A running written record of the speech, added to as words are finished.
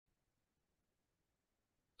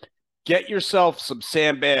Get yourself some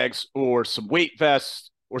sandbags or some weight vests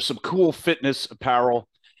or some cool fitness apparel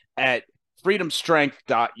at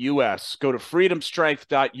freedomstrength.us. Go to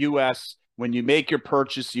freedomstrength.us. When you make your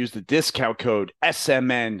purchase, use the discount code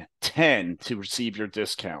SMN10 to receive your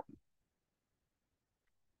discount.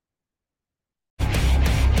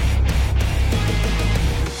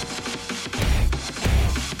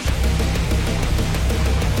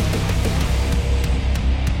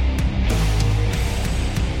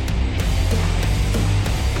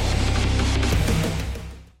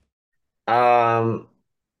 Um,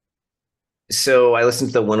 so I listened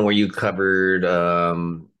to the one where you covered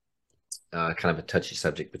kind of a touchy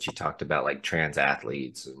subject, but you talked about like trans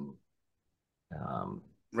athletes and um,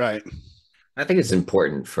 Right. I think it's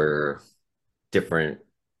important for different.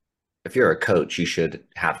 If you're a coach, you should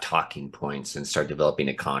have talking points and start developing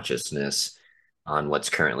a consciousness on what's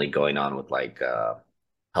currently going on with like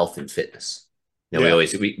health and fitness. We Yeah.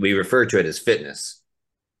 always we refer to it as fitness,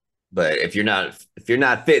 but if you're not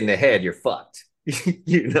fit in the head, you're fucked.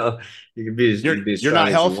 you know, you You're can be as you're strong not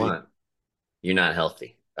as you healthy. want. You're not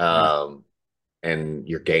healthy. Yeah. And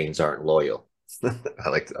your gains aren't loyal. I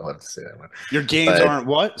love to say that one. Your gains But aren't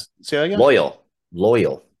what? Say that again? loyal,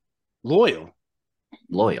 loyal, Loyal.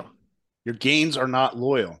 loyal. Your gains are not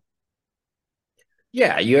loyal.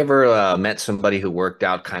 Yeah, you ever met somebody who worked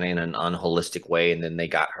out kind of in an unholistic way and then they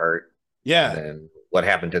got hurt? And Yeah. then what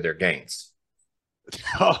happened to their gains?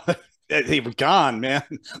 Oh, they were gone, man.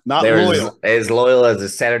 Not They're loyal. as loyal as a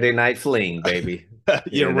Saturday night fling, baby.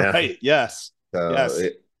 You're You know, right. Yes. so Yes.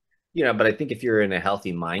 but I think if you're in a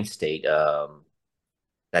healthy mind state,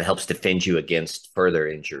 that helps defend you against further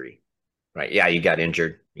injury, right? Yeah, you got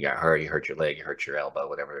injured, you got hurt, you hurt your leg, you hurt your elbow,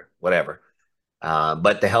 whatever, whatever.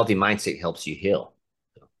 But the healthy mindset helps you heal.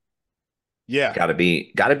 So Yeah. got to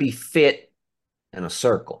be fit in a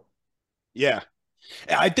circle. Yeah.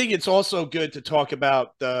 I think it's also good to talk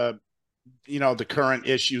about the current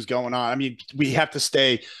issues going on. I mean, we have to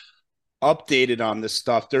stay updated on this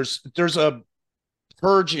stuff. There's a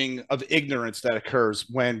purging of ignorance that occurs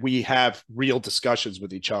when we have real discussions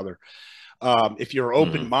with each other. If you're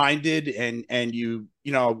open Mm-hmm. minded and you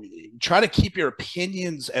try to keep your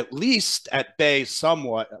opinions at least at bay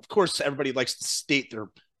somewhat. Of course, everybody likes to state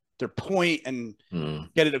their point and Mm-hmm.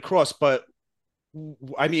 get it across, but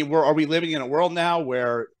I mean, are we living in a world now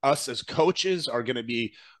where us as coaches are going to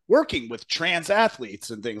be working with trans athletes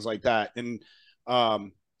and things like that? And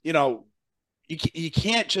um, you know, you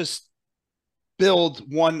can't just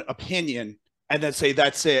build one opinion and then say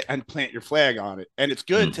that's it and plant your flag on it. And it's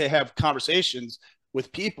good Mm-hmm. to have conversations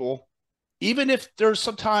with people, even if they're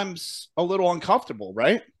sometimes a little uncomfortable,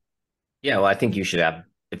 right? Yeah, well, I think you should have.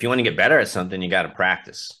 If you want to get better at something, you got to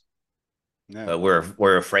practice. Yeah. But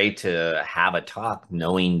we're afraid to have a talk,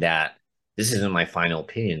 knowing that this isn't my final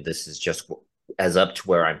opinion. This is just as up to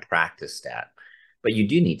where I'm practiced at. But you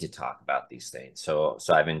do need to talk about these things. So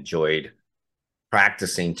I've enjoyed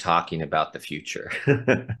practicing talking about the future.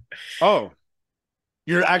 Oh,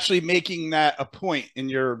 you're actually making that a point in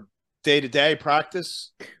your day to day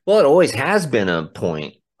practice. Well, it always has been a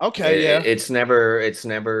point. Okay. Yeah. It's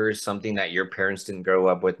never something that your parents didn't grow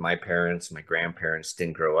up with. My parents, my grandparents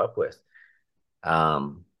didn't grow up with.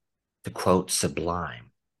 Um, to quote Sublime,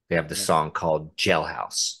 they have the Yeah. song called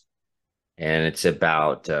Jailhouse, and it's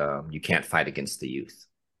about you can't fight against the youth.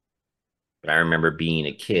 But I remember being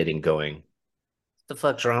a kid and going, "What the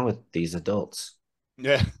fuck's wrong with these adults?"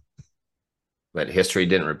 Yeah. But history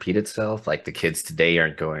didn't repeat itself. Like the kids today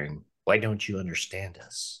aren't going, "Why don't you understand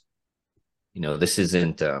us?" This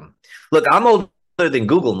isn't. Look, I'm older than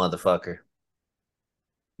Google, motherfucker.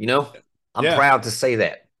 You know, I'm Yeah. proud to say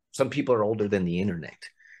that. Some people are older than the internet,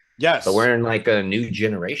 but Yes. we're in like a new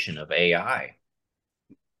generation of AI.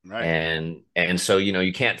 Right. And so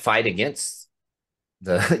you can't fight against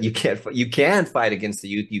the you can fight against the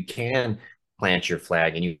youth. You can plant your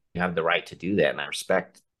flag, and you have the right to do that. And I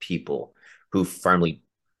respect people who firmly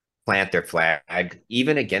plant their flag,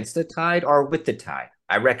 even against the tide or with the tide.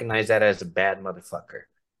 I recognize that as a bad motherfucker.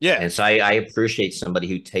 Yeah. And so I appreciate somebody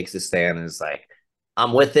who takes a stand and is like,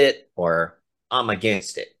 I'm with it or I'm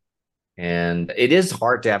against it. And it is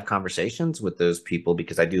hard to have conversations with those people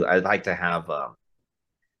because I'd like to have, I'm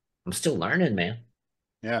still learning, man.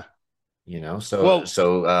 Yeah. So Well,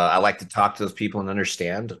 so I like to talk to those people and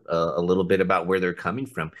understand a little bit about where they're coming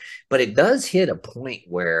from. But it does hit a point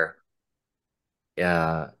where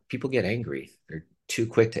people get angry. They're too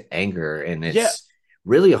quick to anger, and yeah. it's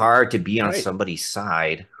really hard to be on Right. somebody's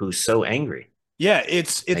side who's so angry. Yeah.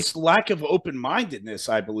 It's Like, lack of open mindedness,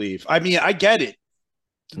 I believe. I mean, I get it.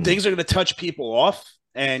 mm, Things are going to touch people off,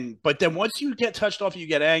 but then once you get touched off, you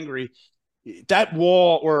get angry. that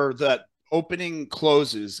wall or that opening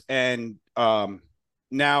closes, and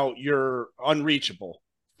now you're unreachable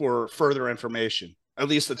for further information, at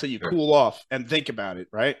least until you Sure. cool off and think about it,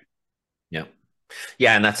 right? Yeah.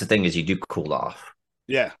 Yeah. And that's the thing is you do cool off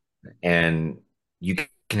Yeah. and you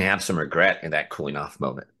can have some regret in that cooling off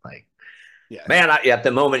moment. Like, Yeah. man, at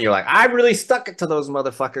the moment you're like, I really stuck it to those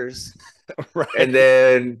motherfuckers. And Right.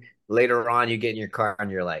 then later on you get in your car and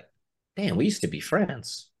you're like, damn, we used to be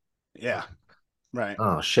friends. Yeah. Right.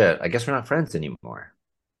 Oh shit. I guess we're not friends anymore.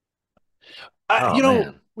 You Oh know,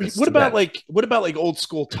 man. That's too bad. what about like old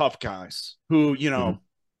school tough guys who, Mhm.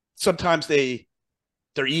 sometimes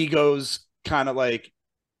their egos kind of like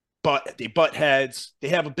they butt heads. They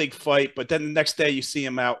have a big fight, but then the next day you see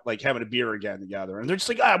them out like having a beer again together, and they're just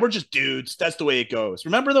like, we're just dudes. That's the way it goes.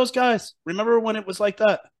 Remember those guys? Remember when it was like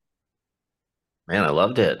that? Man, I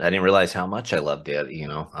loved it. I didn't realize how much I loved it.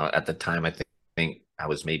 At the time, think I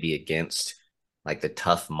was maybe against like the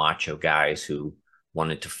tough macho guys who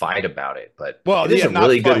wanted to fight about it, but Well, it is yeah, a not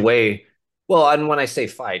really good fight. way. Well, and when I say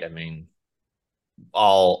fight, I mean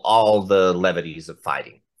all the levities of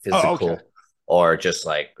fighting, Oh, okay. physical or just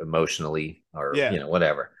like emotionally or Yeah,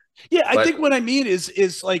 whatever. yeah. I think But what I mean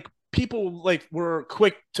is like people like were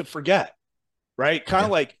quick to forget, right? Kind of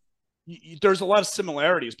yeah, like there's a lot of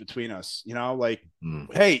similarities between us. Like,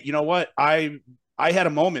 mm, hey, you know what? I had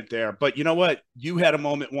a moment there, but you know what? You had a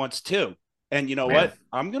moment once too. And you know man, what?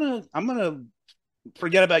 I'm gonna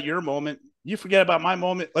forget about your moment. You forget about my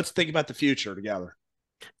moment. Let's think about the future together.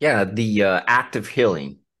 yeah, the act of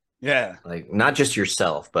healing, Yeah. like not just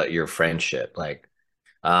yourself, but your friendship. Like,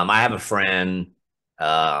 I have a friend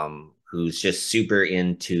who's just super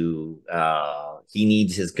into he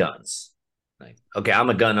needs his guns. Like, okay, I'm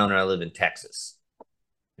a gun owner. I live in Texas.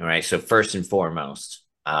 All right. So first and foremost,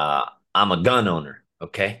 I'm a gun owner.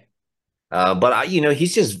 Okay. But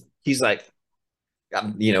he's like,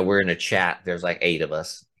 we're in a chat. There's like 8 of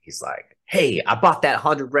us. He's like, hey, I bought that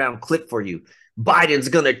 100-round clip for you. Biden's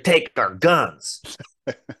gonna take our guns.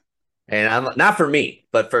 And I'm not for me,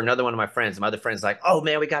 but for another one of my friends. My other friend's like, oh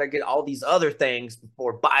man, we got to get all these other things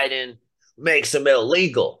before Biden makes them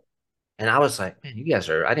illegal. And I was like, man,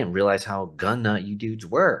 I didn't realize how gun nut you dudes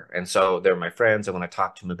were. And so they're my friends. And when I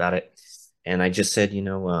talked to them about it, and I just said,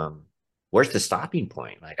 where's the stopping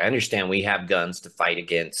point? Like, I understand we have guns to fight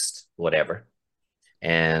against whatever.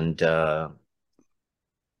 And, but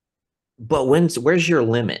where's your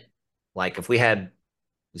limit? Like, if we had,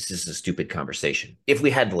 this is a stupid conversation. If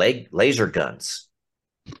we had laser guns,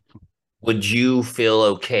 would you feel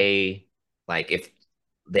okay like if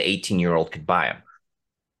the 18-year-old could buy them?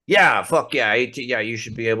 Yeah, fuck yeah, 18, yeah, you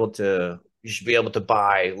should be able to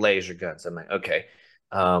buy laser guns. I'm like, okay.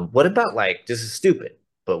 What about like this is stupid,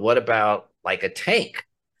 but what about like a tank?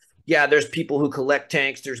 Yeah, there's people who collect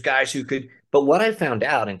tanks, there's guys who could, but what I found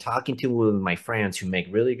out in talking to my friends who make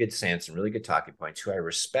really good sense and really good talking points, who I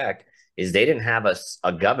respect, is they didn't have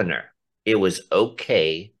a governor. It was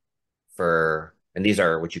okay for, and these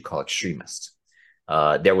are what you call extremists.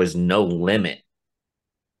 There was no limit.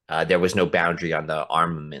 There was no boundary on the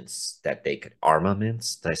armaments. Did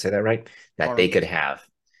I say that right? That they could Armament. have.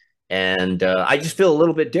 And I just feel a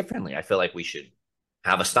little bit differently. I feel like we should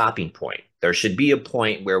have a stopping point. There should be a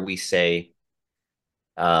point where we say,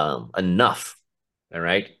 enough. All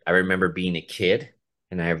right. I remember being a kid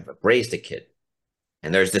and I've raised a kid.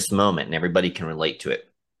 And there's this moment, and everybody can relate to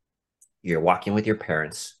it. You're walking with your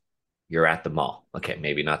parents, you're at the mall. Okay,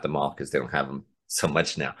 maybe not the mall because they don't have them so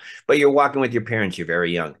much now, but you're walking with your parents, you're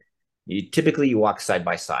very young. You walk side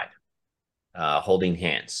by side, holding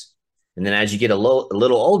hands. And then as you get a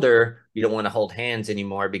little older, you don't want to hold hands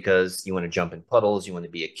anymore because you want to jump in puddles, you want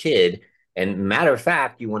to be a kid. And matter of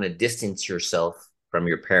fact, you want to distance yourself from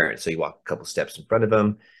your parents. So you walk a couple steps in front of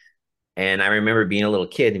them. And I remember being a little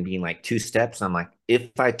kid and being like 2 steps. I'm like,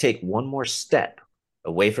 if I take one more step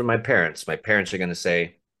away from my parents are going to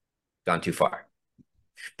say, gone too far.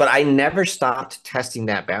 But I never stopped testing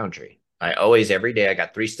that boundary. I always, every day, I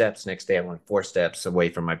got 3 steps. Next day, I went 4 steps away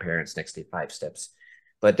from my parents. Next day, 5 steps.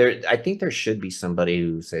 But I think there should be somebody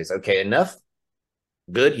who says, okay, enough.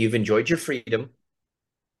 Good. You've enjoyed your freedom,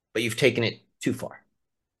 but you've taken it too far.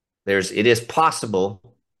 It is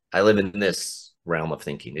possible. I live in this realm of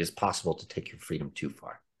thinking. It is possible to take your freedom too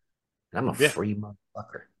far. And I'm a Yeah. free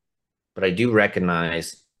motherfucker. But I do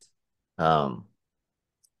recognize um,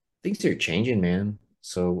 things are changing, man.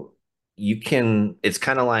 So it's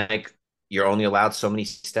kind of like you're only allowed so many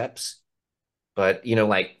steps. But,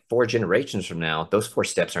 like 4 generations from now, those 4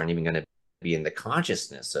 steps aren't even going to be in the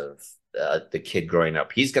consciousness of the kid growing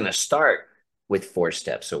up. He's going to start with 4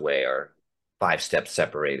 steps away or 5 steps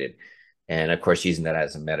separated. and of course using that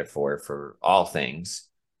as a metaphor for all things.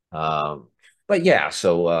 Um, but yeah,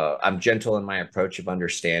 so I'm gentle in my approach of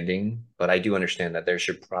understanding, but I do understand that there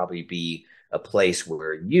should probably be a place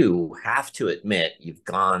where you have to admit you've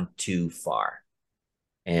gone too far.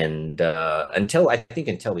 And until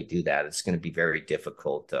we do that, it's going to be very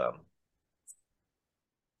difficult to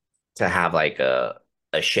have like a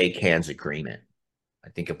shake hands agreement. I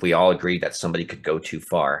think if we all agree that somebody could go too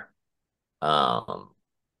far, um,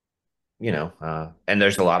 and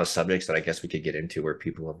there's a lot of subjects that I guess we could get into where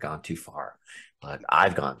people have gone too far, but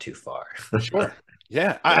I've gone too far. Sure.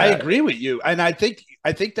 Yeah, I Yeah. agree with you, and I think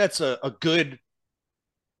that's a good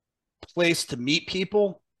place to meet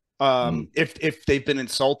people. Mm. If they've been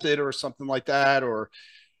insulted or something like that, or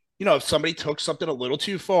if somebody took something a little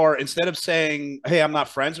too far, instead of saying, "Hey, I'm not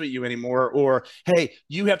friends with you anymore," or "Hey,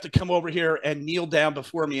 you have to come over here and kneel down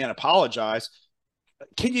before me and apologize,"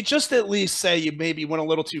 can you just at least say you maybe went a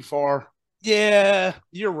little too far? Yeah,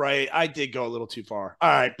 you're right. I did go a little too far. All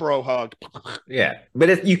right, bro, hug. Yeah. But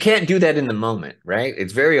if you can't do that in the moment, right?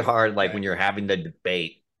 It's very hard, like when you're having the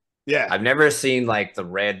debate. Yeah, I've never seen like the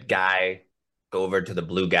red guy go over to the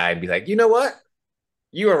blue guy and be like, you know what?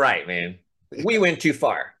 You were right, man. We went too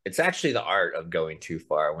far. It's actually the art of going too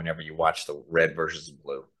far whenever you watch the red versus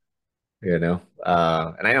blue, and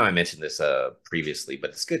I know I mentioned this previously, but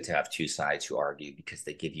it's good to have two sides who argue because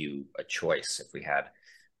they give you a choice. If we had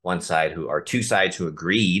one side who are two sides who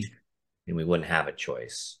agreed, then we wouldn't have a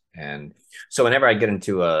choice. And so whenever I get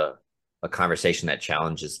into a conversation that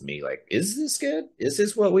challenges me, like, is this good? Is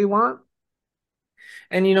this what we want?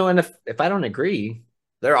 And if I don't agree,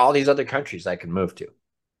 there are all these other countries I can move to.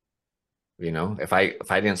 If I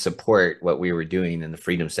didn't support what we were doing and the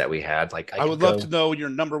freedoms that we had, like I I could would love to go know your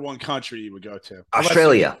number one country you would go to, unless you.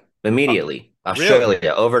 Australia immediately. Really?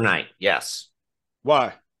 Australia overnight. Yes.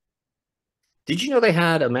 Why? Did you know they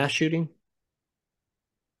had a mass shooting?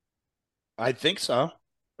 I think so.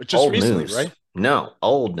 Just Old recently, news. right? No,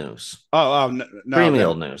 old news. Oh, no, no, Extremely then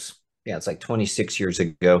old news. Yeah, it's like 26 years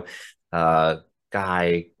ago. Uh,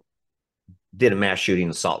 guy did a mass shooting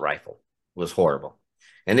assault rifle. It was horrible,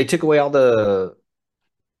 and they took away all the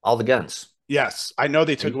guns. yes, I know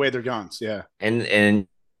they took And away their guns. Yeah, and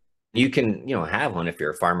you can have one if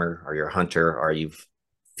you're a farmer or you're a hunter or you've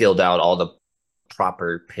filled out all the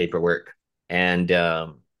proper paperwork, and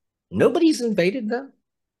nobody's invaded them.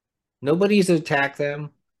 Nobody's attacked them.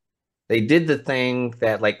 They did the thing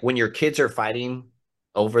that, like, when your kids are fighting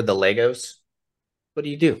over the Legos, what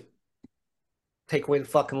do? Take away the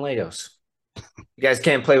fucking Legos. You guys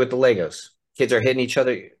can't play with the Legos. Kids are hitting each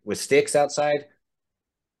other with sticks outside.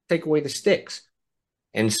 Take away the sticks.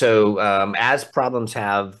 And so, as problems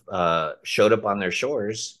have showed up on their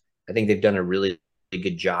shores, I think they've done a really, really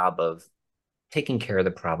good job of taking care of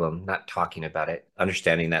the problem, not talking about it,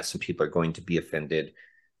 understanding that some people are going to be offended.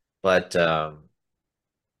 But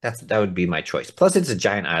that would be my choice. Plus, it's a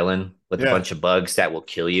giant island with a yeah. bunch of bugs that will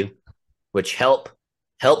kill you, which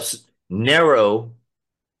helps narrow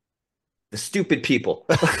the stupid people.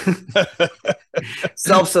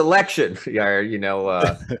 Self-selection.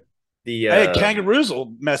 The Hey, kangaroos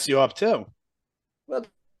will mess you up too. well,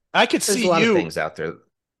 I could there's a see lot of you. things out there.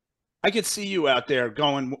 I could see you out there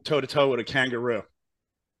going toe to toe with a kangaroo.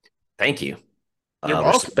 Thank you. You're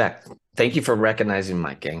welcome. Respect. Thank you for recognizing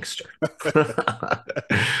my gangster.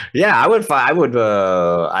 Yeah, I would. I would.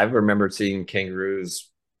 I remember seeing kangaroos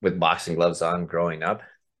with boxing gloves on growing up.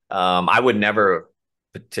 I would never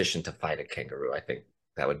petition to fight a kangaroo. I think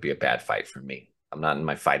that would be a bad fight for me. I'm not in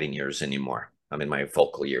my fighting years anymore. I'm in my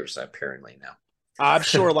vocal years apparently now. I'm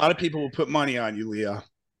sure a lot of people will put money on you, Leo.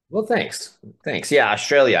 Well, thanks. Thanks. Yeah,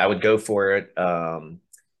 Australia, I would go for it.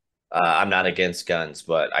 I'm not against guns,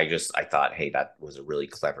 but I thought, hey, that was a really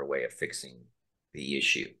clever way of fixing the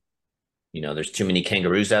issue. There's too many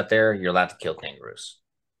kangaroos out there. You're allowed to kill kangaroos.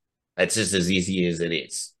 That's just as easy as it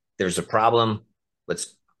is. There's a problem.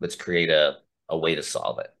 Let's create a way to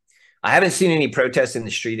solve it. I haven't seen any protests in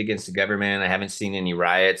the street against the government. I haven't seen any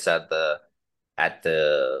riots at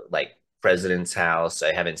the like president's house.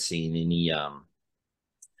 I haven't seen any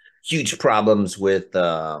huge problems with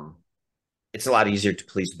it's a lot easier to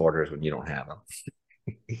police borders when you don't have them.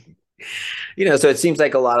 So it seems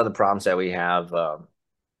like a lot of the problems that we have,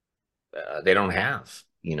 they don't have,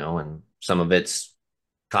 and some of it's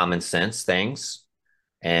common sense things.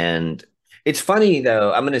 And it's funny,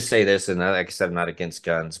 though. I'm going to say this, and like I said, I'm not against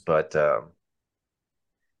guns, but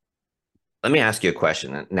let me ask you a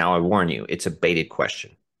question. Now, I warn you, it's a baited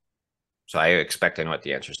question. So I expect I know what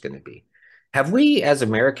the answer is going to be. Have we, as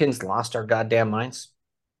Americans, lost our goddamn minds?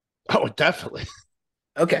 Oh, definitely.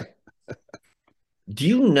 Okay. Do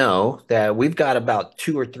you know that we've got about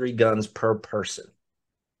 2 or 3 guns per person?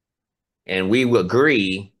 And we will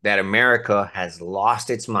agree that America has lost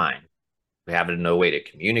its mind. We have no way to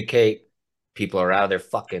communicate. People are out of their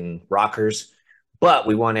fucking rockers, but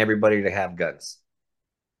we want everybody to have guns.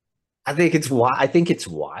 I think it's wild. I think it's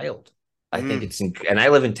wild. I think Mm, it's, and I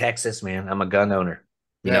live in Texas, man. I'm a gun owner.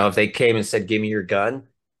 You know, yeah. if they came and said, "Give me your gun,"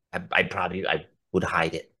 I would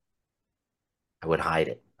hide it. I would hide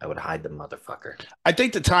it. I would hide the motherfucker. I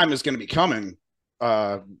think the time is going to be coming.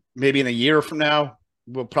 Uh, Maybe in a year from now,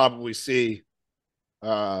 we'll probably see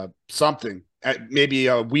something. Maybe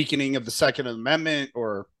a weakening of the Second Amendment,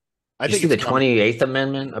 or I Did you think see it's the coming. 28th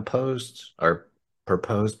Amendment opposed or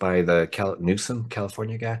proposed by the Newsom,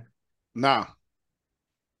 California guy? No.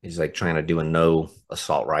 He's like trying to do a no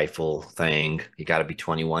assault rifle thing. You got to be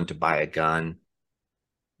 21 to buy a gun,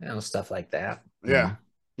 stuff like that. Yeah.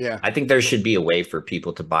 Yeah. I think there should be a way for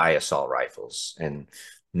people to buy assault rifles and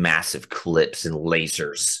massive clips and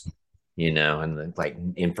lasers, and like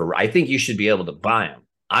infrared. I think you should be able to buy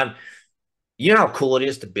them. You know how cool it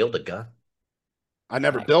is to build a gun? I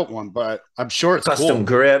never Like built one, but I'm sure it's custom cool.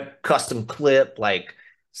 grip, custom clip, like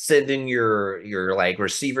sending your like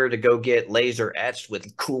receiver to go get laser etched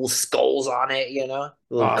with cool skulls on it,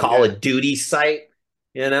 little Oh Call yeah. of Duty sight,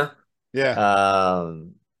 you know. Yeah.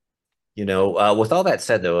 Um, with all that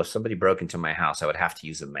said, though, if somebody broke into my house, I would have to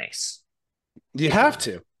use a mace. You You have know,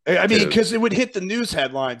 to. I mean, to because it would hit the news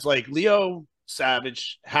headlines like Leo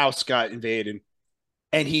Savage house got invaded,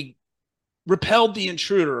 and he repelled the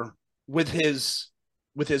intruder with his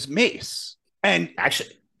mace. And actually,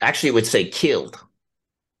 it would say killed.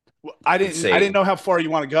 I It would didn't say know how far you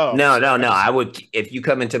want to go. no, So no, I no. just I would if you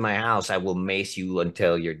come into my house, I will mace you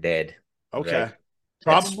until you're dead. okay. Okay,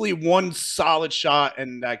 that's Probably one solid shot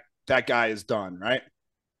and that guy is done, right?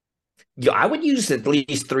 yeah. I would use at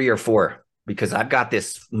least 3 or 4 because I've got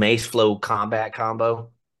this mace flow combat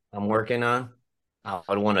combo I'm working on. I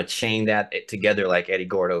would want to chain that together like Eddie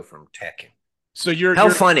Gordo from Tekken. So you're How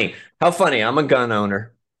you're funny! How funny! I'm a gun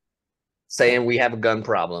owner saying we have a gun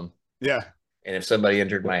problem. yeah, And if somebody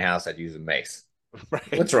entered my house, I'd use a mace. right.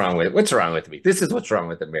 What's wrong with it? What's wrong with me? This is what's wrong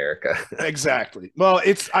with America. Exactly. Well,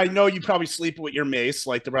 I know you probably sleep with your mace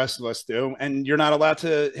like the rest of us do, and you're not allowed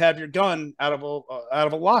to have your gun out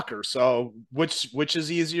of a locker. So which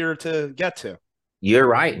is easier to get to? You're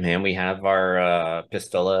right, man. We have our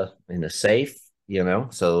pistola in the safe,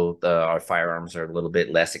 so our firearms are a little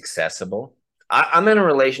bit less accessible. I'm in a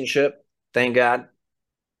relationship, thank God.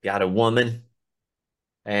 Got a woman,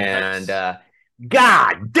 and Nice.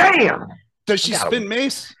 God damn, Does I she got a spin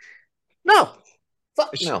mace? no,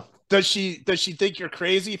 fuck Does she, no. does she think you're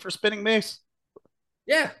crazy for spinning mace?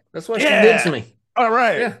 Yeah, that's what she did to Yeah. me. All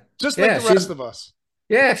right. Yeah, Just like yeah, the rest of us.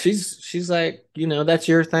 she's like, that's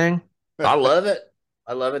your thing. I love it.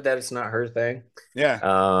 I love it that it's not her thing. Yeah.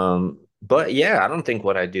 But yeah, I don't think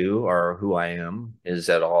what I do or who I am is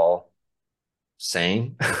at all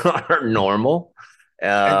sane or normal.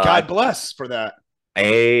 And God I bless for that.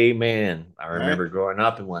 amen. I Right. remember growing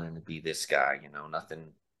up and wanting to be this guy,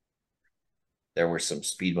 nothing. There were some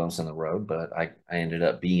speed bumps on the road, but I ended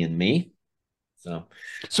up being me. So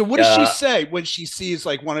So what does she uh say when she sees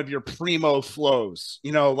like one of your primo flows,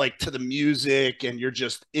 like to the music and you're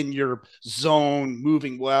just in your zone,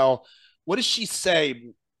 moving well? What does she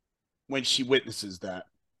say when she witnesses that?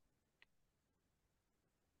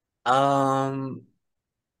 um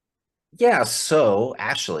yeah, so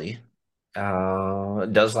Ashley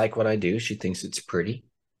does like what I do. She thinks it's pretty.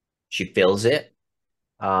 She feels it.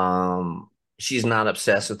 Um, she's not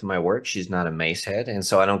obsessed with my work. She's not a mace head, and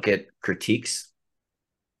so I don't get critiques.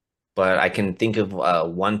 But I can think of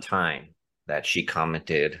one time that she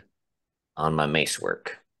commented on my mace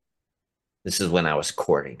work. This is when I was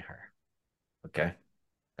courting her. Okay,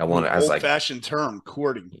 Ooh, I was old like fashioned term,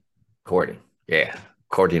 courting. courting, yeah,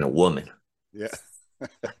 courting a woman. Yeah.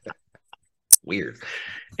 It's weird,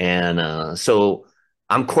 and so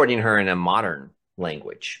I'm courting her in a modern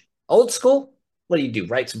language. Old school. What do you do?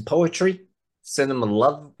 Write some poetry, send them a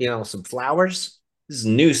love, some flowers. This is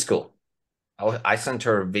new school. I sent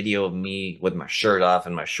her a video of me with my shirt off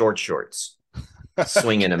and my short shorts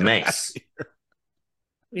swinging a mace.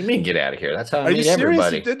 What do you mean, get out of here? That's how I Are you meet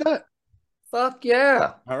serious? You everybody. did that? Fuck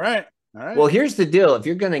yeah. All right. All right. Well, here's the deal. If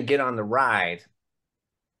you're going to get on the ride,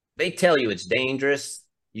 they tell you it's dangerous.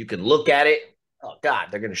 You can look at it. Oh, God,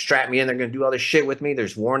 they're going to strap me in. They're going to do all this shit with me.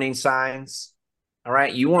 There's warning signs. All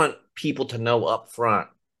right. You want people to know up front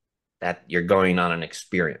that you're going on an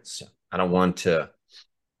experience. I don't want to,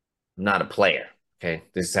 I'm not a player. Okay.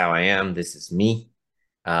 This is how I am. This is me.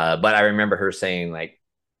 But I remember her saying, like,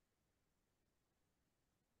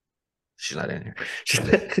 She's not in here.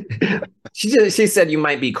 She said you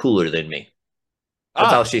might be cooler than me.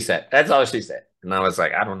 That's all Ah, she said. That's all she said. And I was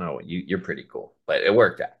like, I don't know. You're pretty cool, but it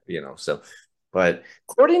worked out, So, but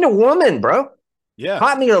courting a woman, bro, yeah.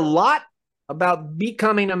 taught me a lot about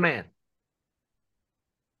becoming a man.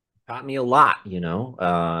 Taught me a lot,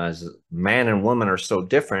 as man and woman are so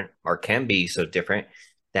different, or can be so different,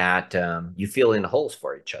 that you fill in holes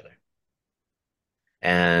for each other.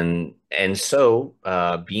 And so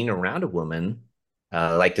being around a woman,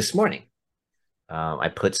 like this morning, I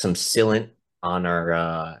put some sealant on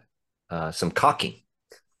our some caulking.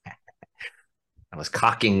 I was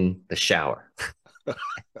caulking the shower.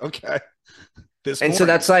 Okay. This And so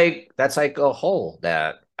morning. that's like a hole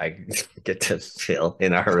that I get to fill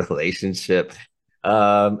in our relationship.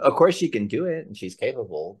 Of course she can do it and she's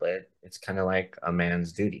capable, but it's kind of like a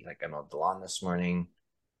man's duty. Like I mowed the lawn this morning,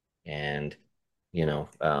 and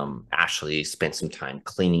Ashley spent some time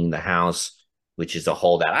cleaning the house, which is a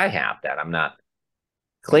hole that I have that I'm not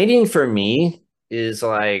cleaning. For me is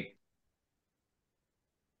like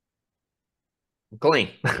clean.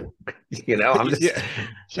 I'm just,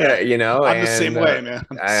 Yeah. Yeah. I'm the same and way, man.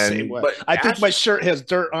 I'm the same way. but I think my shirt has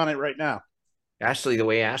dirt on it right now. Ashley, the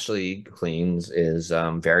way Ashley cleans is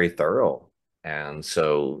very thorough, and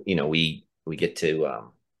so we get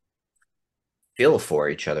to feel for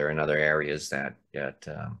each other in other areas that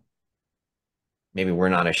maybe we're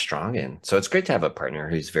not as strong in. So it's great to have a partner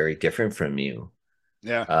who's very different from you.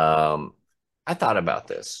 Yeah. I thought about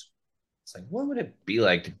this. It's like, what would it be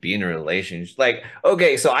like to be in a relationship? Like,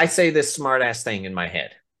 okay, so I say this smart ass thing in my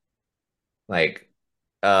head. Like,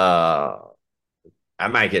 I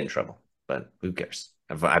might get in trouble, but who cares?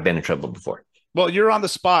 I've been in trouble before. Well, you're on the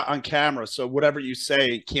spot on camera, so whatever you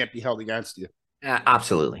say can't be held against you.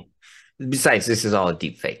 Absolutely. Besides, this is all a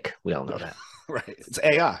deep fake. We all know that. Right. It's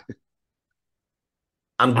AI.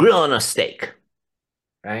 I'm grilling a steak,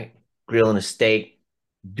 right? Grilling a steak,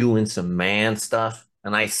 doing some man stuff.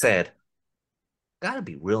 And I said, gotta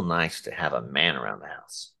be real nice to have a man around the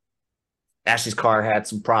house. Ashley's car had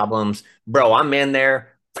some problems. Bro, I'm in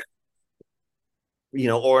there,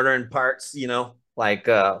 ordering parts, like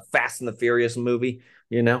Fast and the Furious movie,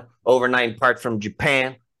 overnight parts from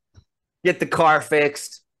Japan. Get the car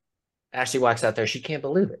fixed. Ashley walks out there. She can't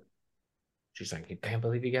believe it. She's like, you can't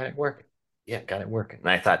believe you got it working. Yeah, got it working. And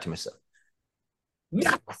I thought to myself,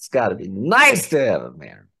 yeah, it's got to be nice to have a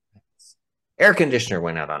man. Air conditioner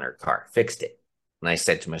went out on her car, fixed it. And I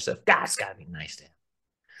said to myself, God, it's got to be nice to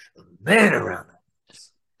have a man around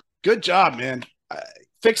us. Good job, man.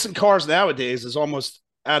 Fixing cars nowadays is almost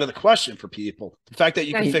out of the question for people. The fact that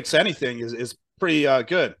you can fix anything is pretty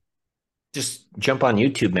good. Just jump on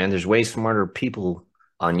YouTube, man. There's way smarter people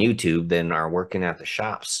on YouTube than are working at the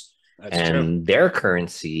shops. That's true. Their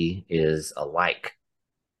currency is a like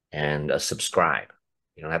and a subscribe.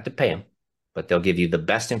 You don't have to pay them, but they'll give you the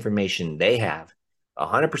best information they have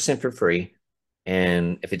 100% for free.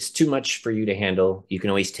 And if it's too much for you to handle, you can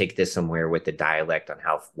always take this somewhere with the dialect on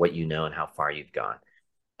what you know and how far you've gone.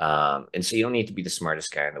 And so you don't need to be the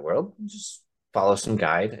smartest guy in the world. Just follow some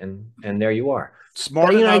guide, and there you are.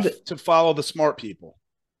 Smart enough to follow the smart people.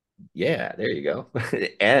 Yeah, there you go.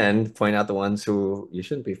 And point out the ones who you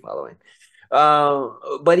shouldn't be following.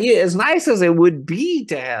 But yeah, as nice as it would be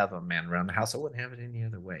to have a man around the house, I wouldn't have it any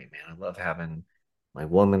other way, man. I love having my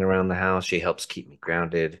woman around the house. She helps keep me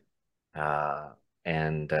grounded.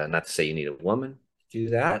 And not to say you need a woman to do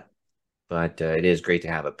that, but it is great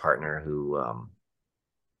to have a partner who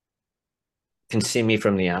can see me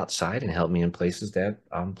from the outside and help me in places that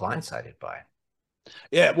I'm blindsided by.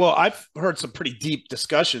 Yeah, well, I've heard some pretty deep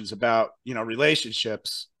discussions about,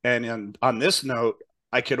 relationships. And on this note,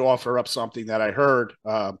 I could offer up something that I heard,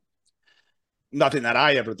 nothing that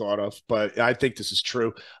I ever thought of, but I think this is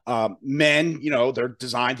true. Men, they're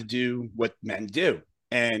designed to do what men do.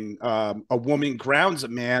 And a woman grounds a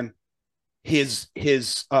man, his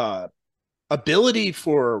ability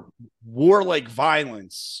for warlike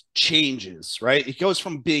violence changes, right? It goes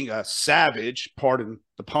from being a savage, pardon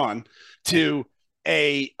the pun, to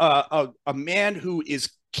a man who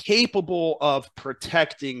is capable of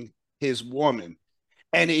protecting his woman.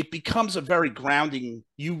 And it becomes a very grounding.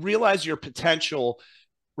 You realize your potential,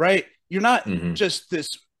 right? You're not just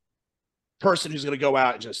this person who's going to go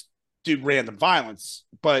out and just do random violence,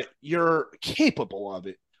 but you're capable of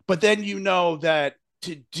it. But then you know that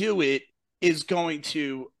to do it is going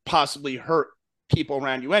to possibly hurt people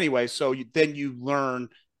around you anyway. So then you learn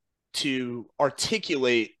to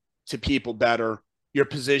articulate to people better your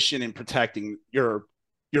position in protecting your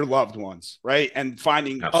loved ones, right? And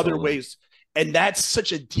finding other ways. And that's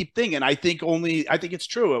such a deep thing. And I think it's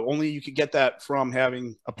true. Only you could get that from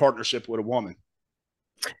having a partnership with a woman.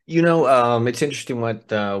 It's interesting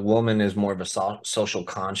what woman is more of a social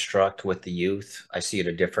construct with the youth. I see it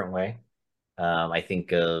a different way. I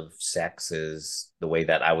think of sex as the way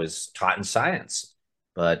that I was taught in science,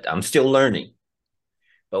 but I'm still learning.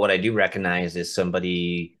 But what I do recognize is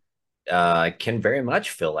somebody can very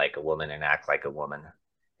much feel like a woman and act like a woman.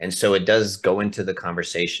 And so it does go into the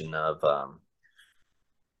conversation of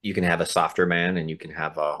you can have a softer man and you can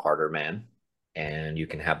have a harder man, and you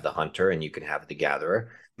can have the hunter and you can have the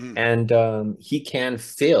gatherer. Mm. And he can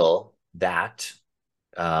feel that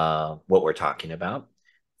what we're talking about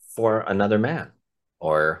for another man,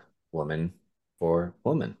 or woman for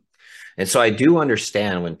woman. And so I do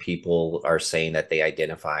understand when people are saying that they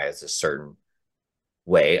identify as a certain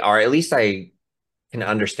way, or at least I can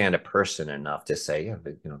understand a person enough to say, yeah,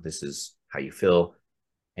 this is how you feel.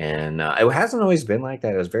 And it hasn't always been like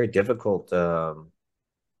that. It was very difficult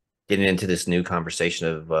getting into this new conversation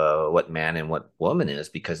of what man and what woman is,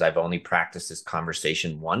 because I've only practiced this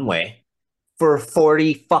conversation one way for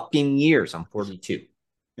 40 fucking years. I'm 42.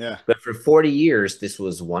 Yeah. But for 40 years, this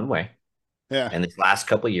was one way. Yeah. And these last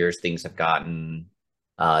couple of years, things have gotten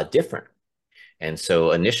different. And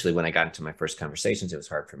so initially, when I got into my first conversations, it was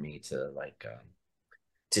hard for me to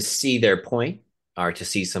to see their point, or to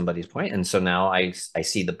see somebody's point. And so now I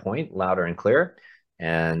see the point louder and clearer.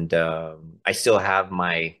 And I still have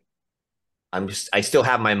my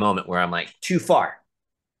moment where I'm like, too far,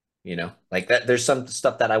 like that. There's some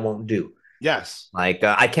stuff that I won't do. Yes. Like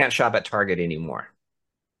I can't shop at Target anymore.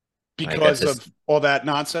 Because of all that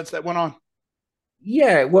nonsense that went on.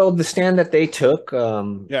 Yeah. Well, the stand that they took,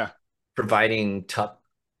 yeah, providing tuck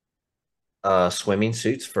swimming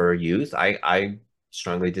suits for youth, I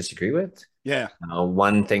strongly disagree with. Yeah.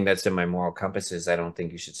 One thing that's in my moral compass is I don't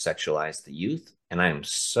think you should sexualize the youth, and I am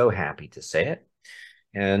so happy to say it.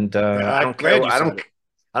 And I don't care.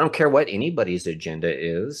 I don't care what anybody's agenda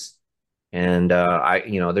is. And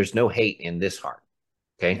there's no hate in this heart.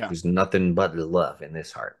 Okay, yeah. There's nothing but love in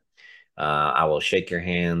this heart. I will shake your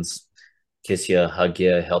hands, kiss you, hug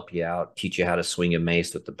you, help you out, teach you how to swing a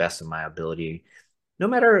mace with the best of my ability. No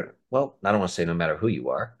matter, well, I don't want to say no matter who you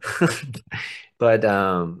are, but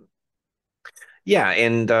yeah,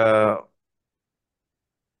 and yeah,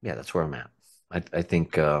 that's where I'm at. I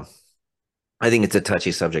think it's a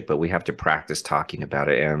touchy subject, but we have to practice talking about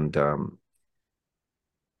it. And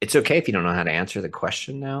it's okay if you don't know how to answer the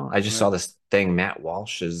question now. I just saw this thing, Matt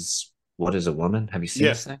Walsh is What is a Woman? Have you seen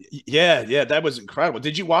this thing? Yeah, that was incredible.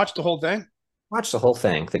 Did you watch the whole thing? Watch the whole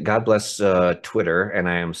thing. That God bless Twitter. And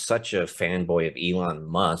I am such a fanboy of Elon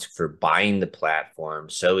Musk for buying the platform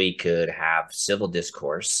so he could have civil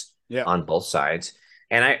discourse on both sides.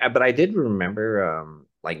 And but I did remember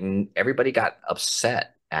everybody got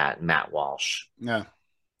upset at Matt Walsh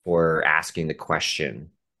for asking the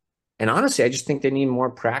question. And honestly, I just think they need more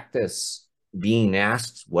practice being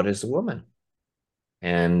asked, what is a woman?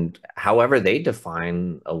 And however they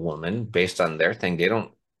define a woman based on their thing, they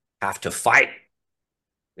don't have to fight.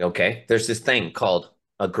 Okay. There's this thing called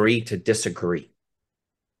agree to disagree.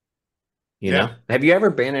 You know, have you ever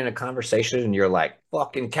been in a conversation and you're like,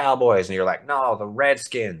 fucking Cowboys, and you're like, no, the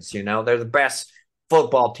Redskins, they're the best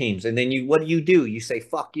football teams. And then what do? You say,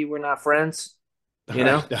 fuck you, we're not friends.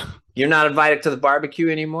 You're not invited to the barbecue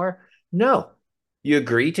anymore. No, you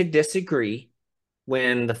agree to disagree.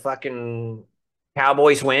 When the fucking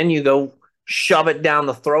Cowboys win, you go shove it down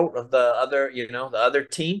the throat of the other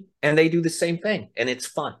team, and they do the same thing, and it's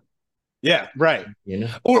fun. Yeah, right.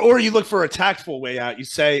 Or you look for a tactful way out. You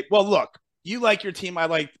say, well, look, you like your team, I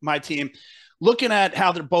like my team. Looking at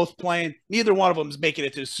how they're both playing, neither one of them is making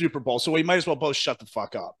it to the Super Bowl, so we might as well both shut the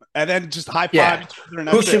fuck up, and then just high five each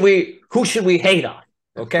other. Who should we hate on?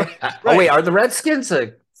 Okay. Right. Oh wait, are the Redskins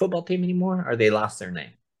a football team anymore? Or they lost their name?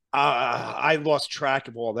 I lost track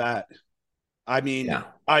of all that. I mean,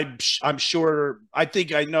 I'm sure. I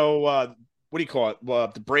think I know. What do you call it?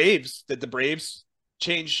 The Braves. Did the Braves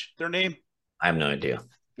change their name? I have no idea.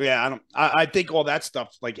 Yeah, I don't. I think all that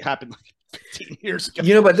stuff happened 15 years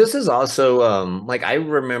ago. But this is also I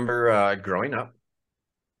remember growing up.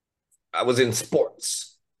 I was in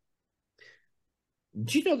sports.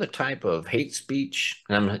 Do you know the type of hate speech?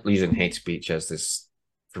 And I'm using hate speech as this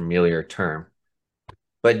familiar term.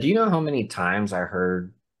 But do you know how many times I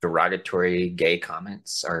heard derogatory gay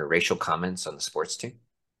comments or racial comments on the sports team?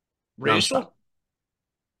 Racial?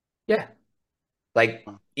 Yeah.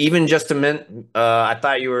 Even just a minute, I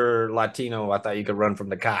thought you were Latino. I thought you could run from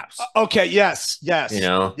the cops. Okay. Yes. Yes. I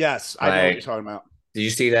know what you're talking about. Did you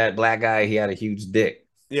see that black guy? He had a huge dick.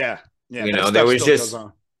 Yeah. There was just,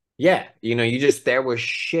 Yeah, you just there was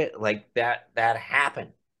shit like that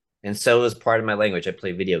happened. And so it was part of my language. I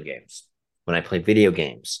play video games. When I play video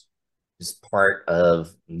games, it's part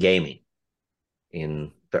of gaming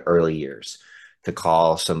in the early years to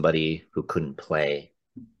call somebody who couldn't play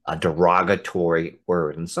a derogatory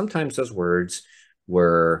word. And sometimes those words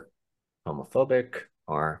were homophobic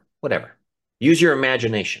or whatever. Use your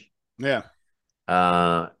imagination. Yeah.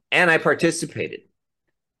 And I participated.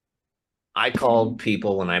 I called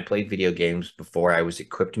people when I played video games before I was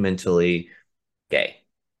equipped mentally gay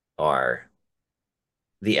or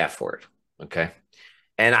the F word. Okay.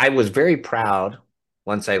 And I was very proud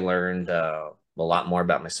once I learned a lot more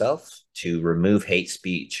about myself to remove hate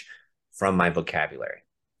speech from my vocabulary.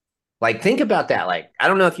 Like, think about that. Like, I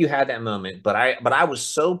don't know if you had that moment, but I was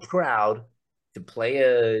so proud to play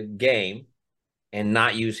a game and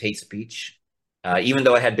not use hate speech, even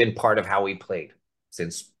though it had been part of how we played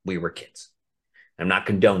since we were kids. I'm not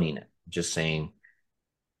condoning it. Just saying,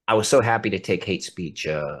 I was so happy to take hate speech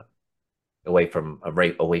away from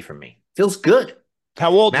me. Feels good.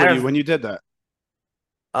 How old were you when you did that?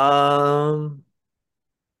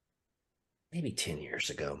 Maybe 10 years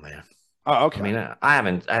ago, man. Oh, okay. I mean, I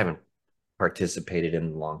haven't participated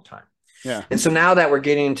in a long time. Yeah. And so now that we're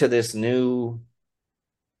getting into this new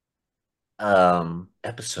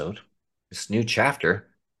episode, this new chapter,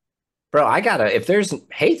 bro, if there's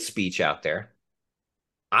hate speech out there,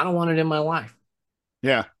 I don't want it in my life.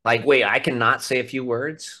 Yeah. Like, wait, I cannot say a few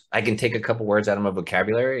words. I can take a couple words out of my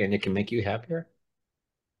vocabulary and it can make you happier.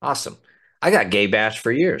 Awesome. I got gay bashed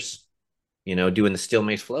for years, doing the Still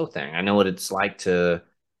Makes Flow thing. I know what it's like to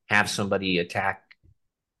have somebody attack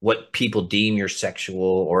what people deem your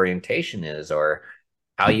sexual orientation is or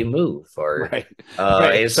how you move or right.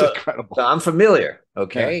 It's so, incredible. So I'm familiar.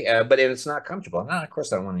 Okay. Yeah. But it's not comfortable. Now, of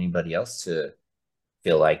course, I don't want anybody else to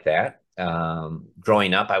feel like that.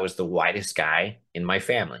 Growing up, I was the whitest guy in my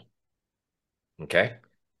family. Okay.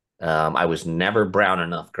 I was never brown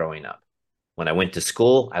enough growing up. When I went to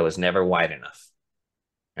school, I was never white enough.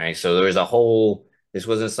 All right. So there was this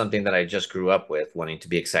wasn't something that I just grew up with wanting to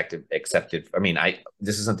be accepted. I mean,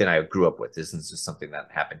 this is something I grew up with. This is just something that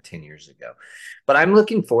happened 10 years ago, but I'm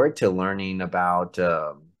looking forward to learning about,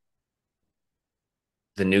 the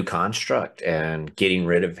new construct and getting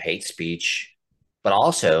rid of hate speech, but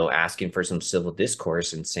also asking for some civil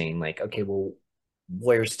discourse and saying like, okay, well,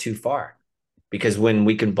 where's too far? Because when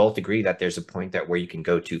we can both agree that there's a point where you can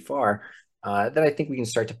go too far, then I think we can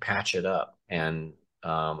start to patch it up and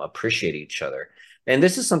appreciate each other. And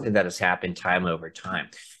this is something that has happened time over time.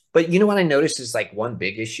 But you know what I noticed is like one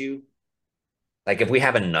big issue. Like if we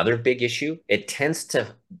have another big issue, it tends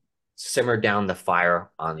to simmer down the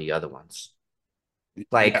fire on the other ones.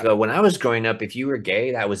 Like when I was growing up, if you were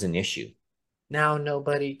gay, that was an issue. Now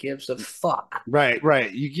nobody gives a fuck.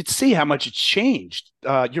 Right. You can see how much it's changed.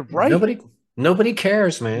 You're right. Nobody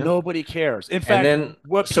cares, man. Nobody cares. In fact, then,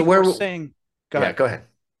 what people are saying. Go ahead.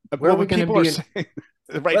 Where are we going to be saying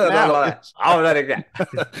right now?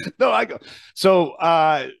 No, I go. So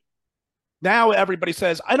now everybody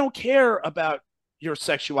says, I don't care about your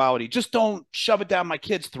sexuality. Just don't shove it down my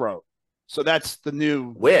kid's throat. So that's the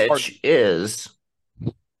new, which is,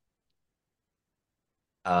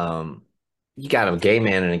 you got a gay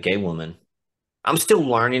man and a gay woman. I'm still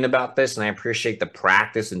learning about this, and I appreciate the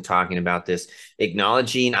practice in talking about this,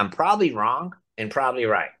 acknowledging I'm probably wrong and probably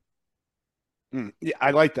right. Yeah,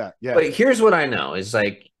 I like that. Yeah. But here's what I know is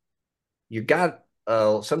like, you got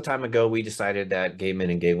some time ago, we decided that gay men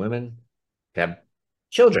and gay women have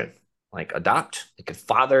children, like adopt, they could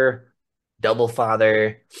father, double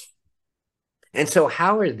father. And so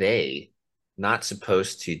how are they not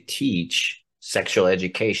supposed to teach sexual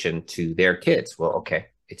education to their kids? Well, okay,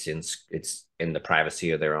 it's in the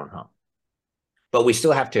privacy of their own home. But we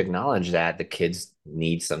still have to acknowledge that the kids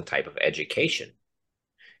need some type of education.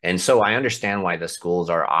 And so I understand why the schools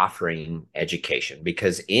are offering education,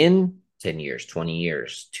 because in 10 years, 20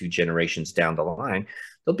 years, 2 generations down the line,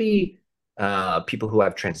 there'll be people who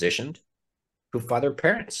have transitioned, who father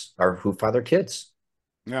parents or who father kids.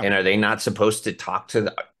 Yeah. And are they not supposed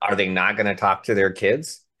to are they not going to talk to their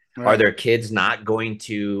kids? Right. Are their kids not going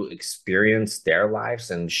to experience their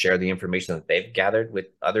lives and share the information that they've gathered with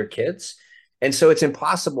other kids? And so it's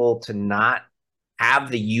impossible to not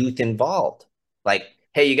have the youth involved. Like,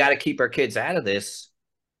 hey, you got to keep our kids out of this.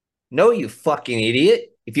 No, you fucking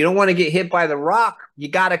idiot. If you don't want to get hit by the rock, you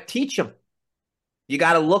got to teach them. You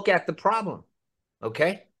got to look at the problem.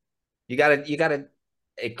 Okay? You got to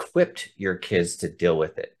equip your kids to deal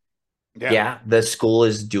with it. Yeah, the school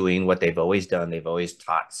is doing what they've always done. They've always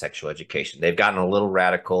taught sexual education. They've gotten a little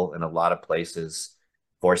radical in a lot of places,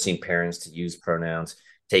 forcing parents to use pronouns,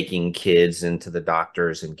 taking kids into the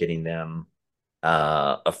doctors and getting them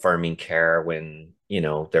affirming care when,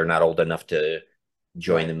 they're not old enough to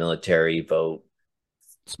join Right. the military, vote.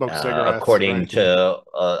 Smoke cigarettes. According Right. to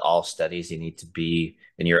all studies, you need to be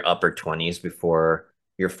in your upper 20s before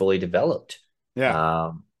you're fully developed. Yeah.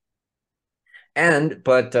 Um,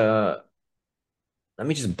 but let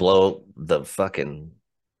me just blow the fucking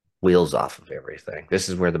wheels off of everything. This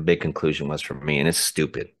is where the big conclusion was for me, and it's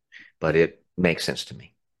stupid, but it makes sense to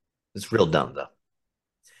me. It's real dumb, though.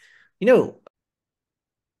 You know,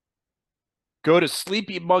 Go to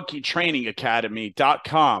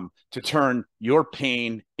sleepymonkeytrainingacademy.com to turn your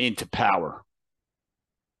pain into power.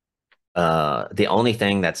 the only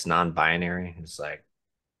thing that's non-binary is like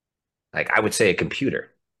I would say a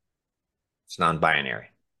computer. It's non-binary.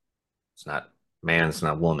 It's not man, it's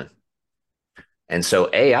not woman. And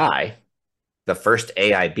so AI, the first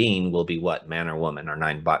AI being will be what? Man or woman or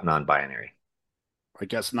non-binary. I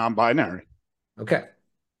guess non-binary. Okay.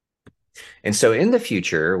 And so in the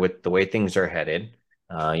future, with the way things are headed,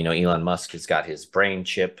 Elon Musk has got his brain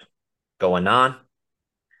chip going on.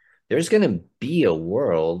 There's going to be a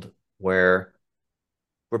world where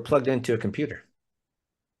we're plugged into a computer.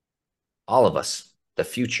 All of us, the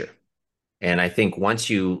future. And I think once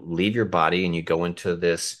you leave your body and you go into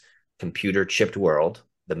this computer chipped world,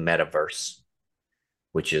 the metaverse,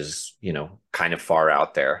 which is, kind of far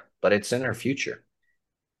out there, but it's in our future.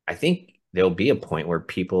 I think there'll be a point where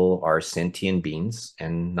people are sentient beings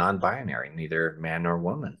and non-binary, neither man nor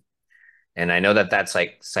woman. And I know that that's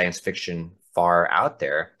like science fiction far out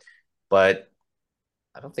there, but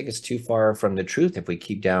I don't think it's too far from the truth if we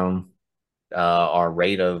keep down our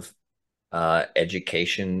rate of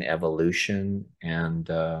education, evolution, and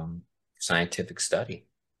scientific study.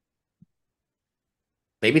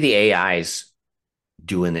 Maybe the AI's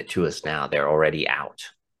doing it to us now. They're already out.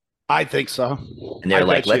 I think so. And they're I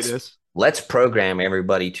like, bet you it is. let's program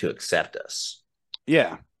everybody to accept us.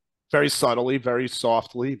 Yeah. Very subtly, very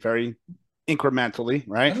softly, very incrementally,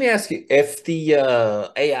 right? Let me ask you, if the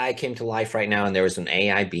AI came to life right now and there was an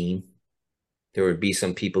AI being, there would be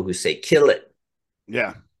some people who say, kill it.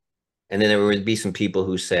 Yeah. And then there would be some people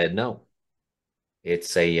who said, no,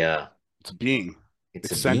 it's it's a being. It's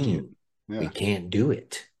It's a sentient. being. We Yeah. can't do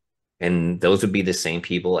it. And those would be the same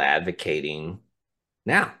people advocating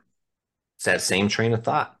now. It's that same train of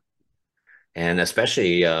thought. And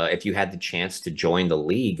especially if you had the chance to join the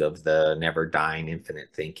league of the never dying, infinite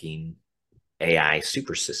thinking AI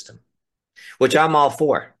super system, which I'm all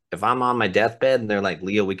for. If I'm on my deathbed and they're like,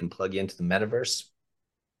 Leo, we can plug you into the metaverse,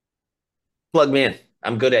 plug me in.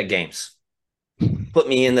 I'm good at games. Put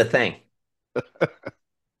me in the thing.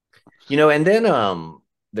 And then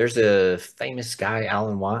there's a famous guy,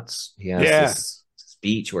 Alan Watts. He has Yeah. this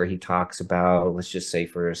speech where he talks about, let's just say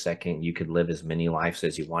for a second, you could live as many lives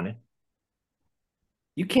as you wanted.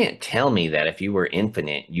 You can't tell me that if you were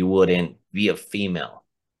infinite, you wouldn't be a female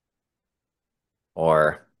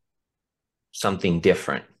or something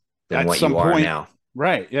different than At what you some are point. now.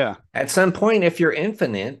 Right. Yeah. At some point, if you're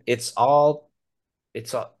infinite, it's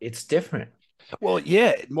different. Well,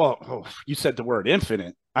 yeah. Well, you said the word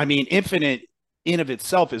infinite. I mean, infinite in of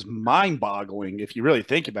itself is mind-boggling if you really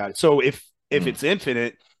think about it. So if it's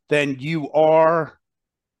infinite, then you are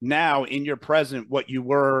now in your present what you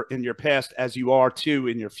were in your past as you are too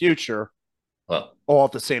in your future, Well, all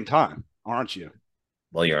at the same time, aren't you?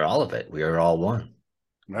 well, you're all of it. We are all one.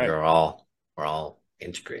 Right. We're all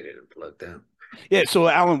integrated and plugged in. Yeah. So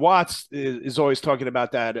Alan Watts is always talking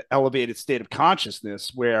about that elevated state of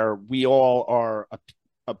consciousness where we all are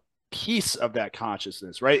a piece of that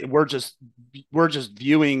consciousness, right? We're just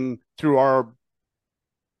viewing through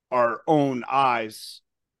our own eyes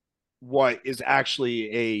what is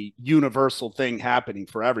actually a universal thing happening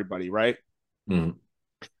for everybody, right? Mm.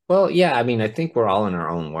 Well, yeah, I mean, I think we're all in our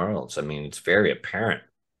own worlds. I mean, it's very apparent.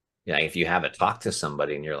 Yeah, if you have a talk to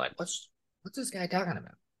somebody and you're like, what's this guy talking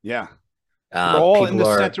about? Yeah. We're all in People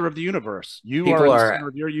the are center of the universe. You are people in the center are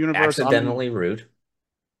of your universe. accidentally rude,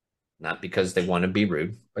 not because they want to be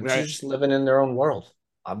rude, but they're Right. just living in their own world.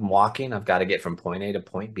 I'm walking, I've got to get from point A to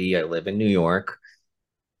point B. I live in New York.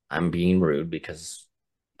 I'm being rude because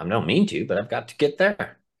I don't mean to, but I've got to get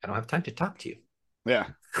there. I don't have time to talk to you. Yeah.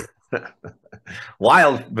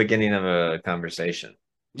 Wild beginning of a conversation.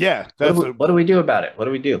 Yeah. What do we do about it? What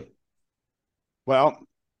do we do? Well,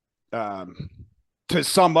 um, to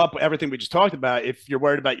sum up everything we just talked about, if you're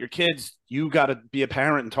worried about your kids, you got to be a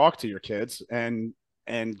parent and talk to your kids and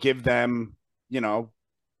give them,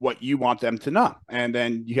 what you want them to know. And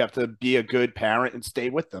then you have to be a good parent and stay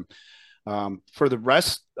with them. For the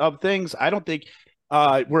rest of things, I don't think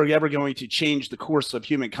we're ever going to change the course of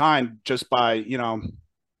humankind just by,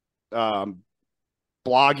 um,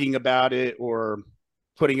 blogging about it or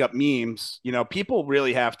putting up memes. You know, people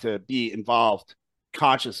really have to be involved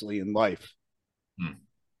consciously in life. Hmm.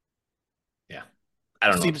 Yeah. I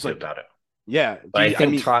don't know what to Seems do like, about it. yeah. But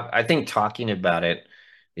I think talking about it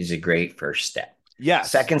is a great first step.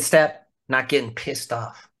 Yes. Second step, not getting pissed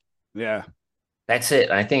off. Yeah. That's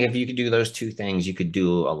it. I think if you could do those two things, you could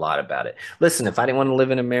do a lot about it. Listen, if I didn't want to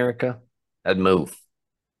live in America, I'd move.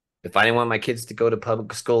 If I didn't want my kids to go to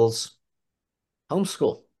public schools,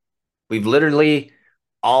 homeschool. We've literally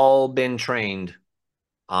all been trained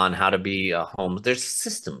on how to be a home. There's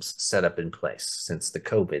systems set up in place since the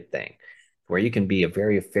COVID thing where you can be a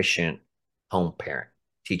very efficient home parent,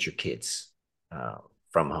 teach your kids uh,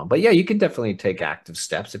 from home. But yeah, you can definitely take active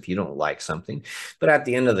steps if you don't like something. But at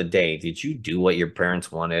the end of the day, did you do what your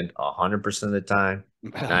parents wanted 100% of the time,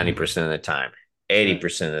 90% of the time,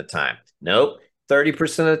 80% of the time? Nope.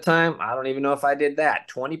 30% of the time, I don't even know if I did that.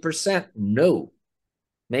 20%, no.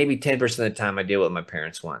 Maybe 10% of the time I did what my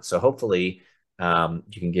parents want. So hopefully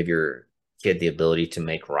you can give your kid the ability to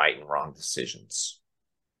make right and wrong decisions.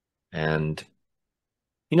 And,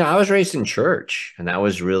 I was raised in church, and that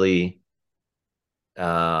was really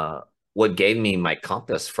what gave me my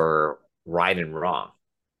compass for right and wrong.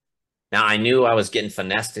 Now, I knew I was getting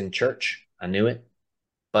finessed in church. I knew it.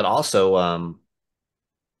 But also,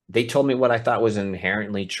 they told me what I thought was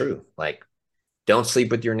inherently true. Like, don't sleep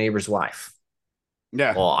with your neighbor's wife.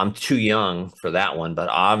 Yeah. Well, I'm too young for that one, but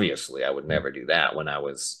obviously I would never do that when I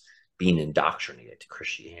was being indoctrinated to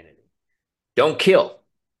Christianity. Don't kill.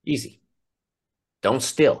 Easy. Don't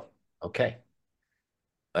steal. Okay.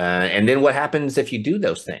 And then what happens if you do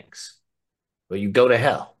those things? Well, you go to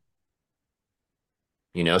hell.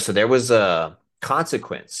 So there was a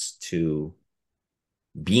consequence to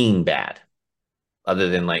being bad, other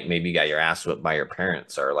than like maybe you got your ass whipped by your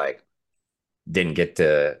parents or like didn't get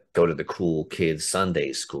to go to the cool kids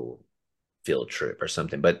Sunday school field trip or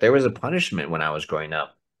something. But there was a punishment when I was growing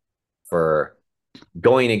up for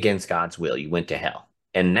going against God's will. You went to hell.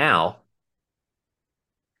 And now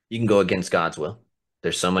you can go against God's will.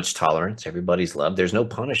 There's so much tolerance. Everybody's loved. There's no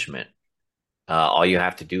punishment. All you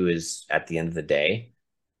have to do is, at the end of the day,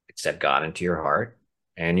 accept God into your heart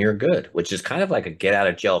and you're good, which is kind of like a get out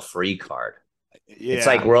of jail free card. Yeah. It's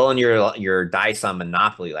like rolling your dice on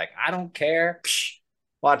Monopoly. Like, I don't care. Psh,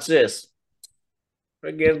 watch this.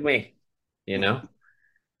 Forgive me, you know?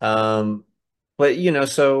 But,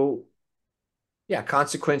 so yeah,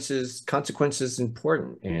 consequences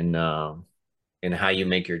important in how you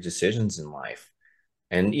make your decisions in life.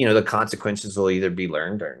 And the consequences will either be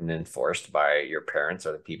learned and enforced by your parents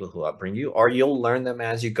or the people who upbring you, or you'll learn them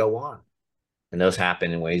as you go on. And those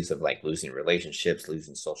happen in ways of like losing relationships,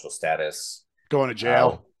 losing social status, Going to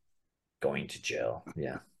jail. going to jail.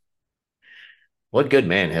 Yeah. What good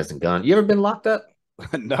man hasn't gone? You ever been locked up?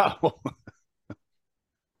 No.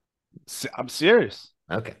 I'm serious.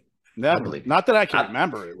 Okay. Never. I believe you. Not that I can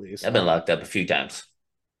remember, at least. I've been locked up a few times.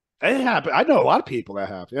 It happened. I know a lot of people that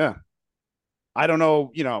have. Yeah. I don't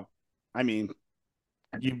know. I mean,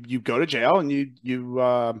 you go to jail and you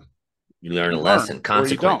learn a lesson,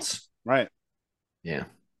 consequence. Right. Yeah.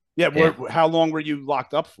 Yeah. How long were you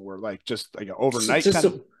locked up for? Like just like an overnight? Just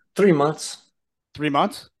 3 months. 3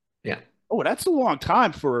 months? Yeah. Oh, that's a long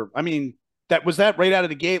time for. I mean, was that right out of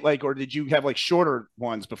the gate? Like, or did you have like shorter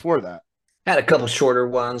ones before that? Had a couple shorter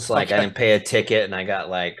ones. Like Okay. I didn't pay a ticket, and I got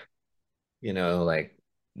like, like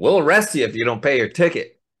we'll arrest you if you don't pay your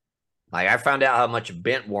ticket. Like I found out how much a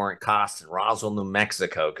bent warrant costs in Roswell, New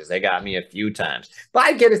Mexico, because they got me a few times. But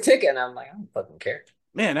I get a ticket, and I'm like, I don't fucking care.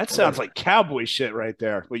 Man, that sounds like cowboy shit right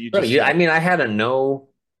there. What you Bro, just I mean, I had a no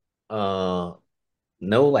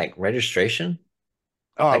like registration.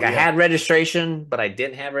 Oh, like yeah. I had registration, but I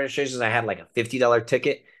didn't have registration. I had like a $50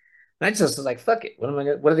 ticket. And I just was like, fuck it. What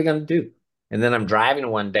are they gonna do? And then I'm driving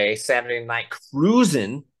one day, Saturday night,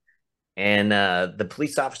 cruising, and the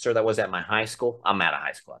police officer that was at my high school, I'm at a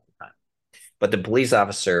high school at the time, but the police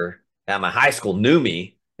officer at my high school knew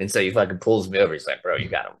me, and so he fucking pulls me over. He's like, bro, you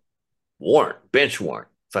got a warrant, bench warrant.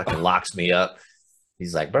 Fucking locks me up.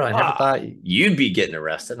 He's like, bro, I never thought you'd be getting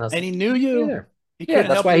arrested. And, he knew you? Yeah,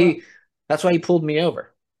 that's why he pulled me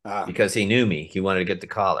over, because he knew me. He wanted to get the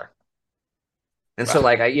collar. And so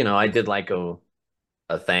like I did like a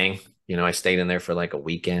thing. I stayed in there for like a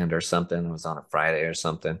weekend or something. It was on a Friday or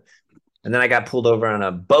something. And then I got pulled over on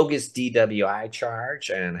a bogus DWI charge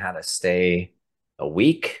and had to stay a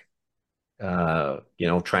week, trying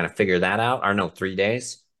to figure that out. Or no, 3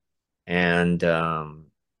 days. And then,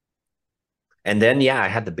 yeah, I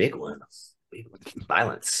had the big one.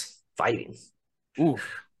 Violence, fighting. Ooh.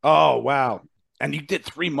 Oh, wow. And you did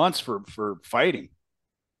 3 months for fighting.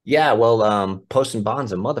 Yeah, well, Posting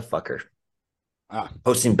Bond's a motherfucker. Ah,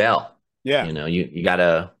 Posting Bell. yeah, You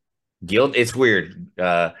gotta guilt. It's weird.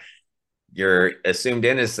 You're assumed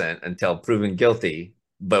innocent until proven guilty,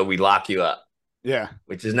 but we lock you up, yeah.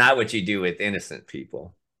 which is not what you do with innocent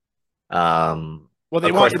people. Um, Well, they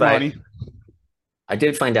of want course, your but money. I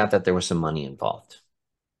did find out that there was some money involved,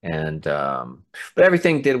 and but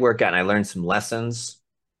everything did work out, and I learned some lessons.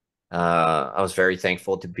 I was very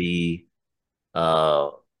thankful to be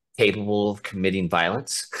uh, capable of committing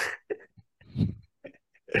violence.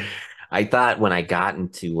 I thought when I got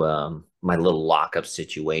into my little lockup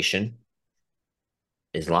situation,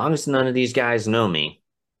 as long as none of these guys know me,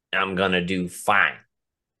 I'm gonna do fine.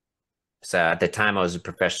 So at the time, I was a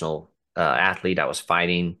professional athlete. I was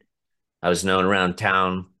fighting. I was known around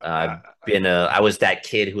town. Uh, I was that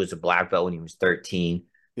kid who was a black belt when he was 13.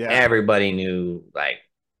 yeah. Everybody knew like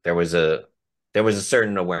there was a there was a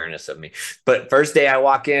certain awareness of me. But first day I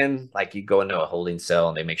walk in, like you go into a holding cell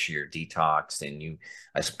and they make sure you're detoxed.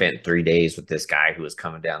 I spent 3 days with this guy who was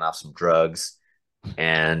coming down off some drugs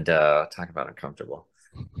and talk about uncomfortable.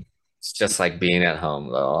 It's just like being at home,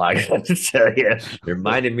 though. I got to tell you, it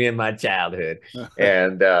reminded me of my childhood.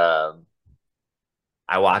 And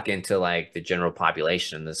I walk into like the general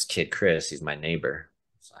population. This kid, Chris, he's my neighbor.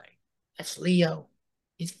 It's like, that's Leo.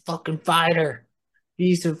 He's a fucking fighter.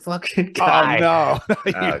 He's a fucking Oh guy. no,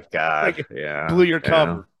 you Oh God. like Yeah. blew your Yeah.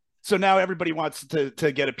 cover. So now everybody wants to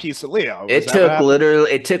get a piece of Leo. Is It that what took happened?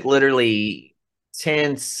 literally it took literally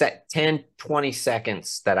 20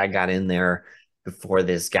 seconds that I got in there before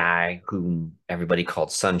this guy whom everybody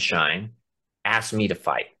called Sunshine asked me to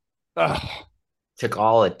fight. Oh, Took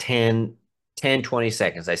all of 20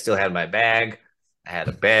 seconds. I still had my bag. I had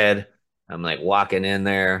a bed. I'm like walking in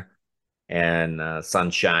there and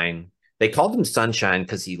Sunshine. They called him Sunshine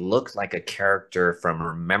because he looked like a character from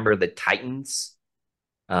Remember the Titans,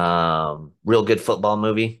 real good football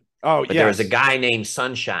movie. oh But there was a yes, guy named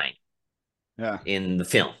Sunshine yeah. in the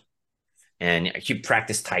film. And he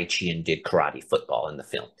practiced Tai Chi and did karate football in the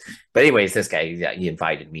film. But anyways, this guy, yeah, he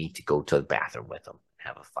invited me to go to the bathroom with him and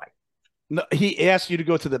have a fight. No, he asked you to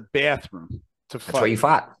go to the bathroom to That's where you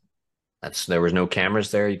fight. fought. There was no cameras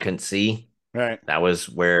there. You couldn't see. Right. That was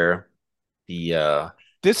where the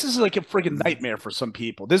This is like a friggin' nightmare for some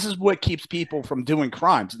people. This is what keeps people from doing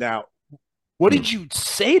crimes. Now, what did you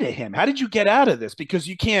say to him? How did you get out of this? Because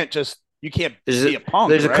you can't there's be a, a punk,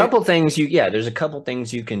 there's a right? couple things there's a couple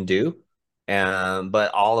things you can do.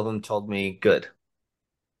 But all of them told me, good,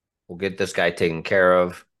 we'll get this guy taken care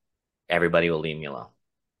of. Everybody will leave me alone.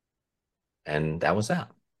 And that was that.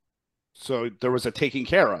 So there was a taking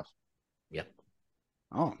care of. Yep.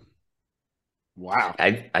 Oh, wow.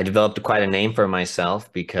 I developed quite a name for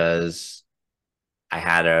myself because I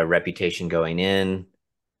had a reputation going in.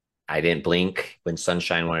 I didn't blink when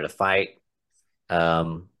Sunshine wanted to fight.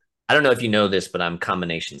 Um, I don't know if you know this, but I'm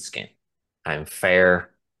combination skin. I'm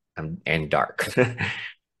fair, and dark.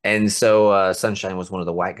 And so Sunshine was one of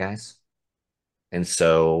the white guys. And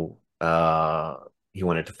so he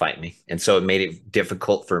wanted to fight me. And so it made it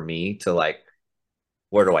difficult for me to like,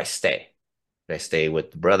 where do I stay? Do I stay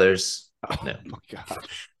with the brothers? Oh No. my god.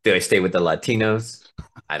 Do I stay with the Latinos?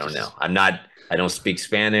 I don't know. I don't speak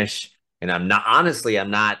Spanish. And I'm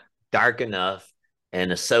not dark enough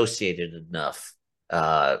and associated enough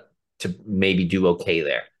uh, to maybe do okay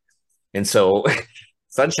there. And so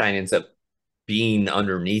Sunshine ends up being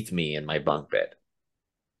underneath me in my bunk bed.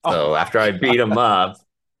 So Oh after I beat him up,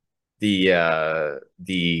 the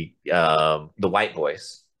white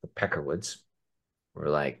boys, the Peckerwoods, were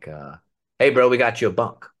like, "Hey, bro, we got you a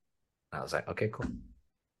bunk." I was like, "Okay, cool."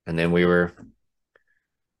 And then we were.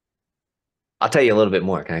 I'll tell you a little bit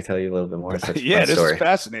more. Can I tell you a little bit more? It's such a fun yeah, this is story.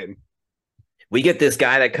 fascinating. We get this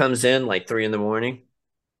guy that comes in like 3 in the morning,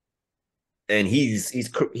 and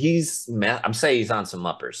he's meth. I'm saying he's on some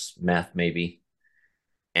uppers, meth maybe.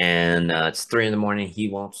 And it's 3 in the morning. He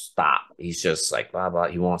won't stop. He's just like blah blah.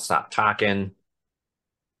 He won't stop talking.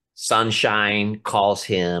 Sunshine calls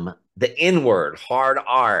him the N word, hard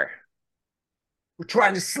R. We're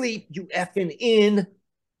trying to sleep, you effing in.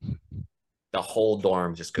 The whole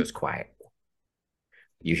dorm just goes quiet.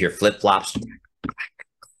 You hear flip flops,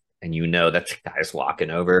 and you know that the guy's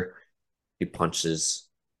walking over. He punches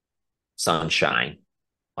Sunshine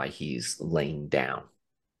while he's laying down.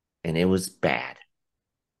 And it was bad.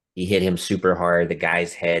 He hit him super hard. The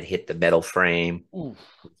guy's head hit the metal frame, Ooh.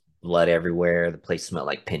 blood everywhere. The place smelled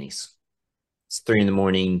like pennies. It's 3 in the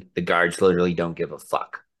morning. The guards literally don't give a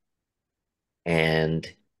fuck. And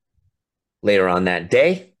later on that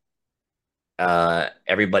day,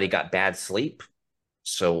 everybody got bad sleep.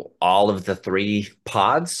 So all of the 3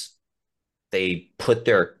 pods they put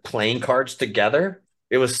their playing cards together.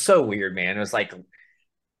 It was so weird, man. It was like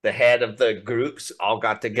the head of the groups all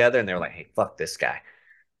got together and they're like, hey, fuck this guy.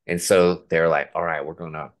 And so they're like, all right, we're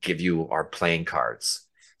going to give you our playing cards.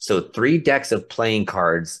 So 3 decks of playing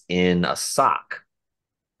cards in a sock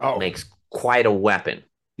Oh, makes quite a weapon.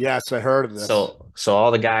 yes, I heard of this. So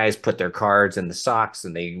all the guys put their cards in the socks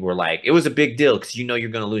and they were like, it was a big deal because you know you're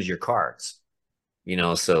going to lose your cards.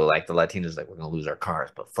 So like the Latinos, like, we're going to lose our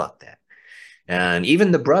cards, but fuck that. And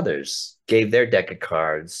even the brothers gave their deck of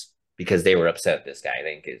cards because they were upset at this guy.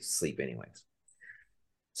 They didn't get to sleep anyways.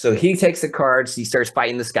 So he takes the cards. He starts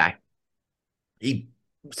fighting this guy.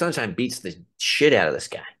 Sunshine beats the shit out of this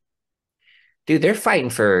guy. Dude, they're fighting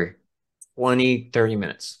for 20, 30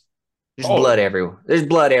 minutes. There's blood everywhere. There's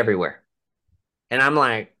blood everywhere. And I'm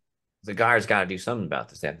like, the guard's got to do something about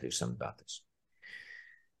this. They have to do something about this.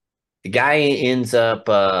 The guy ends up,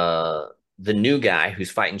 the new guy who's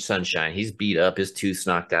fighting Sunshine, he's beat up. His tooth's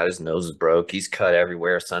knocked out. His nose is broke. He's cut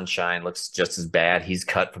everywhere. Sunshine looks just as bad. He's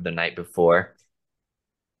cut from the night before.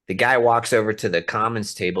 The guy walks over to the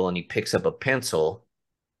commons table and he picks up a pencil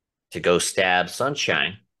to go stab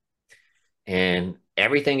Sunshine. And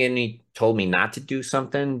everything in me told me not to do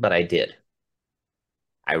something, but I did.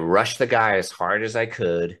 I rushed the guy as hard as I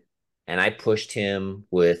could, and I pushed him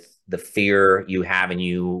with the fear you have in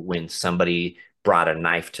you when somebody brought a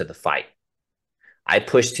knife to the fight. I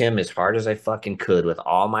pushed him as hard as I fucking could with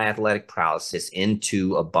all my athletic prowess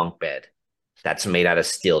into a bunk bed that's made out of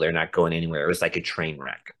steel. They're not going anywhere. It was like a train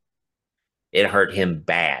wreck. It hurt him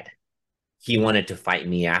bad. He wanted to fight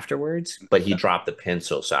me afterwards, but he dropped the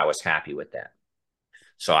pencil, so I was happy with that.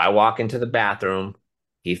 So I walk into the bathroom.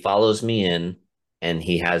 He follows me in, and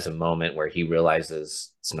he has a moment where he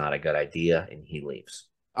realizes it's not a good idea, and he leaves.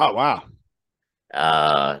 Oh,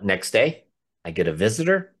 wow. Next day, I get a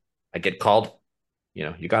visitor. I get called,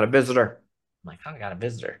 you got a visitor. I'm like, I got a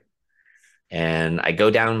visitor. And I go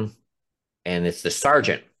down, and it's the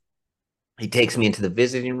sergeant. He takes me into the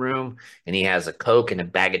visiting room, and he has a Coke and a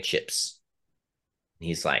bag of chips. And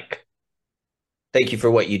he's like, thank you for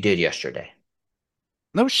what you did yesterday.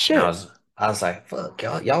 No shit. I was like, fuck,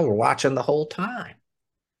 y'all were watching the whole time.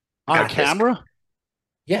 On camera?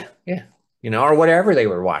 Yeah. Or whatever they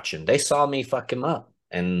were watching. They saw me fuck him up.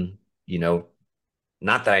 And,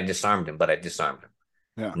 not that I disarmed him, but I disarmed him.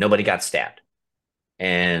 Yeah. Nobody got stabbed.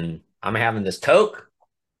 And I'm having this Coke,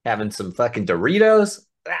 having some fucking Doritos.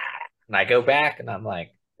 And I go back and I'm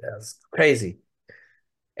like, that's crazy.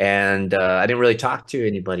 And I didn't really talk to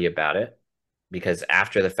anybody about it because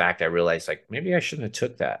after the fact, I realized like maybe I shouldn't have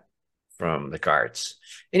took that from the guards.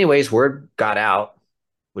 Anyways, word got out,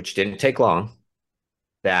 which didn't take long,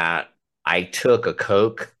 that I took a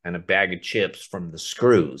Coke and a bag of chips from the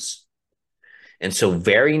screws. And so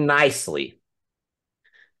very nicely,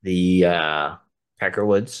 the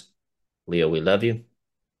Peckerwoods, Leo, we love you.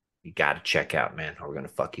 You got to check out, man, or we're going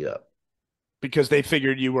to fuck you up. Because they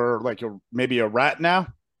figured you were like maybe a rat now?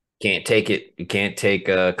 Can't take it. You can't take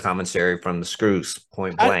a commissary from the screws,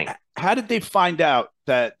 point blank. How did they find out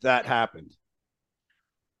that happened?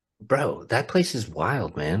 Bro, that place is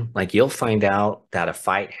wild, man. Like you'll find out that a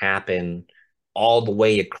fight happened all the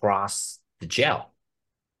way across the jail,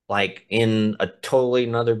 like in a totally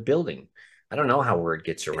another building. I don't know how word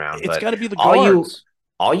gets around, it's got to be the guards.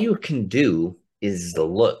 All you can do is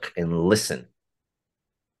look and listen.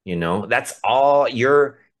 That's all.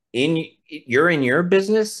 You're in your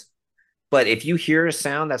business. But if you hear a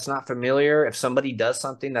sound that's not familiar, if somebody does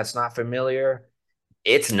something that's not familiar,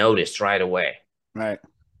 it's noticed right away. Right.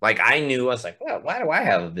 Like I was like, well, why do I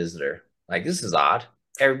have a visitor? Like, this is odd.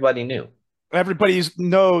 Everybody knew. Everybody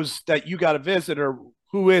knows that you got a visitor.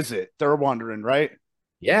 Who is it? They're wondering, right?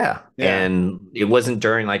 Yeah. And it wasn't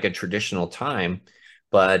during like a traditional time.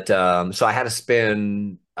 But so I had to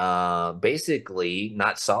spend basically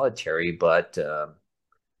not solitary, but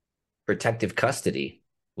protective custody,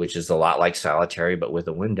 which is a lot like solitary, but with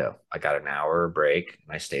a window. I got an hour break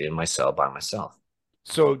and I stayed in my cell by myself.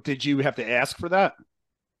 So did you have to ask for that?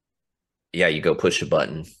 Yeah, you go push a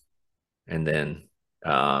button and then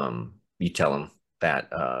you tell them that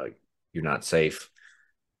you're not safe,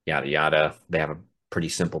 yada, yada. They have a pretty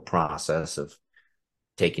simple process of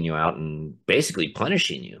taking you out and basically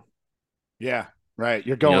punishing you. Yeah, right.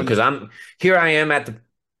 You're going because I am at the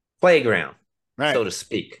playground, right, so to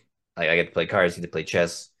speak. Like I get to play cards, get to play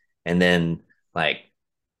chess, and then like,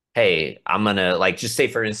 hey, I'm gonna like just say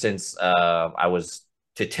for instance, I was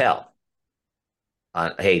to tell,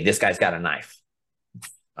 hey, this guy's got a knife.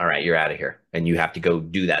 All right, you're out of here, and you have to go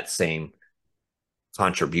do that same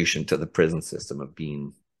contribution to the prison system of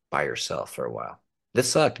being by yourself for a while. This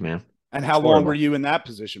sucked, man. And how long were you in that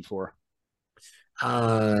position for?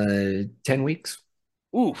 10 weeks.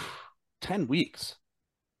 Oof, 10 weeks.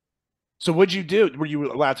 So what'd you do? Were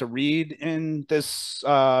you allowed to read in this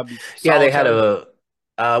Yeah, they had solitary? a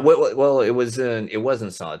well, it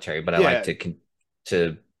wasn't solitary, but I like Yeah,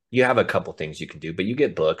 to you have a couple things you can do, but you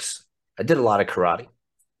get books. I did a lot of karate,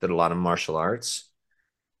 did a lot of martial arts.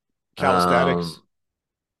 calisthenics. Um,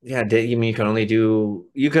 yeah, you mean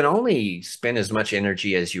you can only spend as much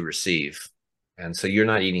energy as you receive, and so you're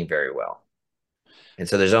not eating very well, and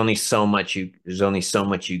so there's only so much you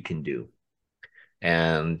can do,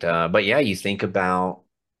 and but yeah, you think about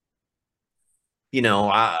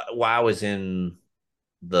while I was in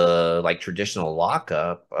the like traditional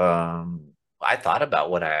lockup, I thought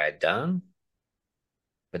about what I had done,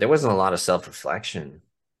 but there wasn't a lot of self-reflection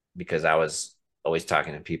because I was always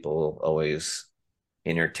talking to people, always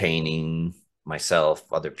entertaining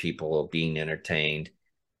myself, other people being entertained.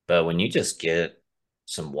 But when you just get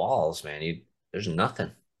some walls, man, there's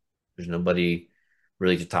nothing. There's nobody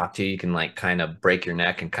really to talk to. You can like kind of break your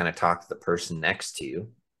neck and kind of talk to the person next to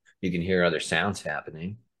you. You can hear other sounds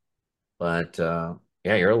happening, but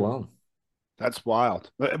yeah, you're alone. That's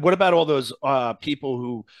wild. What about all those people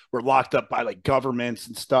who were locked up by like governments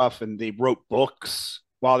and stuff, and they wrote books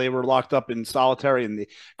while they were locked up in solitary, and the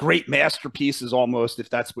great masterpieces, almost, if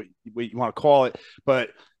that's what you want to call it. But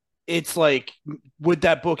it's like, would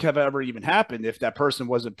that book have ever even happened if that person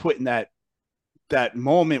wasn't put in that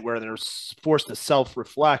moment where they're forced to self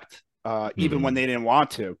reflect, even when Mm-hmm. they didn't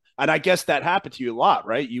want to? And I guess that happened to you a lot,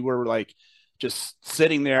 right? You were like just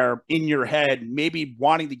sitting there in your head, maybe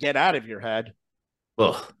wanting to get out of your head,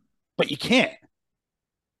 Ugh. but you can't.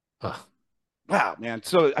 Ugh. Wow, man.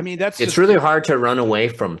 So I mean, that's It's just really hard to run away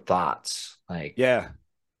from thoughts. Like yeah,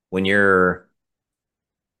 when you're,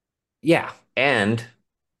 yeah. And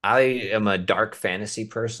I am a dark fantasy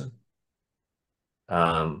person.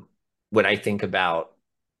 Um, when I think about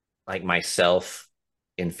like myself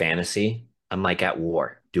in fantasy, I'm like at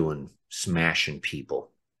war doing smashing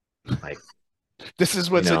people. Like, this is you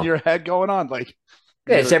what's in know, your head going on. Like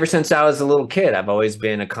yeah, it's you're ever since I was a little kid, I've always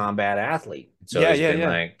been a combat athlete. It's yeah, always yeah, been yeah.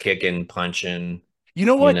 like kicking, punching, You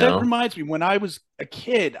know you what? That know. reminds me. When I was a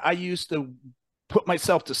kid, I used to put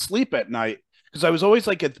myself to sleep at night because I was always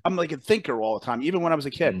I'm like a thinker all the time, even when I was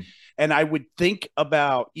a kid. Mm. And I would think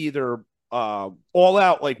about either all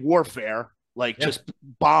out like warfare, like Yeah. just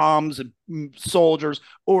bombs and soldiers,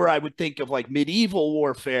 or I would think of like medieval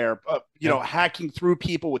warfare, Yeah. hacking through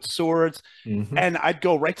people with swords. Hmm. And I'd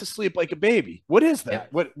go right to sleep like a baby. What is Yeah.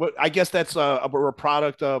 that? What? I guess that's a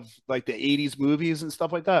product of like the '80s movies and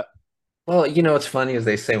stuff like that. Well, what's funny is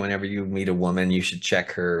they say whenever you meet a woman, you should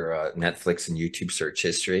check her Netflix and YouTube search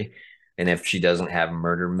history. And if she doesn't have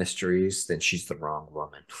murder mysteries, then she's the wrong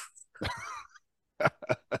woman.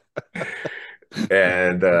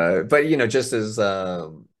 And but just as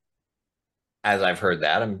I've heard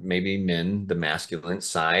that, and maybe men, the masculine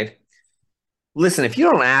side. Listen, if you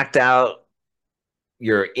don't act out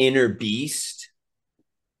your inner beast,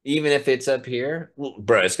 even if it's up here, well,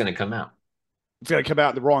 bro, it's gonna come out. It's gonna come out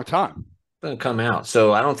at the wrong time. It's gonna come out.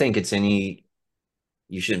 So I don't think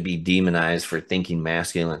you shouldn't be demonized for thinking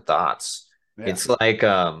masculine thoughts. Yeah. It's like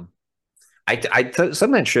something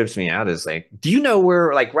that trips me out is like, do you know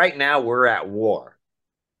we're like right now we're at war,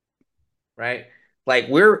 right? Like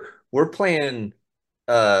we're playing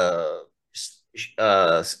uh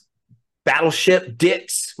uh battleship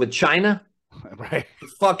dicks with China. Right. We're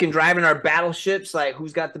fucking driving our battleships like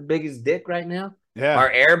who's got the biggest dick right now? Yeah. Our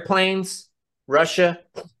airplanes, Russia,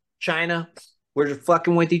 China, we're just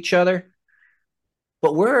fucking with each other.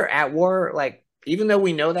 But we're at war, like, even though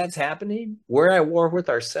we know that's happening, we're at war with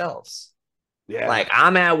ourselves. Yeah. Like,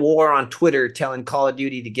 I'm at war on Twitter telling Call of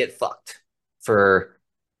Duty to get fucked for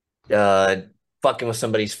uh fucking with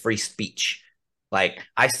somebody's free speech. Like,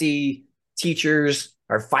 I see teachers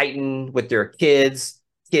are fighting with their kids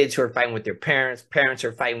who are fighting with their parents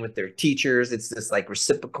are fighting with their teachers. It's this like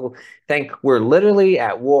reciprocal thing. We're literally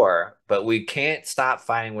at war, but we can't stop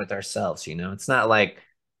fighting with ourselves. It's not like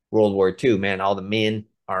World War II, man. All the men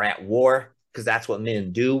are at war because that's what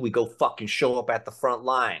men do. We go fucking show up at the front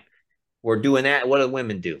line. We're doing that. What do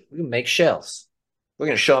women do? We make shells. We're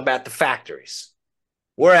going to show up at the factories.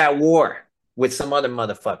 We're at war with some other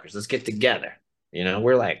motherfuckers. Let's get together.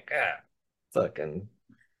 We're like, fucking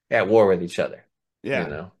at war with each other.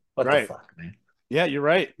 Yeah. What the Right. fuck, man? Yeah, you're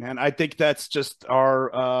right, man. I think that's just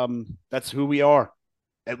our that's who we are,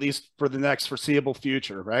 at least for the next foreseeable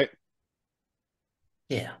future, right?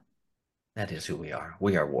 Yeah, that is who we are.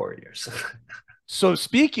 We are warriors. So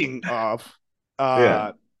speaking of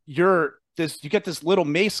Yeah. you get this Little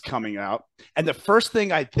Mace coming out, and the first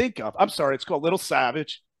thing I think of, I'm sorry, it's called Little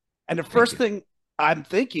Savage. And the Thank first you. thing I'm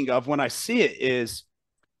thinking of when I see it is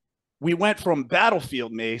we went from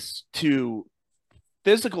battlefield mace to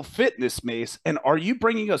physical fitness mace. And are you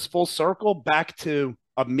bringing us full circle back to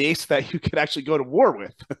a mace that you could actually go to war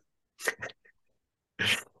with?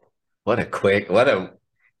 What a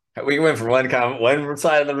we went from one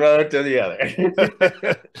side of the road to the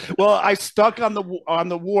other. Well, I stuck on the war Well,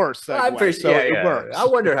 I segue, appreciate, so yeah, it yeah. I works.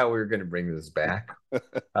 wonder how we were going to bring this back.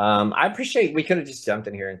 I appreciate we could have just jumped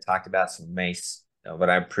in here and talked about some mace, but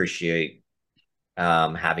I appreciate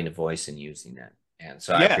having a voice and using it. And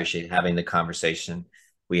so I Yeah. appreciate having the conversation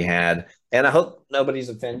we had. And I hope nobody's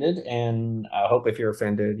offended. And I hope if you're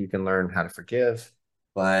offended, you can learn how to forgive.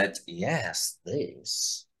 But yes,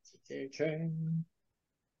 this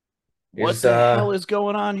What is the hell is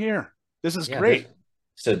going on here? This is yeah, this great.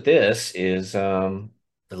 so this is the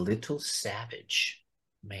Little Savage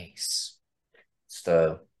mace. It's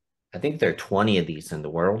I think there are 20 of these in the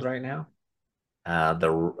world right now.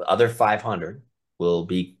 The other 500 will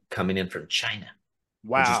be coming in from China.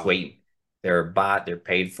 We're just Wow. waiting. They're bought, they're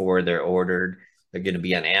paid for, they're ordered. They're going to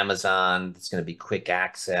be on Amazon. It's going to be quick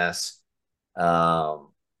access.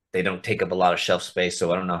 Um, they don't take up a lot of shelf space,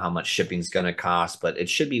 so I don't know how much shipping is going to cost, but it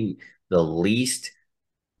should be the least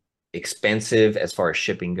expensive as far as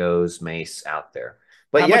shipping goes mace out there.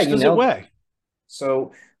 But How yeah, much you does it know, weigh?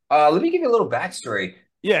 so let me give you a little backstory.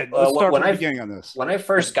 Yeah, let's start When from the beginning on this. I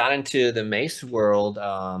first got into the mace world,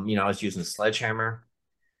 I was using a sledgehammer,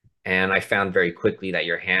 and I found very quickly that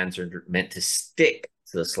your hands are meant to stick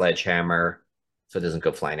to the sledgehammer so it doesn't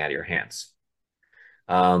go flying out of your hands.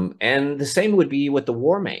 And the same would be with the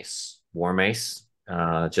war mace. War mace,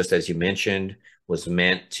 just as you mentioned, was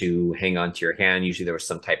meant to hang onto your hand. Usually there was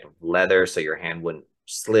some type of leather so your hand wouldn't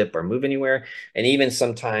slip or move anywhere. And even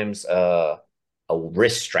sometimes a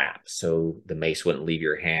wrist strap so the mace wouldn't leave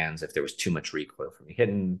your hands if there was too much recoil from you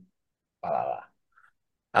hitting. Blah, blah,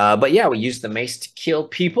 blah. But yeah, we used the mace to kill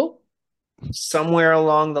people. Somewhere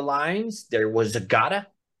along the lines, there was a gata.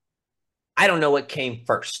 I don't know what came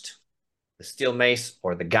first, the steel mace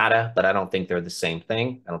or the gata, but I don't think they're the same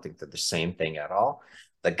thing. I don't think they're the same thing at all.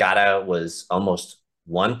 The gata was almost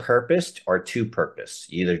one purposed or two purpose.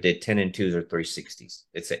 You either did 10 and 2s or 360s.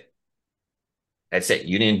 That's it. That's it.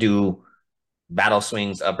 You didn't do battle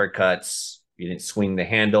swings, uppercuts. You didn't swing the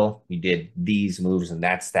handle. You did these moves, and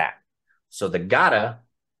that's that. So the gata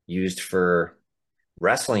used for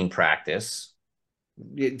wrestling practice,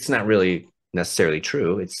 it's not really necessarily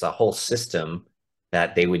true. It's a whole system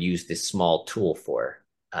that they would use this small tool for,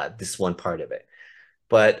 this one part of it.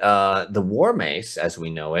 But the war mace, as we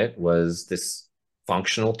know it, was this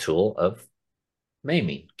functional tool of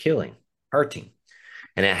maiming, killing, hurting.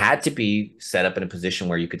 And it had to be set up in a position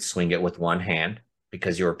where you could swing it with one hand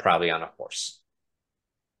because you were probably on a horse.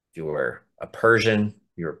 If you were a Persian,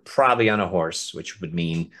 you were probably on a horse, which would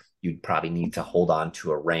mean you'd probably need to hold on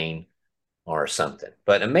to a rein or something.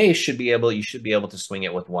 But a mace you should be able to swing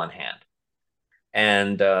it with one hand.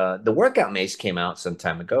 And the workout mace came out some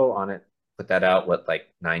time ago on it, put that out,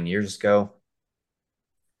 like 9 years ago,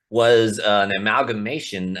 was an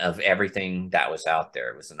amalgamation of everything that was out there.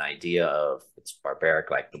 It was an idea of it's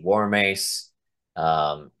barbaric like the war mace.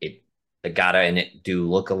 The gata and it do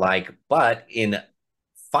look alike, but in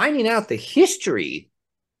finding out the history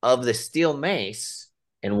of the steel mace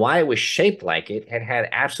and why it was shaped like it had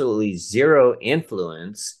absolutely zero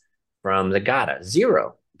influence from the gata.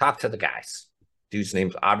 Zero. Talk to the guys. Dude's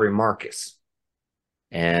name's Aubrey Marcus.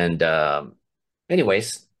 And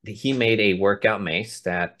anyways, he made a workout mace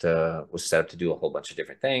that was set up to do a whole bunch of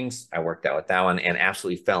different things. I worked out with that one and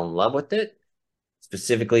absolutely fell in love with it,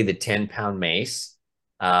 specifically the 10-pound mace,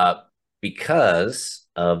 because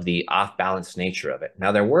of the off-balance nature of it.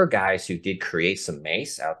 Now, there were guys who did create some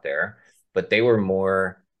mace out there, but they were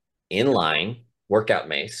more inline workout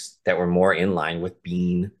mace that were more in line with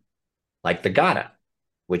being like the gata,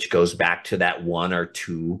 which goes back to that one or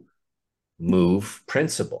two move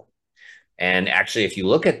principle. And actually, if you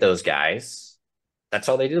look at those guys, that's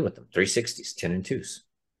all they did with them: 360s, 10 and 2s.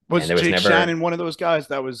 Was And there was Jake never Shannon one of those guys?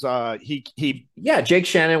 That was he. Yeah, Jake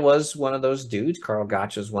Shannon was one of those dudes. Carl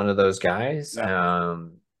Gotch was one of those guys. Yeah.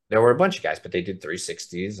 There were a bunch of guys, but they did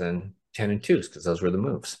 360s and 10 and 2s because those were the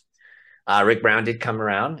moves. Rick Brown did come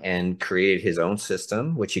around and create his own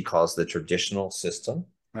system, which he calls the traditional system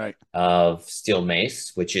Right. of steel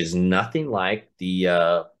mace, which is nothing like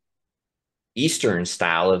the Eastern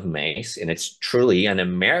style of mace, and it's truly an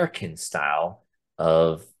American style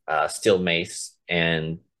of steel mace.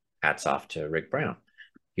 And hats off to Rick Brown.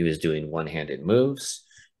 He was doing one-handed moves.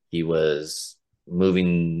 He was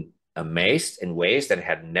moving a mace in ways that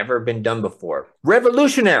had never been done before.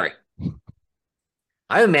 Revolutionary.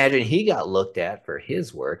 I imagine he got looked at for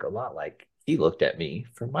his work a lot like he looked at me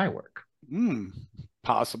for my work. Hmm,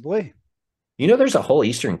 possibly. You know, there's a whole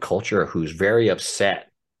Eastern culture who's very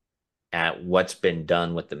upset at what's been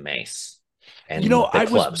done with the mace and the I was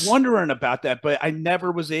clubs. wondering about that, but I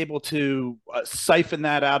never was able to siphon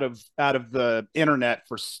that out of the internet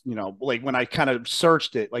for like when I kind of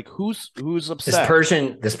searched it. Like who's This upset?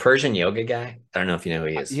 Persian yoga guy, I don't know if you know who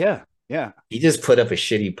he is. Yeah, yeah. He just put up a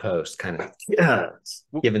shitty post, kind of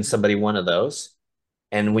giving somebody one of those.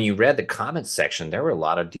 And when you read the comments section, there were a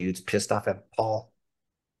lot of dudes pissed off at Paul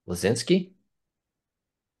Lazinski.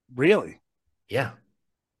 Really? Yeah,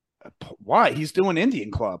 Why? He's doing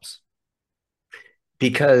Indian clubs.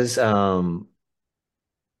 because well,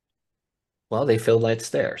 they feel like it's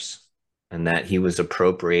theirs, and that he was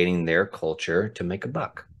appropriating their culture to make a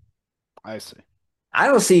buck. I see. I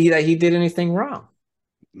don't see that he did anything wrong.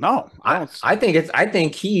 No, I don't. I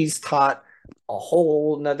think he's taught a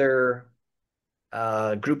whole nother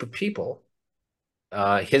group of people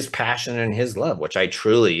his passion and his love, which I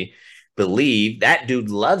truly believe that dude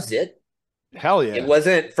loves it. Hell It yeah.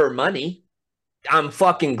 wasn't for money. I'm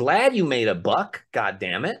fucking glad you made a buck. God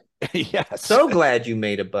damn it. Yes. So glad you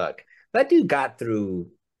made a buck. That dude got through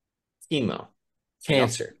chemo, Yep.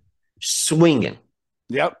 cancer, swinging.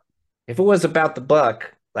 Yep. If it was about the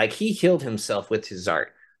buck, like he healed himself with his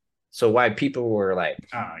art. So why people were like,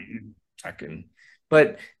 oh, you fucking,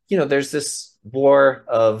 but there's this war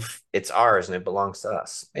of it's ours and it belongs to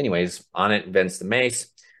us. Anyways, on it invents the mace.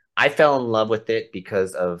 I fell in love with it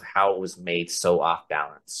because of how it was made so off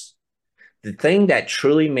balance. The thing that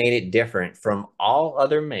truly made it different from all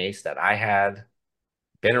other mace that I had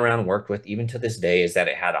been around and worked with, even to this day, is that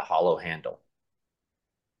it had a hollow handle.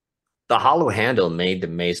 The hollow handle made the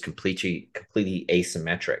mace completely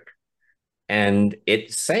asymmetric. And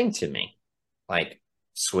it sang to me, like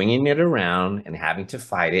swinging it around and having to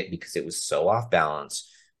fight it because it was so off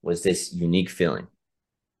balance was this unique feeling.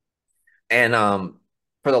 And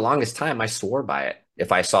for the longest time, I swore by it.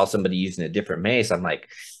 If I saw somebody using a different mace, I'm like,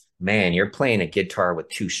 man, you're playing a guitar with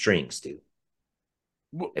two strings, dude.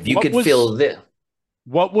 If you What could was feel this,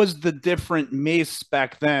 what was the different mace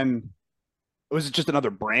back then? Was it just another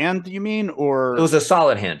brand, you mean? it Or was a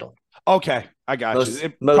solid handle. okay, I got you. Most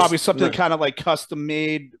It probably most something kind of like custom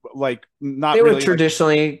made, like not They were really like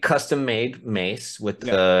traditionally custom made mace with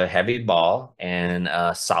yeah, a heavy ball and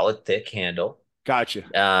a solid thick handle, gotcha.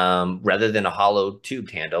 rather than a hollow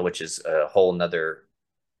tubed handle, which is a whole nother,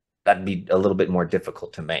 that'd be a little bit more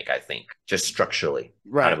difficult to make, I think, just structurally.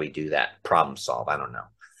 How do Right. we do that? Problem solve? I don't know.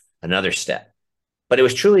 Another step. But it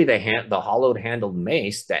was truly the hollowed handled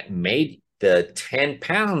mace that made the 10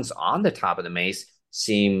 pounds on the top of the mace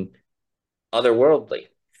seem otherworldly.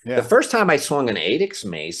 The Yeah. first time I swung an Adix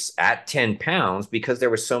mace at 10 pounds, because there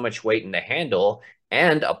was so much weight in the handle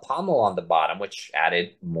and a pommel on the bottom, which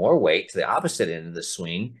added more weight to the opposite end of the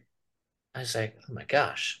swing, I was like, oh my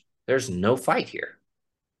gosh, there's no fight here.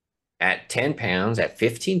 At 10 pounds, at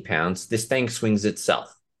 15 pounds, this thing swings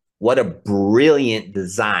itself. What a brilliant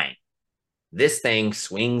design. This thing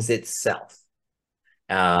swings itself.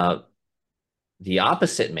 Uh, the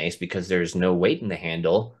opposite mace, because there's no weight in the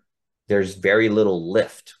handle, there's very little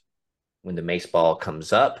lift. When the mace ball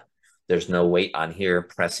comes up, there's no weight on here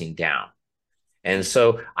pressing down. And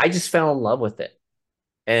so I just fell in love with it.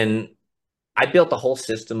 And I built the whole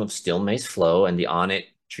system of steel mace flow and the Onnit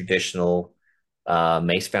traditional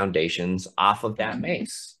mace foundations off of that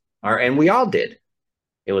mace. And we all did.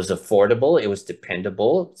 It was affordable. It was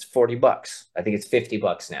dependable. It's $40. I think it's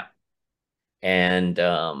 $50 now. And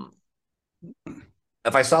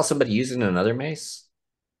if I saw somebody using another mace,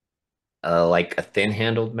 like a thin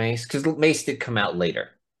handled mace, because mace did come out later.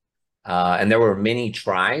 And there were many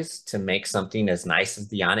tries to make something as nice as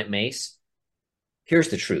the Onnit mace. Here's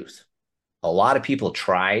the truth. A lot of people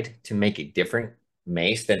tried to make a different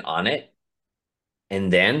mace than Onnit.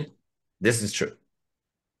 And then, this is true,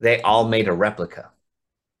 they all made a replica.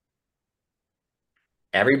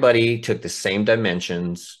 Everybody took the same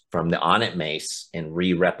dimensions from the Onnit mace and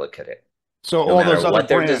re-replicated it. So No all matter those other what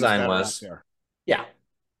their brands design that are out was. there. Yeah.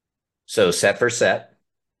 So set for set,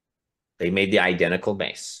 they made the identical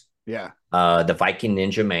mace. Yeah. The Viking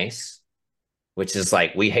Ninja mace, which is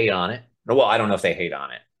like, we hate on it. Well, I don't know if they hate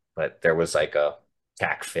on it, but there was like a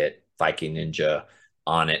tack fit Viking Ninja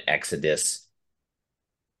Onnit Exodus.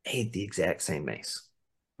 Made the exact same mace.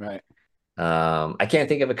 Right. I can't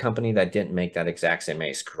think of a company that didn't make that exact same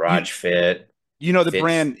mace. You Garage Fit, you know the Fits.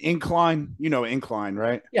 brand Incline? You know Incline,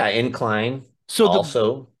 right? Yeah, Incline. So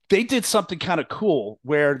Also, they did something kind of cool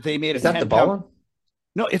where they made a is that the 10 ball pound. one?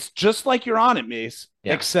 No, it's just like your Onnit mace,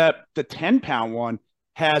 Yeah. except the 10-pound one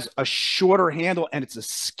has a shorter handle and it's a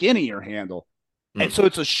skinnier handle. And Mm. so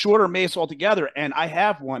it's a shorter mace altogether. And I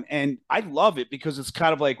have one and I love it because it's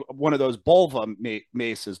kind of like one of those Bulva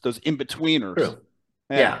maces, those in betweeners. True.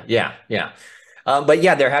 Yeah. Yeah, yeah, yeah. But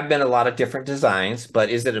yeah, there have been a lot of different designs. But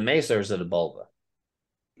is it a mace or is it a bulba?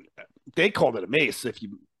 They called it a mace if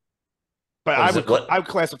you, but What is it? I would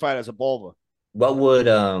classify it as a Bulva. What would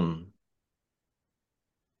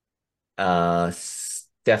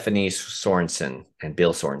Stephanie Sorensen and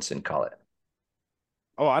Bill Sorensen call it?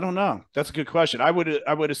 Oh, I don't know. That's a good question. I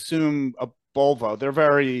would assume a Bulva. They're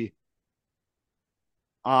very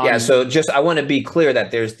Yeah, on. so just I want to be clear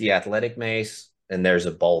that there's the athletic mace and there's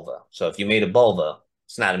a bulva. So if you made a bulva,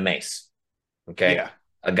 it's not a mace. Okay. Yeah.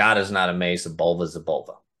 A god is not a mace, a bulva is a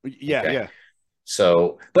bulva. Yeah. Okay. Yeah.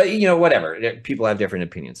 So, but you know, whatever. People have different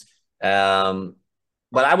opinions.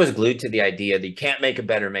 But I was glued to the idea that you can't make a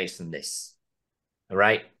better mace than this. All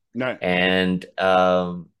right. No. And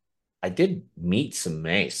I did meet some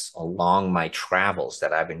mace along my travels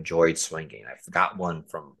that I've enjoyed swinging. I got one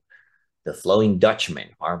from the Flowing Dutchman,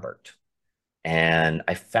 Harbert, and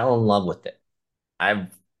I fell in love with it. I've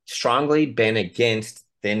strongly been against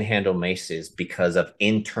thin handle maces because of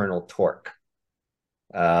internal torque.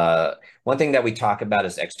 One thing that we talk about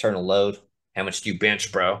is external load. How much do you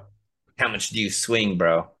bench, bro? How much do you swing,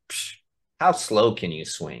 bro? How slow can you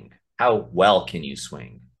swing? How well can you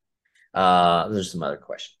swing? There's some other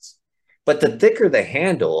questions. But the thicker the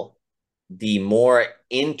handle, the more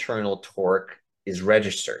internal torque is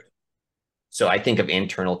registered. So I think of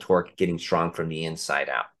internal torque getting strong from the inside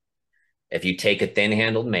out. If you take a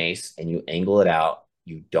thin-handled mace and you angle it out,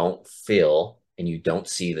 you don't feel and you don't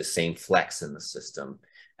see the same flex in the system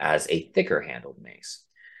as a thicker-handled mace.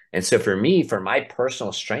 And so for me, for my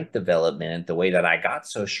personal strength development, the way that I got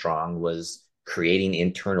so strong was creating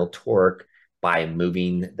internal torque by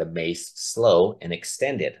moving the mace slow and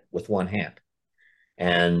extended with one hand.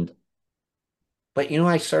 But you know,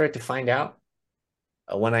 I started to find out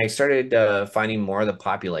when I started finding more of the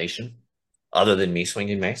population other than me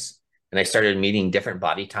swinging mace, and I started meeting different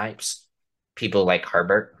body types, people like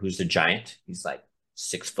Harbert, who's a giant, he's like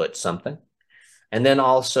 6 foot something, and then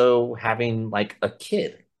also having like a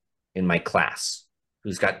kid in my class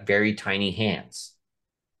who's got very tiny hands,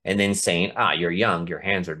 and then saying, you're young, your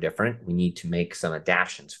hands are different, we need to make some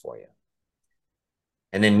adaptations for you.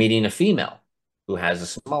 And then meeting a female who has a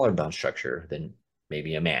smaller bone structure than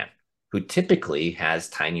maybe a man, who typically has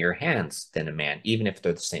tinier hands than a man, even if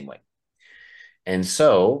they're the same weight. And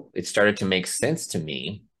so it started to make sense to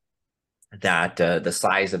me that the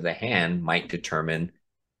size of the hand might determine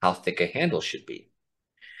how thick a handle should be.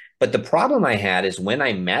 But the problem I had is when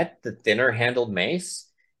I met the thinner handled mace,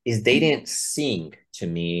 is they didn't sing to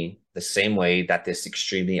me the same way that this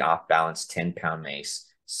extremely off balance 10-pound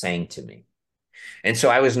mace sang to me. And so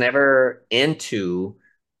I was never into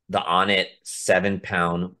the Onnit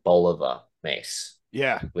 7-pound Bulova mace.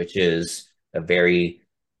 Yeah. Which is a very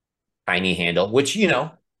tiny handle, which, you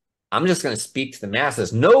know, I'm just going to speak to the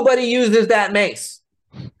masses. Nobody uses that mace.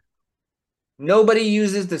 Nobody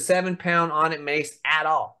uses the 7-pound Onnit mace at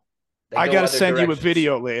all. I got to send you a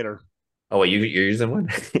video later. Oh, wait, you're using one?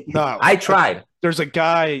 No. I tried. There's a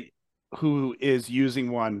guy who is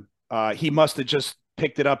using one. He must have just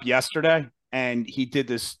picked it up yesterday, and he did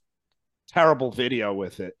this terrible video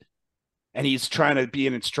with it. And he's trying to be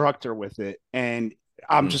an instructor with it. And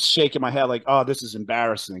I'm just shaking my head like, oh, this is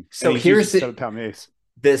embarrassing. So here's the 7-pound mace.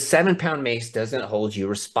 The 7-pound mace doesn't hold you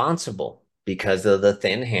responsible because of the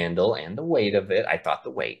thin handle and the weight of it. I thought the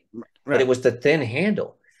weight, but it was the thin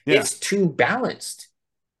handle. Yeah. It's too balanced.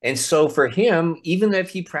 And so for him, even if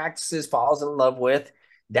he practices, falls in love with,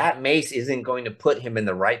 that mace isn't going to put him in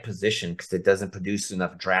the right position because it doesn't produce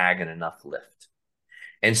enough drag and enough lift.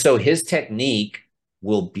 And so his technique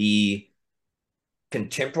will be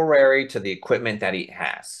contemporary to the equipment that he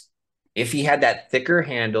has. If he had that thicker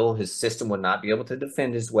handle, his system would not be able to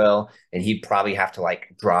defend as well, and he'd probably have to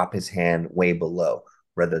like drop his hand way below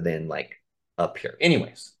rather than like up here.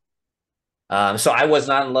 Anyways, so I was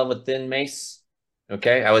not in love with thin mace.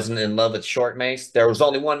 Okay, I wasn't in love with short mace. There was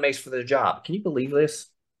only one mace for the job. Can you believe this?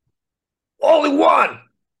 Only one.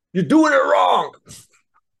 You're doing it wrong.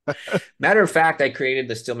 Matter of fact, I created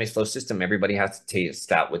the Steel Mace Flow system. Everybody has to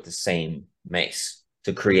test out with the same mace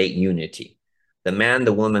to create unity. The man,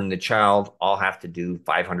 the woman, the child all have to do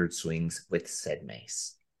 500 swings with said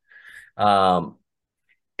mace. And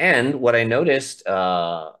what I noticed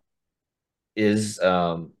is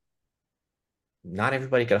not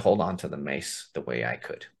everybody could hold on to the mace the way I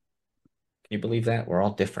could. Can you believe that? We're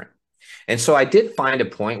all different. And so I did find a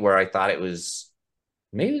point where I thought it was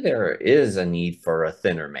maybe there is a need for a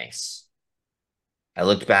thinner mace. I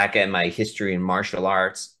looked back at my history in martial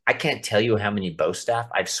arts. I can't tell you how many bow staff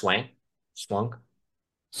I've swung,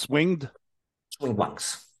 Swinged. swing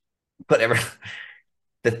bungs, whatever.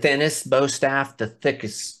 The thinnest bow staff, the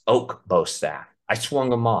thickest oak bow staff. I swung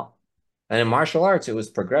them all. And in martial arts, it was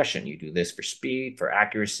progression. You do this for speed, for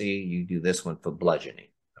accuracy. You do this one for bludgeoning.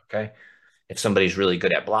 Okay. If somebody's really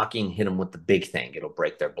good at blocking, hit them with the big thing. It'll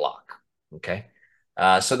break their block. Okay.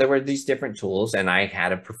 So there were these different tools, and I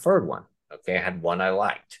had a preferred one. Okay. I had one I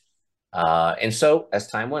liked. And so as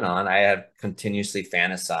time went on, I had continuously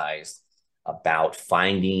fantasized about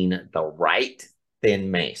finding the right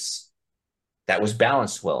thin mace that was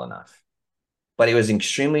balanced well enough. But it was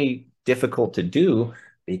extremely difficult to do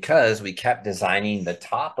because we kept designing the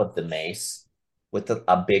top of the mace with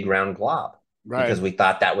a big round glob Right. because we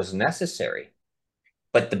thought that was necessary.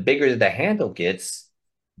 But the bigger the handle gets,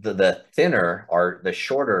 the thinner or the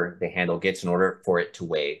shorter the handle gets in order for it to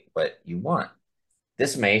weigh what you want.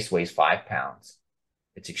 This mace weighs 5 pounds.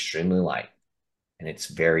 It's extremely light and it's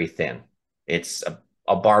very thin. It's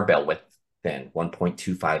a barbell width thin,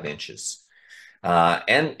 1.25 inches.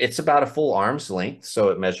 And it's about a full arm's length. So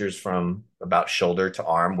it measures from about shoulder to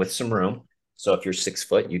arm with some room. So if you're 6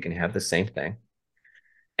 foot, you can have the same thing.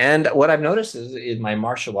 And what I've noticed is in my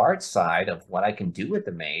martial arts side of what I can do with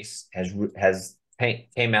the mace has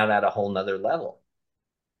came out at a whole nother level.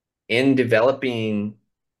 In developing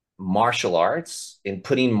martial arts, in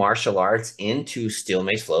putting martial arts into Steel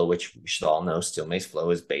Mace Flow, which we should all know Steel Mace Flow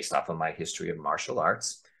is based off of my history of martial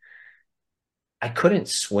arts. I couldn't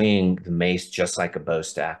swing the mace just like a bow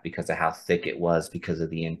staff because of how thick it was, because of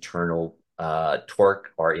the internal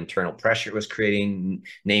torque or internal pressure it was creating,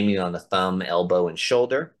 namely on the thumb, elbow, and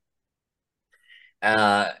shoulder.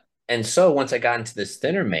 Uh, and so once I got into this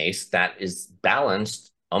thinner mace that is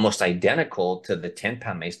balanced, almost identical to the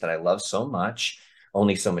 10-pound mace that I love so much,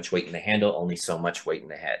 only so much weight in the handle, only so much weight in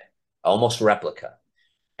the head, almost replica.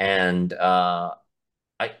 And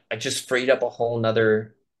I just freed up a whole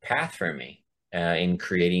nother path for me in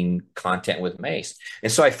creating content with mace. And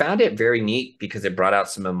so I found it very neat because it brought out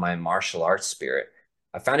some of my martial arts spirit.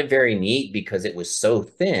 I found it very neat because it was so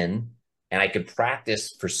thin and I could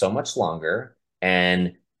practice for so much longer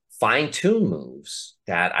and fine tune moves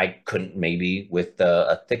that I couldn't maybe with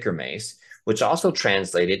a thicker mace, which also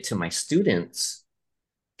translated to my students.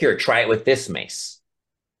 Here, try it with this mace.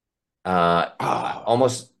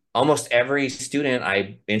 Oh, Almost every student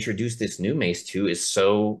I introduced this new mace to is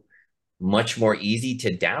so much more easy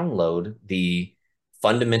to download the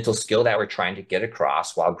fundamental skill that we're trying to get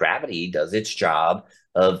across while gravity does its job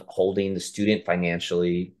of holding the student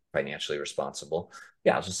financially responsible.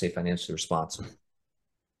 Yeah, I'll just say financially responsible.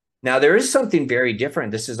 Now there is something very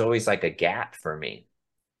different. This is always like a gap for me.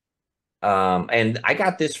 And I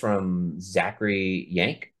got this from Zachary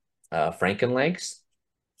Yank, Frankenlegs.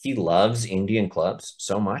 He loves Indian clubs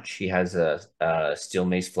so much. He has a Steel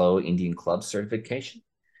Mace Flow Indian club certification.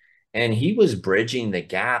 And he was bridging the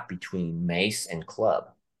gap between mace and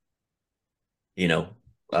club. You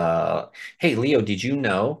know, hey, Leo, did you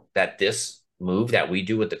know that this move that we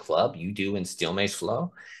do with the club, you do in Steel Mace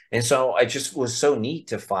Flow? And so I just was so neat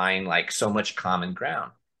to find like so much common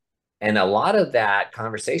ground. And a lot of that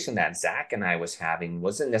conversation that Zach and I was having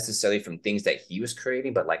wasn't necessarily from things that he was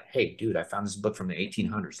creating, but like, hey, dude, I found this book from the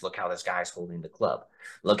 1800s. Look how this guy's holding the club.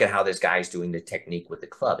 Look at how this guy's doing the technique with the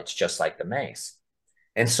club. It's just like the mace.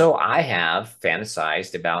 And so I have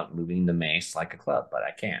fantasized about moving the mace like a club, but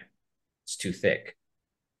I can't. It's too thick.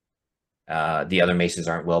 The other maces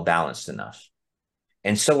aren't well balanced enough.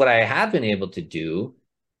 And so what I have been able to do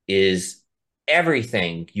is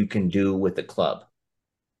everything you can do with a club.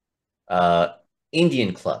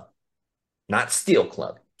 Indian club, not steel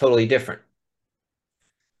club, totally different.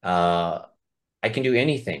 I can do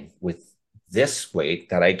anything with this weight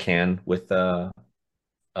that I can with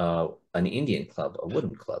an Indian club, a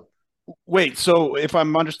wooden club. wait. So if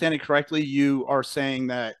I'm understanding correctly, you are saying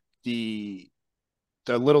that the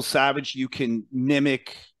the little savage you can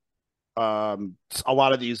mimic a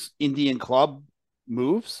lot of these Indian club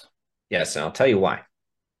moves. Yes, and I'll tell you why.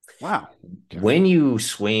 Wow. Okay. When you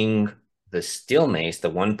swing the steel mace,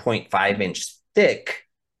 the 1.5-inch thick,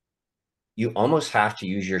 you almost have to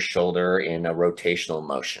use your shoulder in a rotational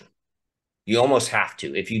motion. You almost have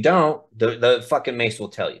to. If you don't, the fucking mace will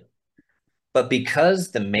tell you. But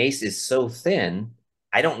because the mace is so thin,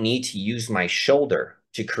 I don't need to use my shoulder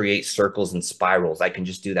to create circles and spirals. I can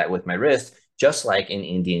just do that with my wrist, just like in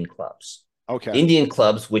Indian clubs. Okay. Indian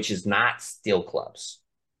clubs, which is not steel clubs.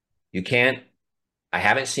 You can't, I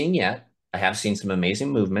haven't seen yet. I have seen some amazing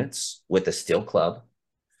movements with a steel club,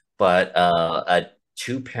 but a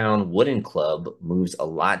 2-pound wooden club moves a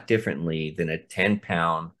lot differently than a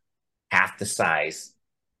 10-pound, half the size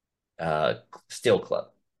steel club.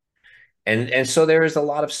 And so there is a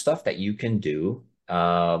lot of stuff that you can do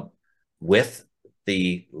with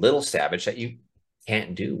the little Savage that you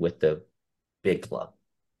can't do with the big club.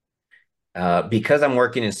 Because I'm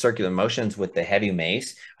working in circular motions with the heavy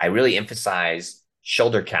mace, I really emphasize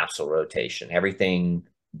shoulder capsule rotation, everything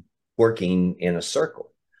working in a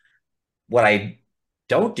circle. What I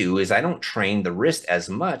don't do is I don't train the wrist as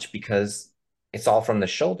much because it's all from the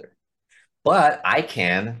shoulder. But I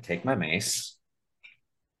can take my mace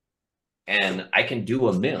and I can do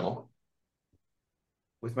a mill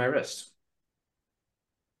with my wrist.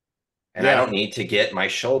 And I don't need to get my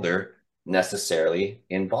shoulder necessarily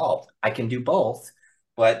involved. I can do both,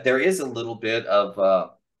 but there is a little bit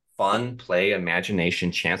of fun, play,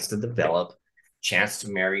 imagination, chance to develop, chance to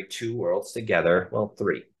marry two worlds together. Well,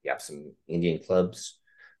 three. You have some Indian clubs,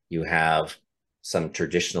 you have some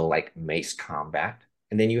traditional like mace combat,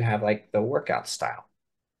 and then you have like the workout style.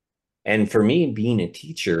 And for me, being a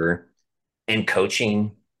teacher and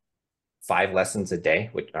coaching 5 lessons a day,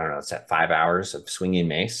 which I don't know, it's at 5 hours of swinging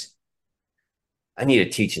mace. I need a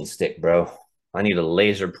teaching stick, bro. I need a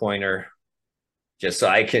laser pointer just so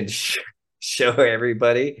I can show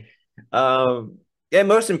everybody. Yeah,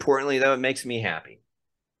 most importantly, though, it makes me happy.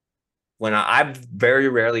 When I've very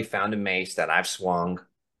rarely found a mace that I've swung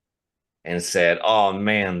and said, oh,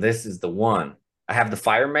 man, this is the one. I have the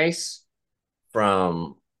fire mace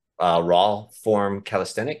from Raw Form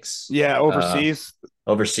Calisthenics. Yeah, overseas.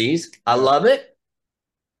 Overseas. I love it.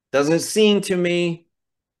 Doesn't sing to me.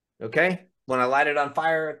 Okay. When I light it on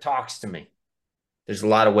fire, it talks to me. There's a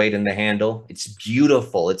lot of weight in the handle. It's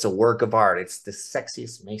beautiful. It's a work of art. It's the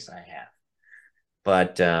sexiest mace I have.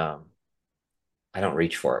 But I don't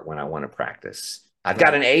reach for it when I want to practice. I've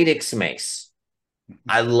got an Adix mace.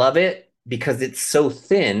 I love it because it's so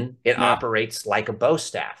thin. It operates like a bow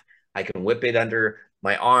staff. I can whip it under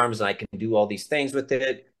my arms and I can do all these things with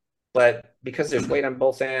it. But because there's weight on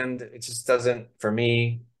both ends, it just doesn't, for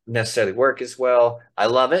me, necessarily work as well. I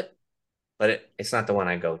love it, but it's not the one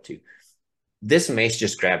I go to. This mace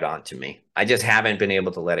just grabbed onto me. I just haven't been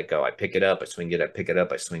able to let it go. I pick it up, I swing it, I pick it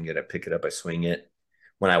up, I swing it, I pick it up, I swing it.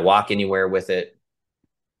 When I walk anywhere with it,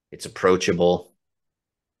 it's approachable.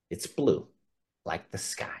 It's blue, like the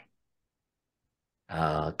sky,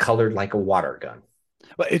 colored like a water gun.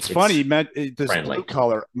 But it's funny, you meant this friendly. blue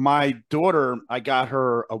color. My daughter, I got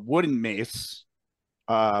her a wooden mace.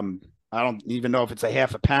 I don't even know if it's a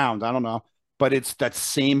half a pound. I don't know, but it's that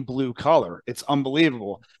same blue color. It's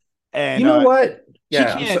unbelievable. And you know what?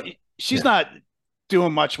 Yeah, she's not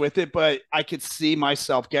doing much with it, but I could see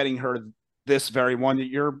myself getting her this very one that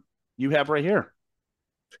you have right here.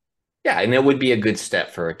 Yeah, and it would be a good step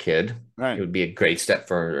for a kid. Right. It would be a great step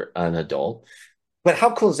for an adult. But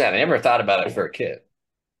how cool is that? I never thought about it for a kid.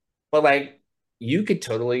 But like, you could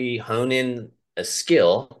totally hone in a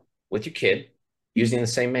skill with your kid using the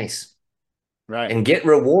same mace. Right. And get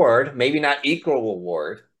reward, maybe not equal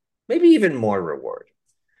reward, maybe even more reward.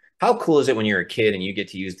 How cool is it when you're a kid and you get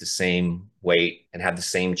to use the same weight and have the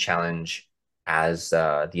same challenge as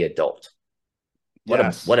the adult?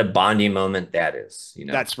 What a bonding moment that is, you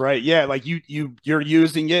know. That's right. Yeah, like you're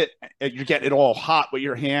using it, you're getting it all hot with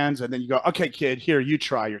your hands, and then you go, okay, kid, here, you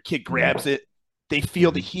try. Your kid grabs it. They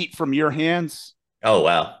feel the heat from your hands. Oh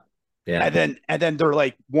wow. Yeah. And then they're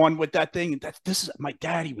like one with that thing. And this is my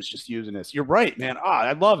daddy was just using this. You're right, man.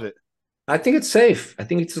 I love it. I think it's safe. I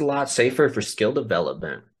think it's a lot safer for skill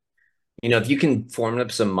development. You know, if you can form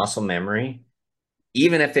up some muscle memory,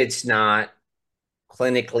 even if it's not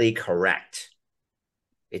clinically correct,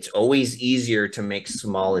 it's always easier to make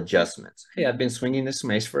small adjustments. Hey, I've been swinging this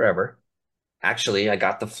mace forever. Actually, I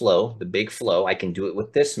got the flow, the big flow. I can do it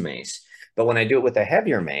with this mace. But when I do it with a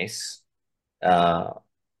heavier mace,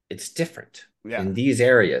 it's different in these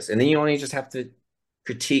areas. And then you only just have to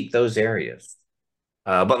critique those areas.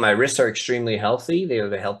 But my wrists are extremely healthy. They are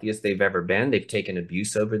the healthiest they've ever been. They've taken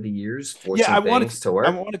abuse over the years, forcing things to work.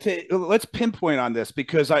 I wanted to, let's pinpoint on this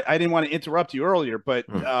because I didn't want to interrupt you earlier, but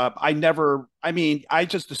I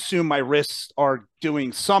just assume my wrists are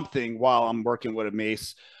doing something while I'm working with a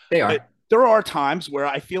mace. They are. But there are times where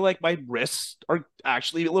I feel like my wrists are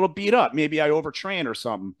actually a little beat up. Maybe I overtrain or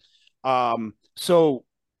something. So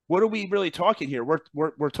what are we really talking here?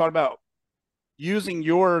 We're talking about using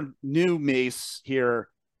your new mace here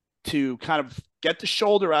to kind of get the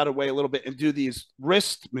shoulder out of the way a little bit and do these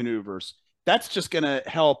wrist maneuvers. That's just going to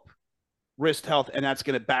help wrist health, and that's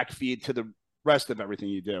going to backfeed to the rest of everything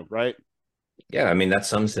you do, right? Yeah, I mean, that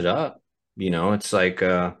sums it up. You know, it's like,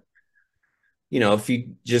 if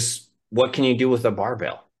you just what can you do with a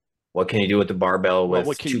barbell? What can you do with the barbell Well, what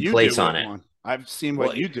with can two you do plates with on it? one? I've seen what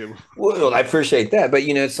Well, you do. well, I appreciate that, but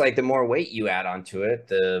it's like the more weight you add onto it,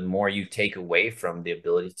 the more you take away from the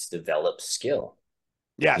ability to develop skill.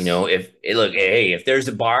 Yes. If look, hey, if there's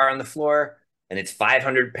a bar on the floor and it's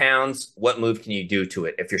 500 pounds, what move can you do to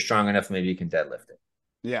it? If you're strong enough, maybe you can deadlift it,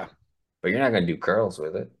 Yeah. but you're not going to do curls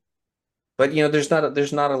with it. But there's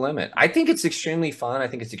not a limit. I think it's extremely fun. I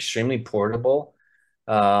think it's extremely portable.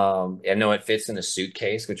 I know it fits in a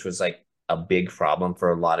suitcase, which was like a big problem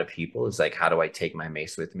for a lot of people. Is like, how do I take my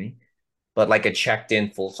mace with me? But like a checked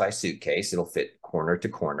in full size suitcase, it'll fit corner to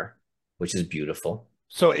corner, which is beautiful.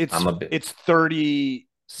 So I'm a bit it's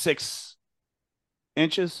 36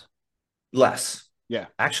 inches. less. Yeah.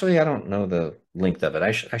 Actually, I don't know the length of it.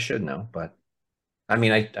 I should know, but I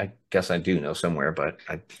mean, I guess I do know somewhere, but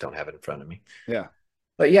I don't have it in front of me. Yeah.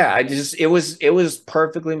 But yeah, it was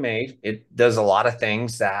perfectly made. It does a lot of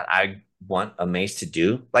things that I want a mace to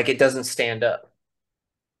do. Like it doesn't stand up.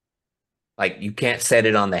 Like you can't set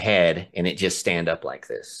it on the head and it just stand up like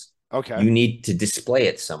this. Okay. You need to display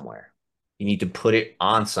it somewhere. You need to put it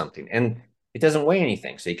on something. And it doesn't weigh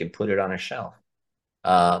anything, so you can put it on a shelf.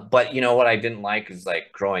 But you know what I didn't like is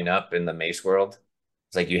like growing up in the mace world.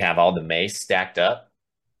 It's like you have all the mace stacked up,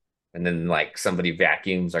 and then like somebody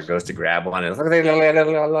vacuums or goes to grab one and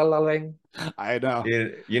I know.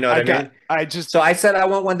 you know what I mean? I just, So I said I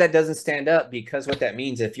want one that doesn't stand up because what that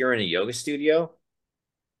means if you're in a yoga studio,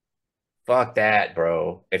 fuck that,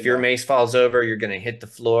 bro. If your yeah. mace falls over, you're gonna hit the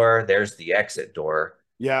floor. There's the exit door.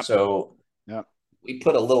 Yeah. So Yeah. we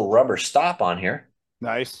put a little rubber stop on here.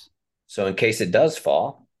 Nice. So in case it does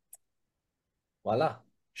fall, voila,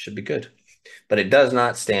 should be good. But it does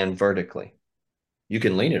not stand vertically. You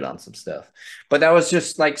can lean it on some stuff. But that was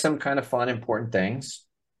just like some kind of fun, important things.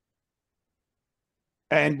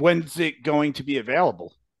 And when's it going to be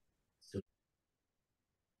available?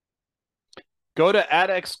 Go to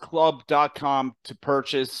adxclub.com to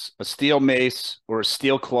purchase a steel mace or a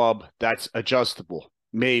steel club that's adjustable,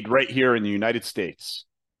 made right here in the United States.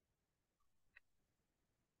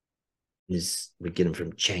 We get them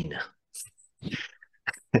from China.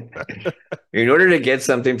 In order to get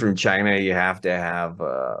something from China, you have to have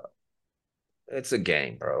it's a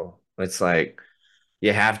game, bro. It's like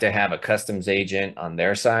you have to have a customs agent on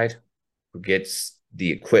their side who gets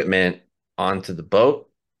the equipment onto the boat.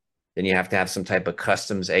 Then you have to have some type of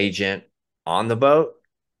customs agent on the boat.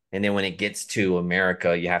 And then when it gets to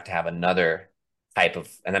America, you have to have another type of,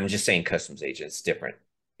 and I'm just saying customs agent, it's different.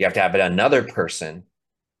 You have to have another person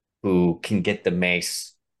who can get the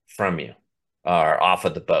mace from you or off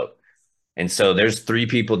of the boat. And so there's three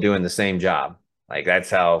people doing the same job. Like that's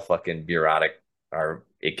how fucking bureaucratic or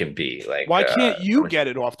it can be. Like, Why can't you get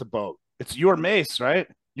it off the boat? It's your mace, right?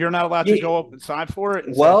 You're not allowed to yeah, go up and sign for it.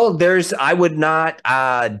 And say, well, I would not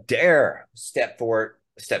dare step foot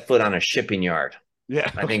on a shipping yard. yeah,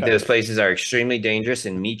 I think okay. those places are extremely dangerous,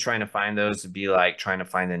 and me trying to find those would be like trying to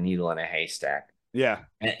find a needle in a haystack. Yeah.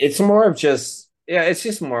 And it's more of just, yeah, it's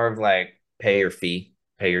just more of like pay your fee,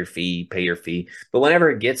 pay your fee, pay your fee. But whenever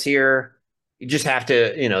it gets here, you just have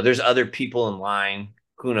to, there's other people in line.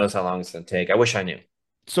 Who knows how long it's going to take? I wish I knew.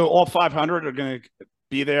 So all 500 are going to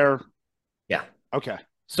be there. Yeah. Okay.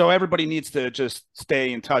 So everybody needs to just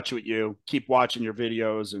stay in touch with you, keep watching your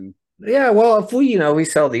videos, and Yeah, well, if we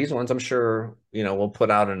sell these ones, I'm sure, we'll put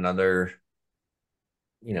out another,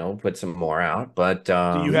 put some more out. But do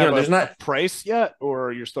you have there's a not price yet,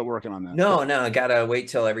 or you're still working on that? no, I gotta wait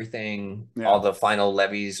till all Yeah. the final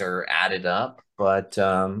levies are added up. But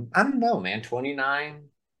I don't know, man, 29,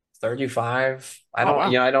 35. I Oh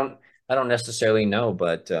don't, wow. I don't necessarily know,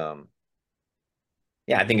 but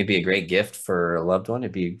yeah, I think it'd be a great gift for a loved one.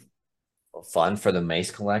 It'd be fun for the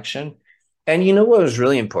mace collection. And you know what was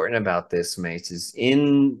really important about this mace is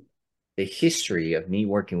in the history of me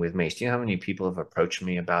working with mace. Do you know how many people have approached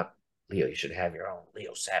me about Leo? You should have your own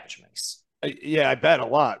Leo Savage mace. Yeah, I bet a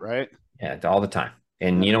lot, right? Yeah, all the time.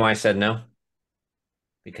 And Yeah. you know why I said no?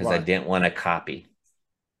 Because I Why? didn't want to copy.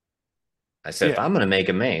 I said, if Yeah. I'm going to make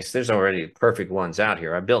a mace, there's already perfect ones out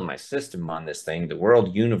here. I built my system on this thing. The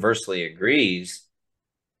world universally agrees.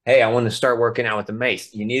 Hey, I want to start working out with the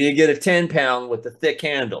mace. You need to get a 10-pound with a thick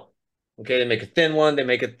handle. Okay, they make a thin one, they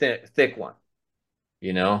make a thick one.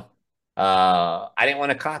 I didn't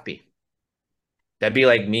want to copy. That'd be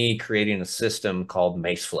like me creating a system called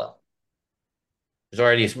MaceFlow. There's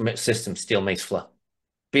already a system, Steel MaceFlow.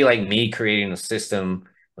 Be like me creating a system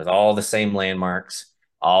with all the same landmarks,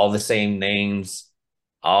 all the same names,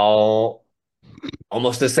 all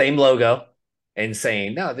almost the same logo, and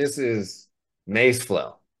saying, no, this is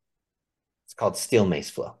MaceFlow. It's called Steel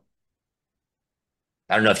MaceFlow.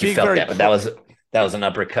 I don't know if you Being felt very, that, but that was an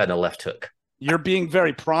uppercut and a left hook. you're being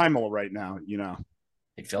very primal right now, you know.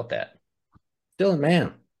 You felt that. Still a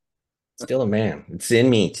man. Still a man. It's in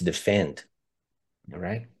me to defend. All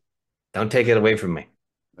right. Don't take it away from me.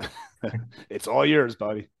 It's all yours,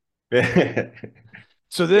 buddy. Yeah.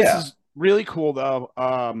 So this is really cool though.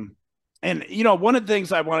 And you know, one of the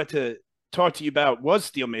things I wanted to talk to you about was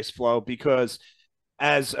steel mace flow, because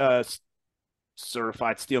as a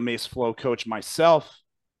certified steel mace flow coach myself,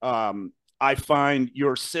 I find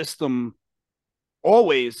your system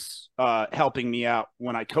always helping me out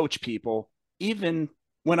when I coach people, even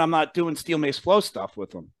when I'm not doing steel mace flow stuff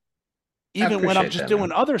with them, I even when I'm appreciate just that, doing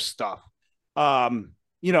man. other stuff.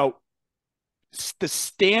 You know, the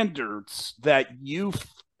standards that you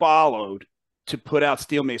followed to put out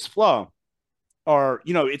steel mace flow are,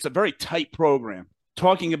 you know, it's a very tight program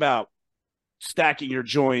talking about stacking your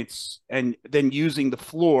joints and then using the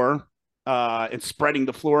floor and spreading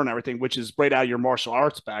the floor and everything, which is right out of your martial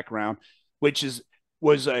arts background, which is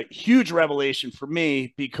was a huge revelation for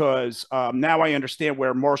me, because now I understand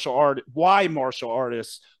why martial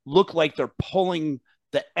artists look like they're pulling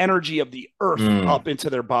the energy of the earth Mm, up into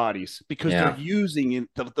their bodies, because they're yeah. using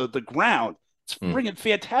the ground. It's Mm. freaking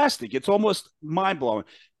fantastic. It's almost mind blowing.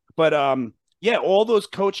 But yeah, all those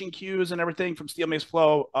coaching cues and everything from Steel Mace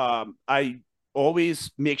Flow, I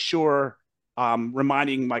always make sure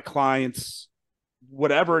reminding my clients,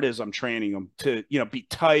 whatever it is I'm training them to, you know, be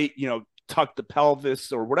tight, you know, tuck the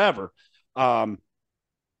pelvis or whatever. Um,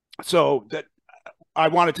 so that I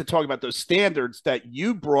wanted to talk about those standards that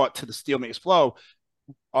you brought to the Steel Mace Flow.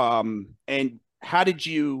 And how did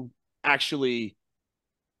you actually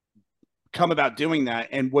come about doing that?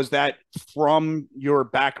 And was that from your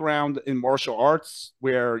background in martial arts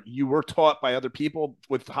where you were taught by other people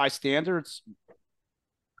with high standards?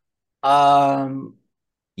 Um,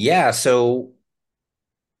 yeah, so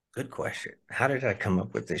good question. How did I come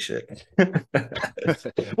up with this shit?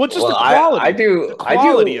 Well, just Well, I the do I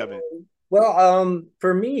quality do of it. well,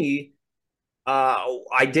 for me,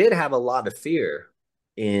 I did have a lot of fear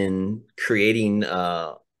in creating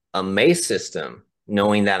a mace system,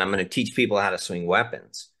 knowing that I'm going to teach people how to swing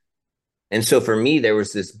weapons. And so for me, there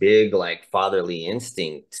was this big like fatherly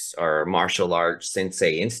instinct or martial arts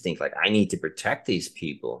sensei instinct, like I need to protect these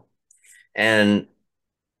people. And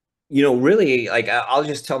really, like I'll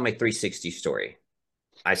just tell my 360 story.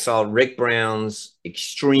 I saw Rick Brown's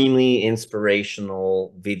extremely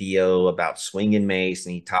inspirational video about swinging mace,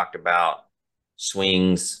 and he talked about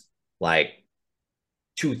swings like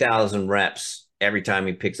 2,000 reps every time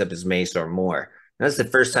he picks up his mace or more. And that's the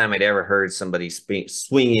first time I'd ever heard somebody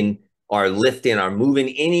swinging or lifting or moving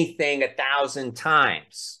anything 1,000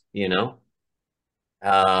 times.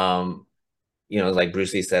 Um, like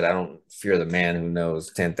Bruce Lee said, I don't fear the man who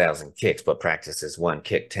knows 10,000 kicks, but practices one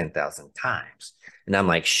kick 10,000 times. And I'm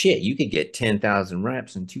like, shit, you could get 10,000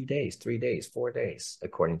 reps in 2 days, 3 days, 4 days,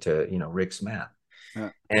 according to, Rick's math. Yeah.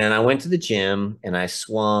 And I went to the gym and I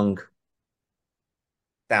swung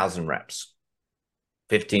 1,000 reps,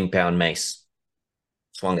 15-pound mace,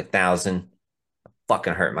 swung 1,000,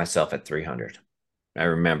 fucking hurt myself at 300. I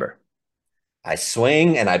remember I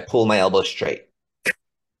swing and I pull my elbow straight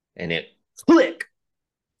and it click.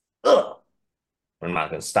 Ugh. I'm not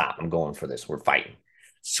going to stop. I'm going for this. We're fighting.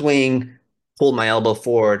 Swing, pull my elbow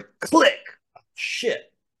forward, click.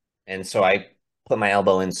 Shit. And so I put my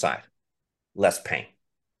elbow inside. Less pain.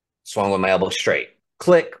 Swung with my elbow straight.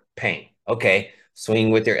 Click, pain. Okay.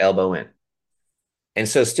 Swing with your elbow in. And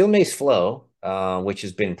so Steel Mace Flow, which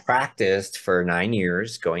has been practiced for 9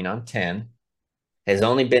 years, going on 10, has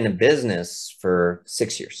only been in business for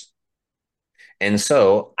 6 years. And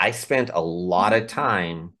so I spent a lot of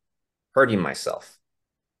time hurting myself,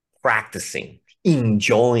 practicing,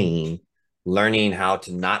 enjoying learning how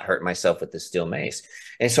to not hurt myself with the steel mace.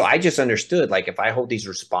 And so I just understood, like, if I hold these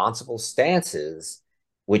responsible stances,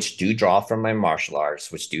 which do draw from my martial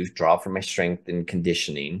arts, which do draw from my strength and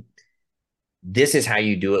conditioning, this is how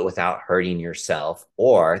you do it without hurting yourself,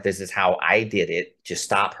 or this is how I did it to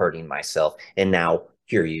stop hurting myself. And now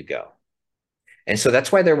here you go. And so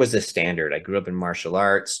that's why there was a standard. I grew up in martial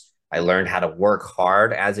arts. I learned how to work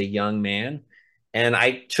hard as a young man. And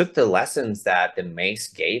I took the lessons that the mace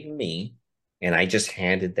gave me and I just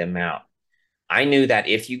handed them out. I knew that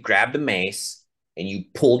if you grabbed the mace and you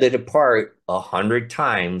pulled it apart 100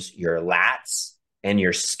 times, your lats and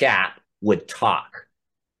your scap would talk.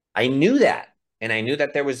 I knew that. And I knew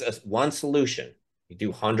that there was one solution. You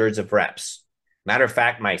do hundreds of reps. Matter of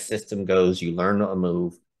fact, my system goes, you learn a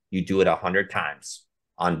move, you do it 100 times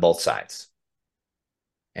on both sides.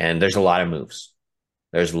 And there's a lot of moves.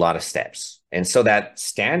 There's a lot of steps. And so that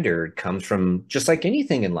standard comes from just like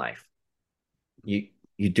anything in life. You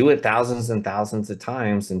you do it thousands and thousands of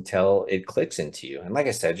times until it clicks into you. And like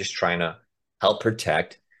I said, just trying to help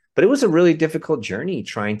protect. But it was a really difficult journey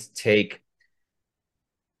trying to take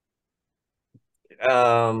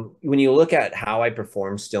when you look at how I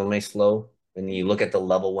perform still mace flow, when you look at the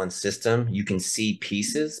level one system, you can see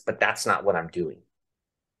pieces, but that's not what I'm doing.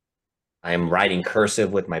 I'm writing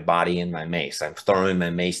cursive with my body and my mace. I'm throwing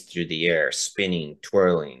my mace through the air, spinning,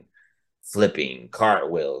 twirling, flipping,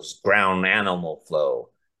 cartwheels, ground animal flow.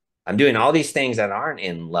 I'm doing all these things that aren't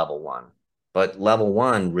in level one, but level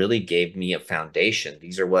one really gave me a foundation.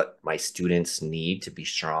 These are what my students need to be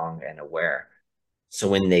strong and aware. So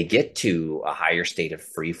when they get to a higher state of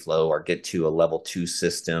free flow or get to a level two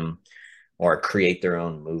system or create their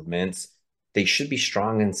own movements, they should be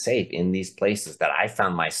strong and safe in these places that I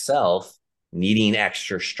found myself needing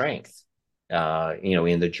extra strength,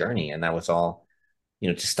 in the journey. And that was all,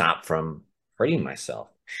 to stop from hurting myself.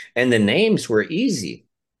 And the names were easy.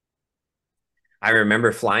 I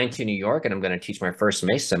remember flying to New York and I'm going to teach my first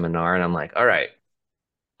mace seminar. And I'm like, all right,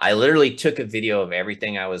 I literally took a video of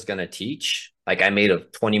everything I was going to teach. Like I made a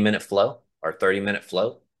 20-minute flow or 30-minute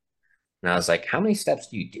flow. And I was like, how many steps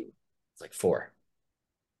do you do? It's like 4.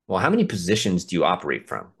 Well, how many positions do you operate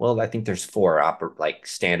from? Well, I think there's 4 like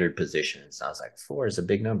standard positions. I was like, 4 is a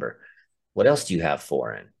big number. What else do you have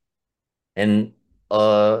 4 in? And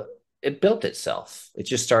it built itself. It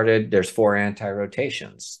just started. There's 4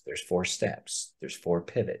 anti-rotations. There's 4 steps. There's 4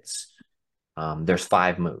 pivots. There's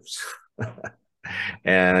 5 moves.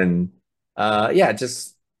 And it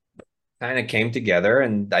just kind of came together.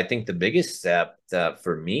 And I think the biggest step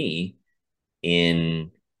for me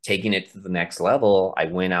in taking it to the next level, I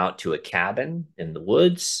went out to a cabin in the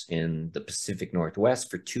woods in the Pacific Northwest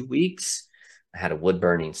for 2 weeks. I had a wood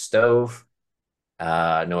burning stove,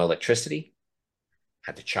 no electricity,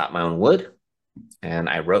 had to chop my own wood, and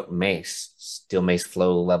I wrote mace, steel mace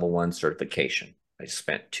flow level 1 certification. I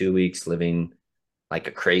spent 2 weeks living like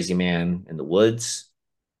a crazy man in the woods.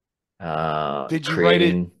 Did you write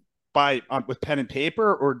it with pen and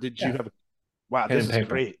paper, or did you have? Wow, pen this and is paper.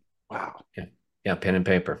 great. Wow. Yeah, pen and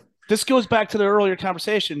paper. This goes back to the earlier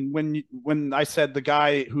conversation when I said the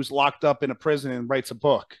guy who's locked up in a prison and writes a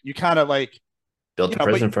book. You kind of like built a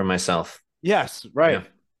prison for myself. Yes, right. Yeah.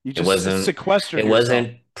 You just sequestered yourself.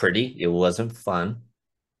 Wasn't pretty. It wasn't fun.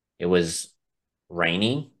 It was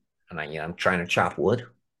raining, and I'm trying to chop wood.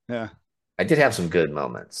 Yeah. I did have some good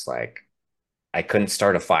moments. Like I couldn't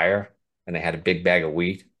start a fire, and I had a big bag of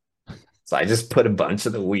weed, so I just put a bunch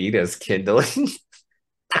of the weed as kindling.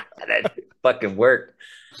 That fucking worked.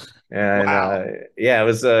 And wow. It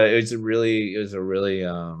was a really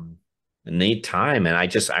neat time. And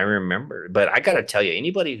I remember, but I got to tell you,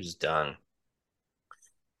 anybody who's done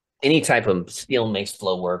any type of steel mace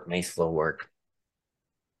flow work,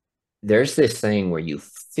 there's this thing where you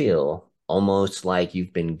feel almost like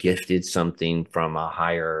you've been gifted something from a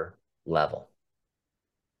higher level.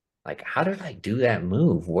 Like, how did I do that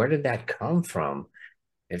move? Where did that come from?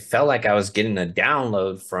 It felt like I was getting a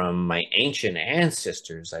download from my ancient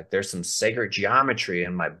ancestors. Like there's some sacred geometry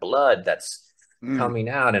in my blood that's coming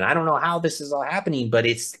out. And I don't know how this is all happening, but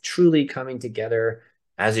it's truly coming together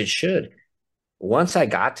as it should. Once I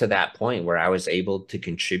got to that point where I was able to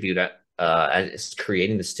contribute as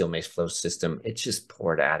creating the steel mace flow system, it just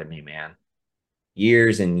poured out of me, man.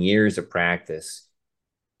 Years and years of practice.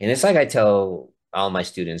 And it's like I tell all my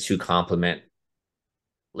students who compliment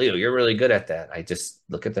Leo, you're really good at that. I just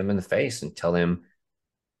look at them in the face and tell them,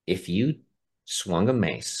 if you swung a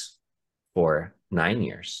mace for 9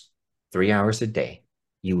 years, 3 hours a day,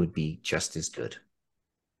 you would be just as good.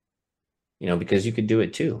 Because you could do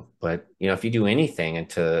it too. But, if you do anything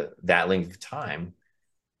into that length of time,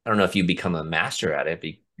 I don't know if you become a master at it,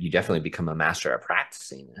 but you definitely become a master at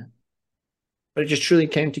practicing it. But it just truly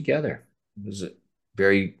came together. It was a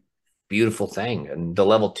very beautiful thing. And the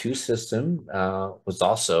level 2 system was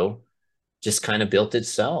also just kind of built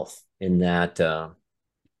itself in that the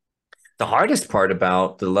hardest part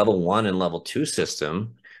about the level 1 and level 2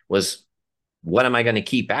 system was, what am I going to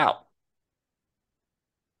keep out?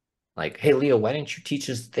 Like, hey, Leo, why didn't you teach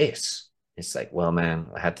us this? It's like, well, man,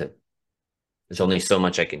 there's only so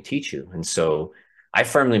much I can teach you. And so I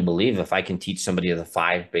firmly believe if I can teach somebody the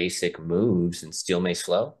 5 basic moves in steel mace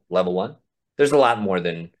flow, level 1, there's a lot more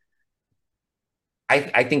than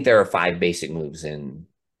I think there are 5 basic moves in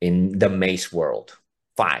the mace world.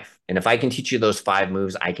 5. And if I can teach you those 5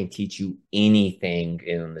 moves, I can teach you anything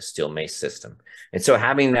in the steel mace system. And so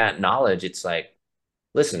having that knowledge, it's like,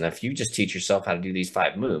 listen, if you just teach yourself how to do these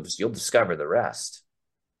 5 moves, you'll discover the rest.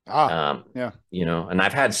 Ah, Um, yeah. and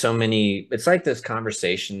I've had so many, it's like this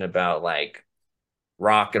conversation about like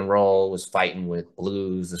rock and roll was fighting with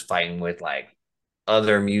blues, was fighting with like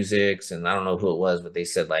other musics, and I don't know who it was, but they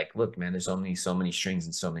said like, look, man, there's only so many strings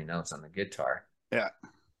and so many notes on the guitar. Yeah.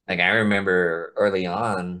 Like I remember early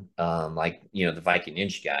on, like the Viking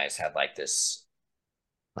Ninja guys had like this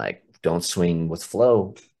like "Don't Swing with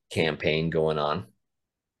Flow" campaign going on,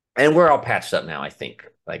 and we're all patched up now. I think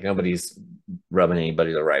like nobody's rubbing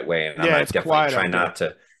anybody the right way, and I'm Yeah, not it's definitely quiet trying out there.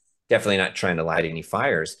 not to, definitely not trying to light any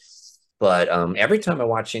fires. But every time I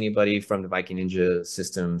watch anybody from the Viking Ninja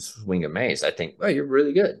system swing a mace, I think, oh, you're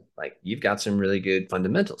really good. Like you've got some really good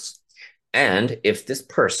fundamentals. And if this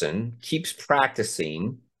person keeps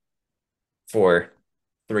practicing for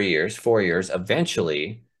 3 years, 4 years,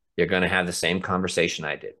 eventually you're going to have the same conversation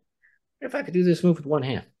I did. If I could do this move with one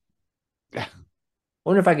hand, Yeah. I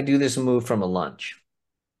wonder if I could do this move from a lunge.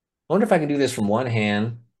 I wonder if I could do this from one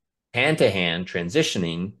hand, hand to hand,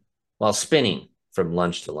 transitioning while spinning from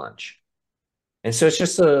lunge to lunge. And so it's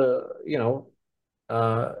just you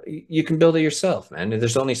can build it yourself, man.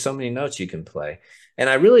 There's only so many notes you can play. And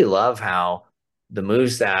I really love how the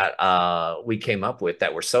moves that we came up with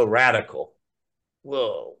that were so radical,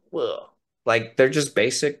 whoa, like they're just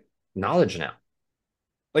basic knowledge now.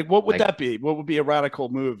 Like, what would Like that be? What would be a radical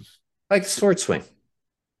move? like sword swing.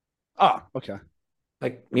 Ah, okay.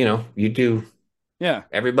 Like, you do Yeah.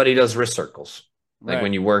 everybody does wrist circles. Like Right.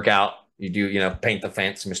 when you work out, you do, paint the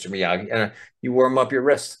fence, Mr. Miyagi, and you warm up your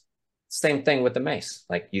wrist. Same thing with the mace.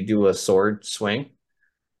 Like you do a sword swing,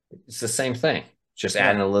 it's the same thing, just Yeah.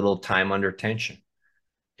 adding a little time under tension.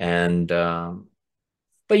 And,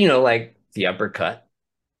 but like the uppercut,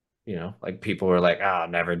 like people were like, oh,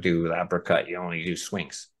 never do the uppercut. You only do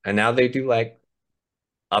swings. And now they do like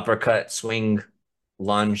uppercut, swing,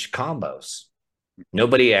 lunge combos.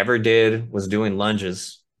 Nobody ever was doing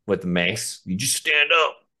lunges with the mace. You just stand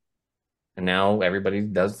up. And now everybody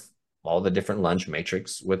does all the different lunge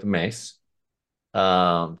matrix with the mace.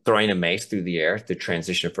 Throwing a mace through the air to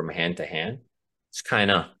transition from hand to hand. It's kind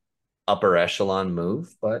of upper echelon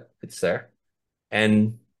move, but it's there.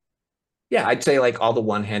 And yeah, I'd say like all the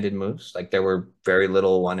one-handed moves, like there were very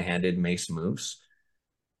little one-handed mace moves.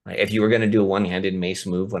 Like if you were going to do a one-handed mace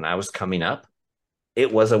move when I was coming up,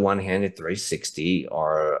 it was a one-handed 360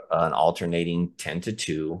 or an alternating 10 to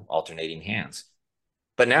 2 alternating hands.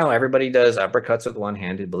 But now everybody does uppercuts with one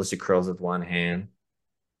handed, ballistic curls with one hand,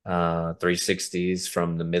 360s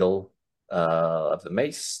from the middle of the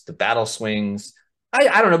mace, the battle swings.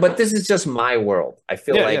 I don't know, but this is just my world. I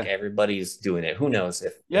feel Yeah. like Yeah. everybody's doing it. Who knows Yeah.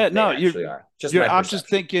 if they No, actually are? Just you're my I'm just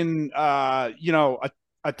perception. thinking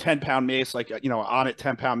a 10-pound mace, like on it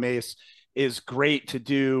 10-pound mace is great to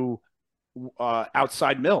do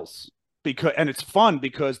outside mills, because and it's fun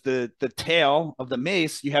because the tail of the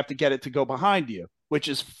mace, you have to get it to go behind you, which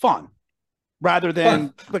is fun rather Fun.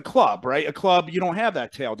 than the club, right? A club, you don't have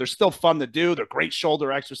that tail. They're still fun to do. They're great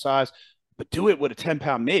shoulder exercise, but do it with a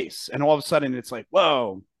 10-pound mace. And all of a sudden it's like,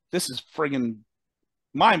 whoa, this is friggin'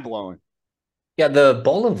 mind blowing. Yeah, the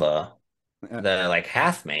Bolova, Yeah. the like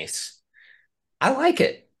half mace, I like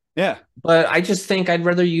it, Yeah. but I just think I'd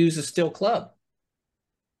rather use a steel club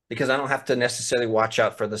because I don't have to necessarily watch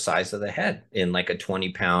out for the size of the head in like a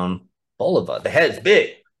 20-pound Bolova. The head's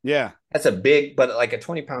big. Yeah. That's a big, but like a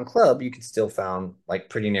 20-pound club, you can still found like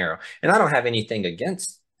pretty narrow. And I don't have anything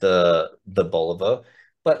against the Bolova,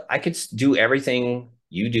 but I could do everything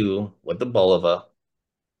you do with the Bolova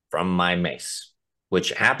from my mace, which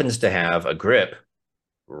happens to have a grip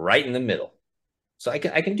right in the middle. So I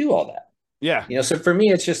can do all that. Yeah. So for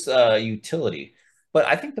me, it's just utility. But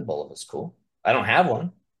I think the Bolova is cool. I don't have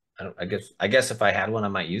one. I guess if I had one, I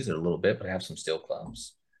might use it a little bit, but I have some steel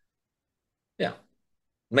clubs. Yeah.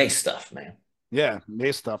 Mace stuff, man. Yeah.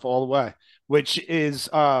 Mace stuff all the way, which is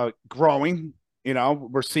growing.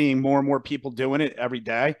 We're seeing more and more people doing it every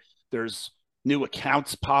day. There's new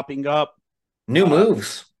accounts popping up. New Uh,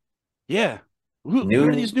 moves. yeah. Where are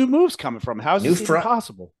New these new moves coming from? How is new this even front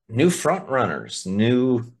possible? new front runners,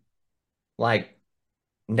 new like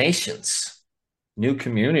nations, new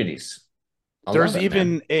communities. I love There's it, man.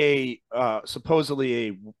 even a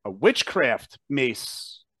supposedly a witchcraft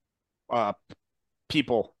mace uh,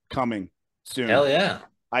 people coming soon. Hell yeah.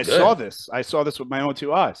 I saw Good. this. I saw this with my own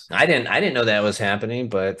two eyes. I didn't know that was happening,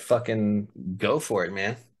 but fucking go for it,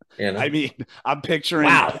 man. You I know. mean, I'm picturing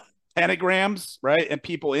Wow. pentagrams, right? And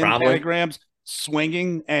people in Probably. pentagrams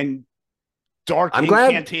swinging and dark I'm glad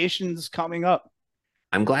incantations coming up.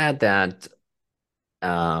 I'm glad that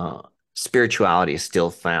uh spirituality is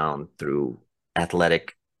still found through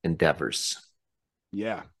athletic endeavors.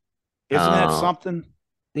 Yeah. Isn't that Uh something?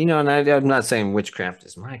 And I'm not saying witchcraft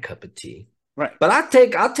is my cup of tea, Right. but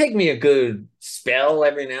I'll take me a good spell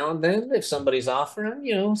every now and then if somebody's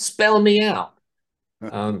offering, spell me out.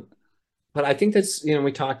 Um, but I think that's,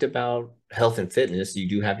 we talked about health and fitness. You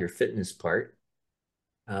do have your fitness part,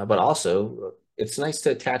 but also it's nice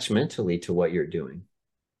to attach mentally to what you're doing.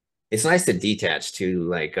 It's nice to detach to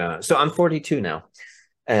like, so I'm 42 now,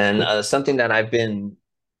 and something that I've been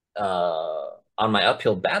on my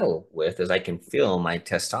uphill battle with is I can feel my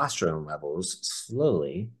testosterone levels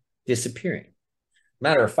slowly disappearing.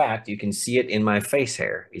 Matter of fact, you can see it in my face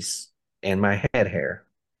hair and my head hair.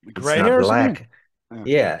 It's Gray not hairs, you mean? black.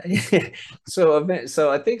 Yeah. Yeah.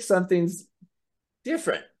 So I think something's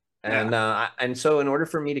different. Yeah. And so in order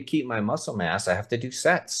for me to keep my muscle mass, I have to do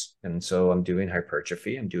sets. And so I'm doing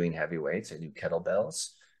hypertrophy, I'm doing heavy weights, I do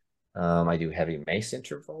kettlebells, I do heavy mace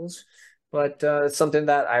intervals. But it's something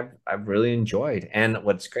that I've really enjoyed. And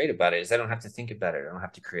what's great about it is I don't have to think about it. I don't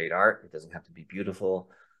have to create art. It doesn't have to be beautiful.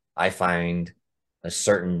 I find a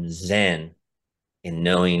certain zen in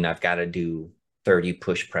knowing I've got to do 30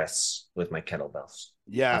 push press with my kettlebells.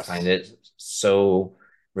 I find Yes. it so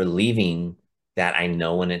relieving that I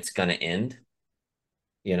know when it's going to end.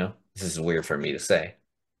 This is weird for me to say,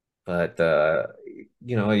 but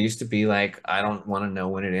it used to be like, I don't want to know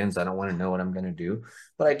when it ends. I don't want to know what I'm going to do,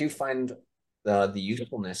 but I do find the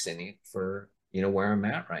usefulness in it for, where I'm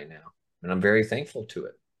at right now. And I'm very thankful to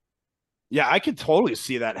it. Yeah, I could totally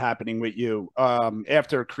see that happening with you.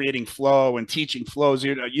 After creating flow and teaching flows,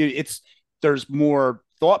 it's there's more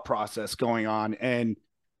thought process going on, and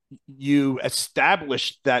you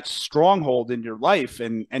established that stronghold in your life,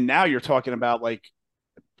 and now you're talking about like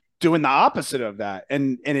doing the opposite of that,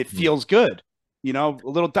 and it Mm. feels good. A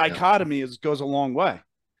little Yeah. dichotomy goes a long way.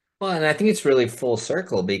 Well, and I think it's really full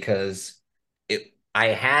circle because I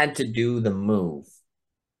had to do the move,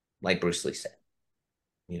 like Bruce Lee said,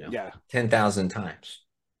 Yeah. 10,000 times.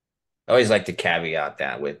 I always like to caveat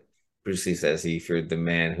that with Bruce Lee says he feared the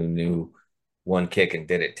man who knew one kick and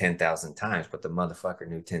did it 10,000 times, but the motherfucker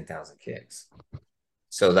knew 10,000 kicks.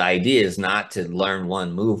 So the idea is not to learn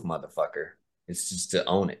one move, motherfucker. It's just to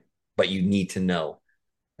own it. But you need to know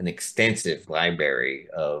an extensive library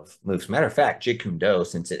of moves. Matter of fact, Jeet Kune Do,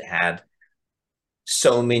 since it had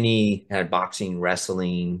had boxing,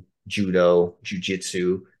 wrestling, judo,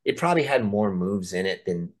 jujitsu, it probably had more moves in it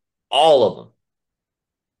than all of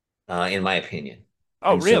them, in my opinion.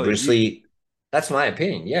 Oh, And so really? Bruce Lee, that's my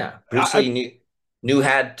opinion. Yeah. Bruce I Lee knew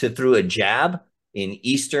had to throw a jab in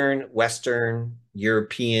Eastern, Western,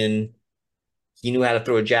 European. He knew how to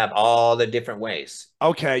throw a jab all the different ways.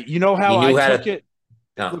 okay. You know He how I knew how took to, it?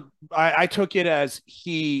 no. I took it as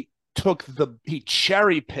he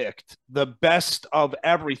cherry picked the best of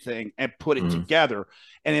everything and put it Mm, together.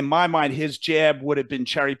 And in my mind, his jab would have been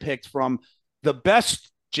cherry picked from the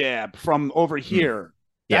best jab from over mm, here.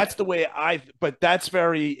 yeah. That's the way but that's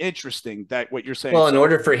very interesting that what you're saying. Well, in So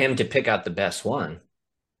order for him to pick out the best one,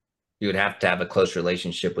 you would have to have a close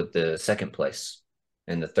relationship with the second place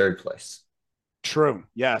and the third place. true.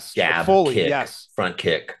 Yes. Jab, Fully. kick, Yes. front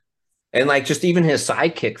kick. And like just even his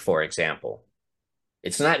side kick, for example,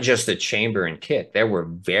 it's not just a chamber and kick. There were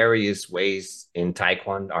various ways in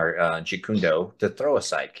Taekwondo or Jeet Kune Do to throw a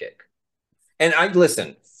side kick. And I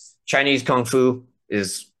listen, Chinese Kung Fu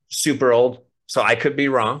is super old, so I could be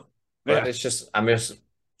wrong, but Yeah. I'm just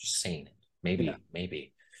saying it. Yeah.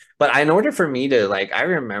 Maybe. But in order for me to like, I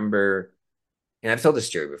remember, and I've told this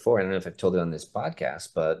story before. I don't know if I've told it on this podcast,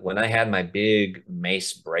 but when I had my big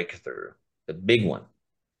mace breakthrough, the big one,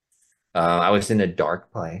 I was in a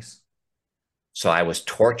dark place. So I was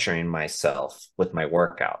torturing myself with my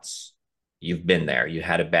workouts. You've been there. You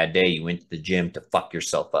had a bad day. You went to the gym to fuck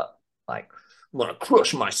yourself up. Like, I'm going to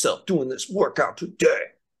crush myself doing this workout today.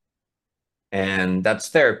 And that's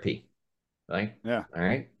therapy, right? Yeah. All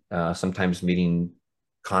right. Sometimes meeting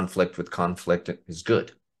conflict with conflict is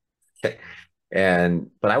good. Okay.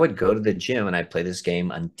 But I would go to the gym and I'd play this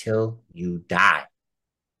game until you die.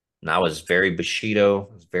 And I was very Bushido,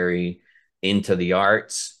 I was very into the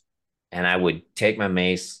arts. And I would take my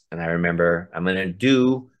mace and I remember I'm going to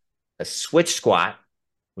do a switch squat,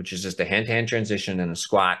 which is just a hand to hand transition and a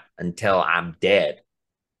squat until I'm dead.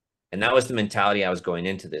 And that was the mentality I was going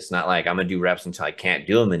into this. Not like I'm going to do reps until I can't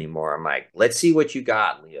do them anymore. I'm like, let's see what you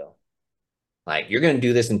got, Leo. Like, you're going to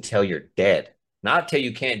do this until you're dead, not until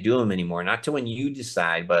you can't do them anymore, not till when you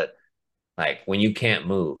decide, but like when you can't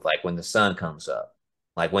move, like when the sun comes up,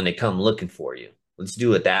 like when they come looking for you. Let's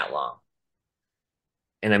do it that long.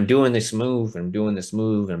 And I'm doing this move, and I'm doing this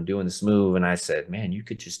move, and I'm doing this move. And I said, man, you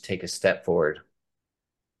could just take a step forward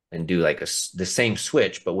and do the same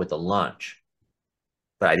switch, but with a lunge.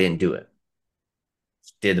 But I didn't do it.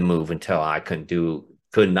 did the move until I could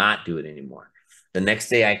not do it anymore. The next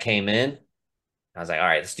day I came in, I was like, all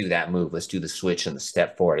right, let's do that move. Let's do the switch and the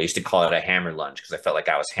step forward. I used to call it a hammer lunge because I felt like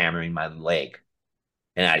I was hammering my leg.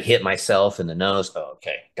 And I'd hit myself in the nose. Oh,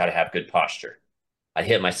 okay, got to have good posture. I'd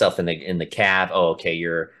hit myself in the calf. Oh, okay,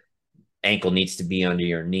 your ankle needs to be under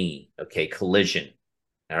your knee. Okay, collision.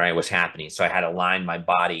 All right, what's happening? So I had to align my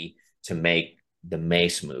body to make the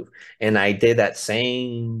mace move. And I did that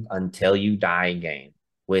same until you die game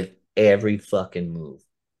with every fucking move.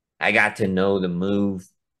 I got to know the move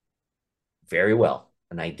very well.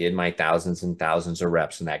 And I did my thousands and thousands of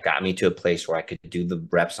reps. And that got me to a place where I could do the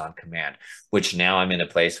reps on command, which now I'm in a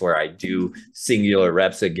place where I do singular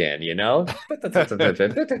reps again, you know?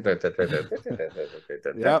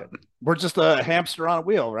 Yeah. We're just a hamster on a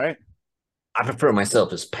wheel, right? I prefer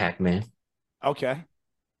myself as Pac-Man. Okay.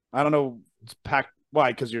 I don't know. It's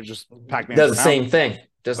why? Because you're just Pac-Man. Does the same thing.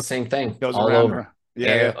 Does the same thing. Goes all around. over.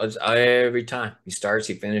 Yeah. Every time. He starts,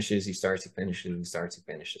 he finishes, he starts, he finishes, he starts, he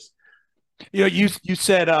finishes. You know, you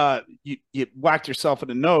said you whacked yourself in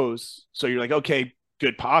the nose, so you're like, okay,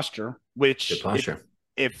 good posture. Which good posture.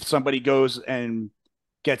 If somebody goes and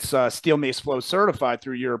gets Steel Mace Flow certified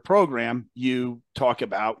through your program, you talk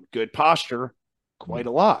about good posture quite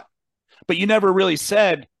a lot. But you never really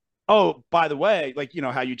said, oh, by the way, like, you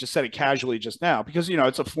know, how you just said it casually just now, because, you know,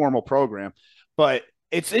 it's a formal program. But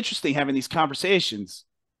it's interesting having these conversations.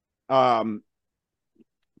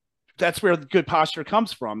 That's where the good posture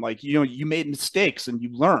comes from. Like, you know, you made mistakes and you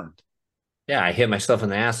learned. Yeah, I hit myself in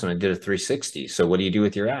the ass when I did a 360. So what do you do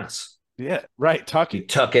with your ass? Yeah, right. Tuck it. You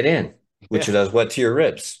tuck it in, which does what to your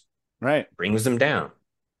ribs? Right. Brings them down.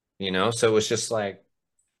 You know, so it was just like,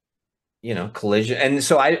 you know, collision. And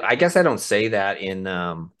so I guess I don't say that in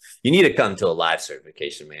you need to come to a live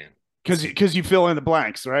certification, man. Because you fill in the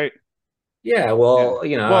blanks, right? Yeah, well,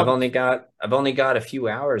 you know, I've only got a few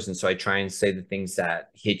hours, and so I try and say the things that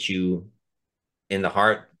hit you in the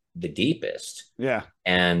heart the deepest. Yeah.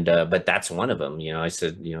 And but that's one of them. You know, I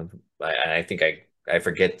said, you know, I think I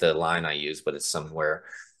forget the line I used, but it's somewhere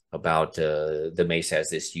about the mace has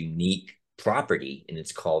this unique property, and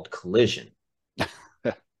it's called collision.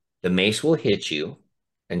 The mace will hit you,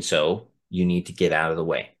 and so you need to get out of the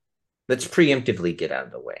way. Let's preemptively get out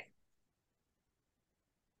of the way.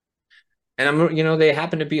 And I'm, you know, they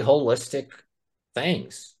happen to be holistic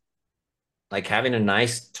things. Like having a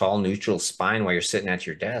nice, tall, neutral spine while you're sitting at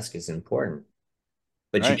your desk is important.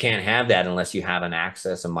 But you can't have that unless you have an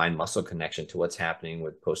access, a mind-muscle connection to what's happening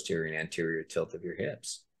with posterior and anterior tilt of your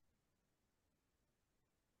hips.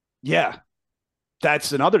 Yeah,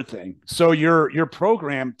 that's another thing. So your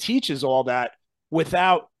program teaches all that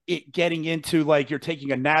without it getting into like you're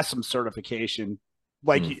taking a NASM certification,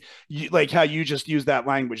 like you like how you just use that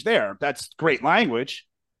language there. That's great language,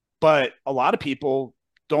 but a lot of people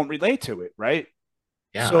don't relate to it, right?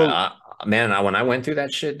 Yeah, so, man, when I went through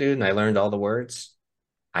that shit, dude, and I learned all the words,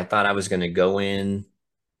 I thought I was going to go in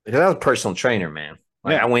because I was a personal trainer, man.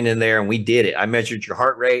 Like I went in there and we did it. I measured your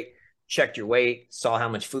heart rate, checked your weight, saw how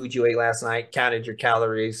much food you ate last night, counted your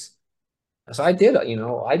calories. So I did, you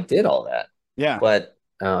know, I did all that. Yeah. But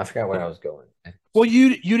I forgot where I was going. Well,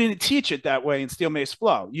 you didn't teach it that way in Steel Mace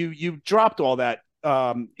Flow. You dropped all that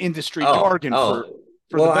industry jargon for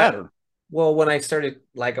the better. Well, when I started,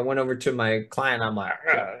 like, I went over to my client, I'm like,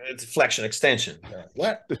 it's a flexion extension.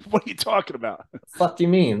 What? What are you talking about? The fuck do you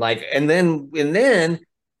mean? Like, and then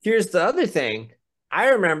here's the other thing. I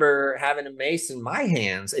remember having a mace in my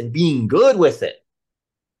hands and being good with it,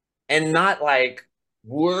 and not like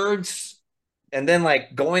words. And then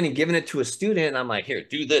like going and giving it to a student, and I'm like, here,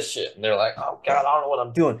 do this shit. And they're like, oh God, I don't know what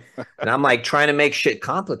I'm doing. And I'm like trying to make shit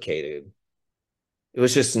complicated. It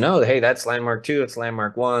was just no, hey, that's landmark 2, it's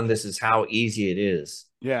landmark 1. This is how easy it is.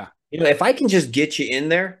 Yeah. You know, if I can just get you in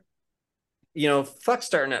there, you know, fuck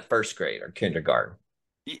starting at first grade or kindergarten.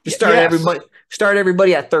 Just start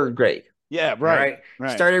everybody at third grade. Yeah, right.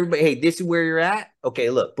 Start everybody. Hey, this is where you're at. Okay,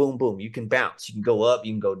 look, boom, boom. You can bounce. You can go up.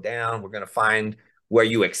 You can go down. We're gonna find where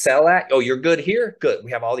you excel at. Oh, you're good here? Good.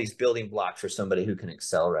 We have all these building blocks for somebody who can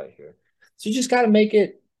excel right here. So you just got to make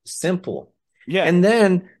it simple. Yeah. And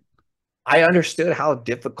then I understood how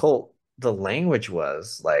difficult the language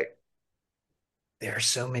was. Like, there are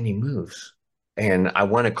so many moves. And I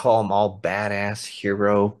want to call them all badass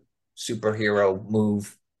hero, superhero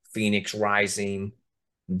move, Phoenix Rising,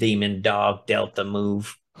 Demon Dog, Delta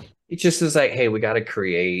move. It just is like, hey, we got to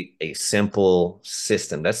create a simple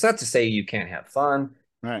system. That's not to say you can't have fun.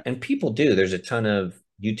 Right. And people do. There's a ton of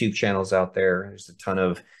YouTube channels out there. There's a ton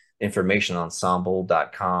of information on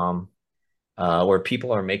ensemble.com where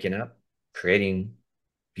people are making up, creating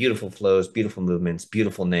beautiful flows, beautiful movements,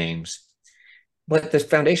 beautiful names. But the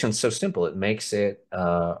foundation's so simple. It makes it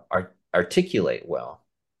articulate well.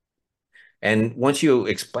 And once you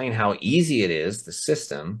explain how easy it is, the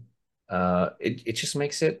system, it just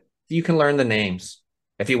makes it, you can learn the names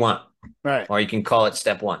if you want, Right. or you can call it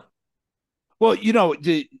step one. Well,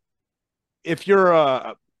 if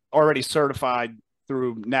you're already certified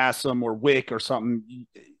through NASM or WIC or something,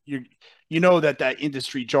 you know that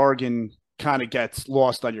industry jargon kind of gets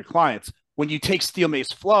lost on your clients. When you take Steel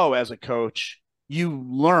Mace Flow as a coach, you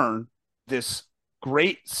learn this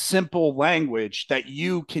great simple language that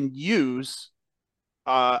you can use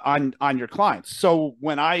on your clients. So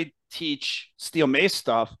when I teach Steel Mace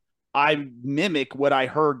stuff, I mimic what I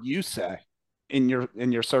heard you say in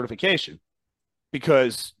your certification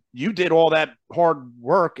because you did all that hard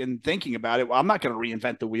work and thinking about it. Well, I'm not going to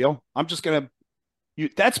reinvent the wheel. I'm just going to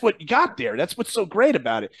that's what you got there. That's what's so great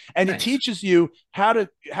about it. And it Nice. teaches you how to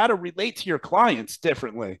relate to your clients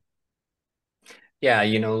differently. Yeah,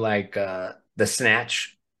 like the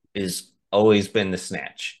snatch is always been the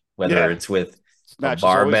snatch, whether Yeah. it's with a Snatch is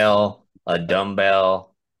always barbell, a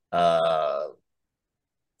dumbbell, uh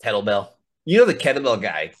kettlebell. The kettlebell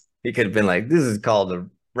guy, he could have been like, this is called the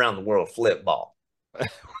round the world flip ball.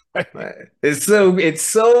 It's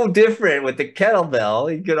so different with the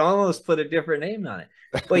kettlebell. You could almost put a different name on it.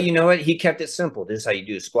 But you know what? He kept it simple. This is how you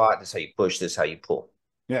do a squat. This is how you push. This is how you pull.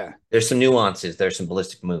 yeah. There's some nuances. There's some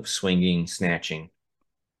ballistic moves, swinging, snatching,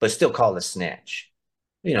 but still call it a snatch.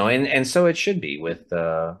 And so it should be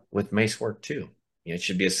with mace work too. It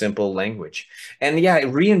should be a simple language. And yeah,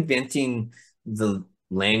 reinventing the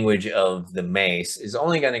language of the mace is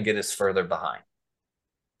only going to get us further behind.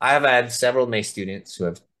 I have had several mace students who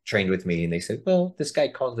have trained with me, and they said, "Well, this guy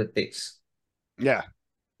calls it this. Yeah.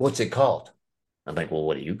 What's it called?" I'm like, "Well,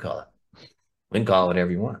 what do you call it? We can call it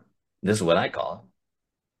whatever you want. This is what I call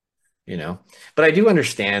it." But I do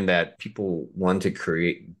understand that people want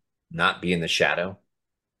to not be in the shadow.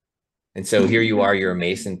 And so here you are, you're a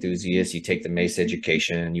mace enthusiast. You take the mace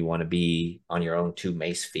education and you want to be on your own two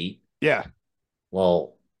mace feet. Yeah.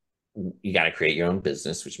 Well, you got to create your own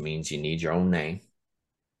business, which means you need your own name.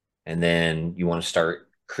 And then you want to start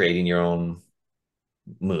creating your own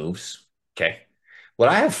moves. Okay. What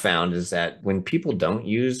I have found is that when people don't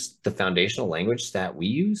use the foundational language that we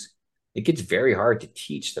use, it gets very hard to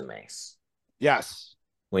teach the mace. Yes.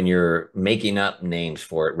 When you're making up names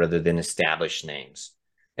for it rather than established names.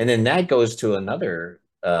 And then that goes to another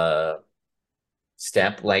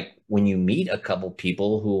step, like when you meet a couple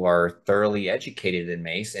people who are thoroughly educated in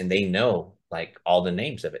mace and they know like all the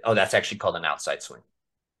names of it. Oh, that's actually called an outside swing.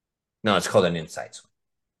 No, it's called an inside swing.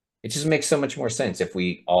 It just makes so much more sense if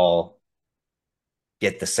we all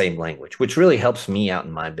get the same language, which really helps me out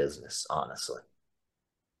in my business, honestly.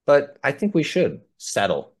 But I think we should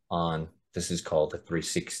settle on this is called a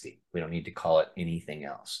 360. We don't need to call it anything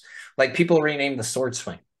else. Like people rename the sword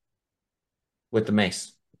swing with the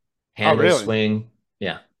mace. Oh, Handle really? swing.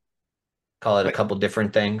 Yeah. Call it a But couple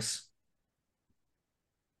different things.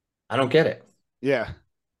 I don't get it. yeah.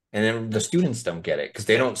 And then the students don't get it because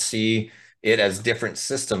they don't see it as different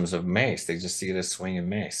systems of mace. They just see it as swing and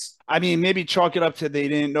mace. I mean, maybe chalk it up to they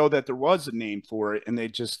didn't know that there was a name for it and they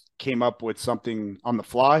just came up with something on the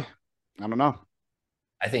fly. I don't know.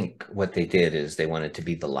 I think what they did is they wanted to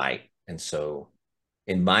be the light. And so,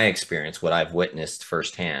 in my experience, what I've witnessed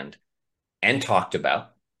firsthand and talked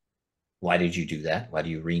about, why did you do that? Why do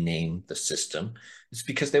you rename the system? It's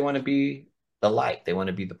because they want to be the light, they want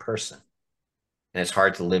to be the person. And it's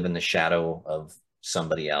hard to live in the shadow of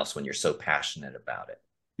somebody else when you're so passionate about it.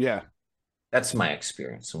 Yeah. That's my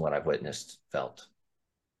experience and what I've witnessed, felt.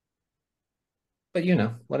 But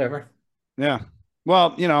whatever. Yeah.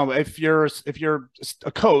 Well, if you're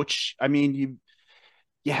a coach, I mean,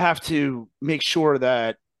 you have to make sure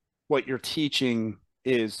that what you're teaching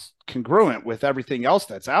is congruent with everything else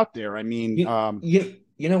that's out there. I mean,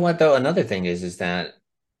 You know what though? Another thing is that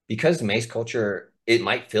because mace culture, it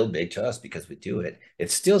might feel big to us because we do it.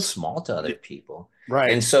 It's still small to other people.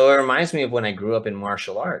 right. And so it reminds me of when I grew up in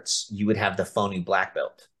martial arts, you would have the phony black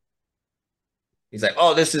belt. He's like,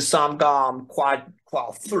 "Oh, this is Samgam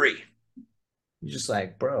qual 3." You're just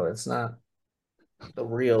like, bro, it's not the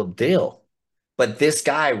real deal. But this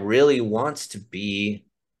guy really wants to be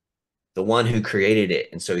the one who created it.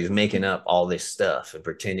 And so he's making up all this stuff and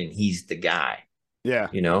pretending he's the guy, Yeah.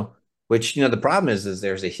 which, the problem is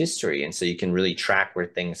there's a history. And so you can really track where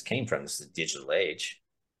things came from. This is the digital age.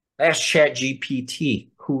 Ask ChatGPT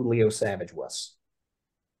who Leo Savage was.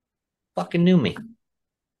 Fucking knew me.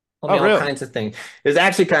 Told me all Really? kinds of things. It was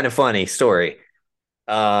actually kind of funny story.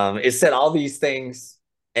 It said all these things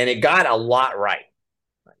and it got a lot right.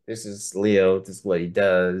 Like, this is Leo. This is what he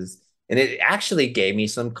does. And it actually gave me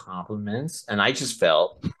some compliments. And I just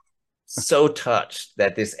felt so touched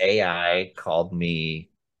that this AI called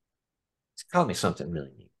me something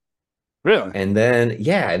really neat. Really? And then,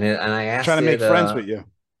 yeah. And I Trying asked to make it, friends with you.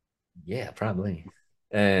 yeah, probably.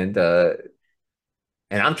 And, uh,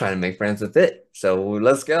 and I'm trying to make friends with it. So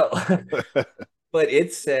let's go. But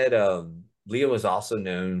it said, Leo was also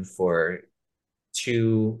known for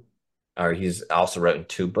two, or he's also written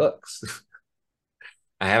two books.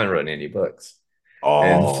 I haven't written any books.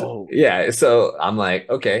 And Oh, yeah, so I'm like,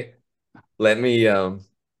 okay, let me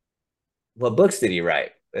what books did he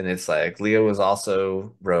write? And it's like Leo was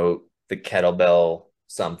also wrote the kettlebell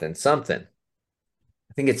something something.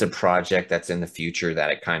 I think it's a project that's in the future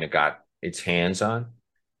that it kind of got its hands on.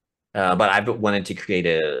 But I've wanted to create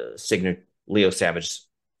a signature Leo Savage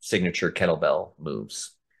signature kettlebell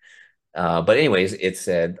moves. But anyways, it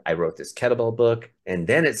said I wrote this kettlebell book, and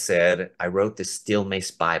then it said I wrote this steel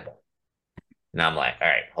mace Bible. And I'm like, all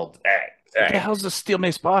right, all right, all what the right. hell's the Steel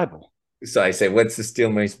Mace Bible? So I say, what's the Steel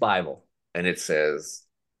Mace Bible? And it says,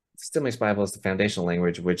 Steel Mace Bible is the foundational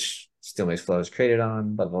language which Steel Mace Flow is created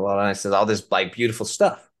on, blah, blah, blah. And I said, all this like beautiful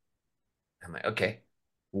stuff. I'm like, okay,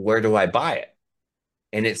 where do I buy it?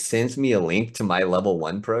 And it sends me a link to my level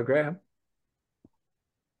one program.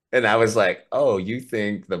 And I was like, oh, you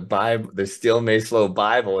think the Bible, the Steel Mace Flow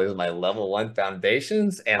Bible is my level one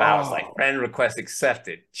foundations? And I was like, Oh, friend request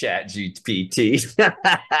accepted, Chat GPT.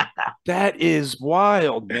 that is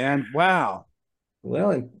wild, man. Wow.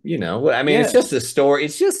 Well, and you know, I mean, it's Yeah. just a story.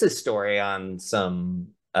 It's just a story on some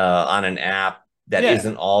on an app that Yeah.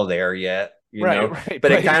 isn't all there yet, you Right. know. Right.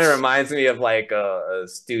 But it But kind of it's, reminds me of like a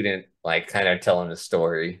student, like kind of telling a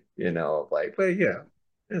story, you know, like, but yeah,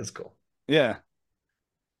 it's cool. yeah.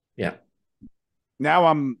 Yeah, Now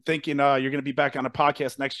I'm thinking you're going to be back on a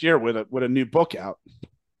podcast next year with a new book out.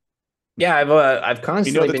 yeah. I've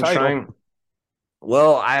You know constantly the been title. trying.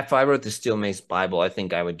 Well, if I wrote the Steel Mace Bible, I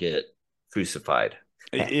think I would get crucified.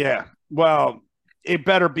 Yeah. Well, it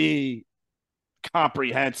better be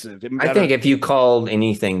comprehensive. It I think better. if you called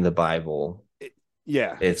anything the Bible,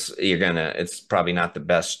 Yeah. it's probably not the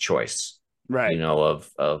best choice, you Right. know,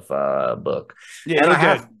 of book. Yeah. And You'll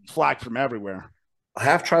get flack from everywhere. I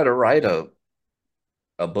have tried to write a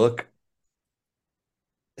book,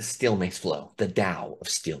 Steel Mace Flow, the Tao of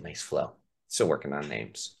Steel Mace Flow. Still working on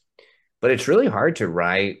names. But it's really hard to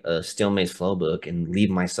write a Steel Mace Flow book and leave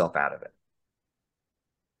myself out of it.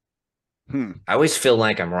 Hmm. I always feel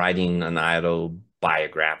like I'm writing an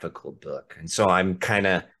autobiographical book. And so I'm kind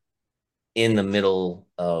of in the middle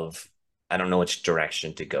of I don't know which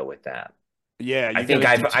direction to go with that. Yeah. I You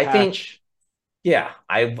got think to I think detach. yeah,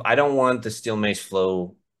 I don't want the Steel Mace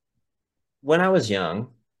Flow when I was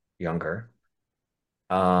younger.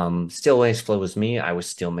 Steel Mace Flow was me. I was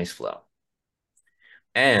Steel Mace Flow.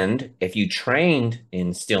 And if you trained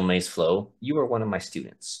in Steel Mace Flow, you were one of my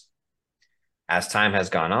students. As time has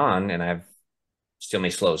gone on and I've Steel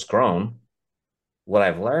Mace Flow has grown, what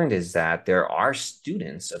I've learned is that there are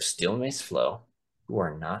students of Steel Mace Flow who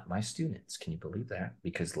are not my students. Can you believe that?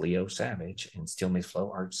 Because Leo Savage and Steel Mace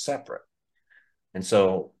Flow are separate. And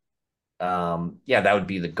so yeah, that would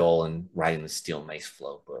be the goal in writing the Steel Mace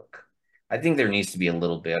Flow book. I think there needs to be a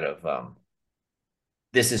little bit of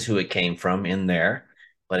this is who it came from in there,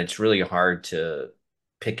 but it's really hard to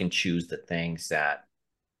pick and choose the things that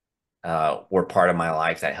were part of my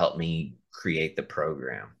life that helped me create the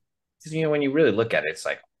program. Because you know, when you really look at it, it's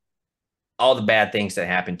like all the bad things that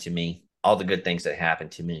happened to me, all the good things that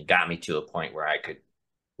happened to me, got me to a point where I could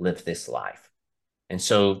live this life. And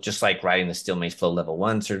so, just like writing the Steel Mace Flow Level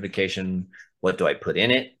One certification, what do I put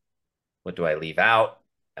in it? What do I leave out?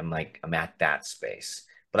 I'm at that space.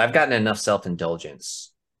 But I've gotten enough self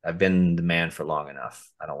indulgence. I've been the man for long enough.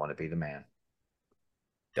 I don't want to be the man.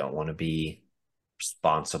 Don't want to be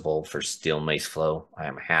responsible for Steel Mace Flow. I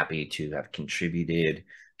am happy to have contributed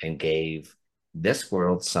and gave this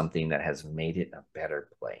world something that has made it a better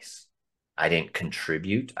place. I didn't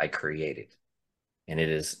contribute, I created. And it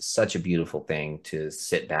is such a beautiful thing to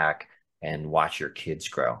sit back and watch your kids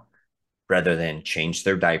grow rather than change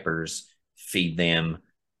their diapers, feed them,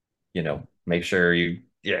 you know, make sure you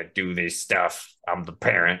do this stuff. I'm the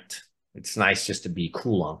parent. It's nice just to be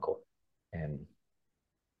cool uncle and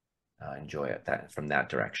enjoy it that from that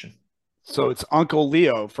direction. So it's Uncle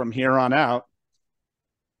Leo from here on out.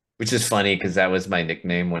 Which is funny because that was my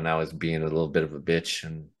nickname when I was being a little bit of a bitch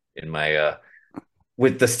and in my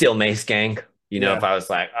with the Steel Mace gang. You know, if Yeah. I was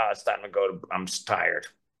like, oh, it's time to go to, I'm just tired.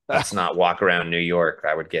 Let's not walk around New York.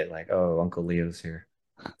 I would get like, oh, Uncle Leo's here.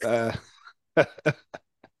 uh,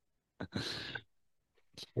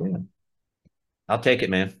 Yeah. I'll take it,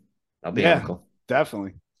 man. I'll be yeah, uncle.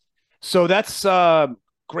 definitely. So that's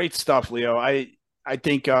great stuff, Leo. I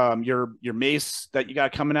think your mace that you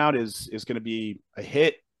got coming out is going to be a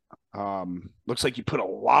hit. Looks like you put a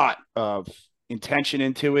lot of intention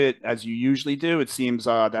into it as you usually do. It seems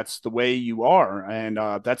that's the way you are, and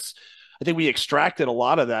that's I think we extracted a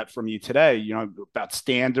lot of that from you today. You know, about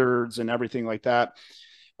standards and everything like that.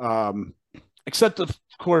 Um, except of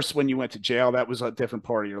course when you went to jail, that was a different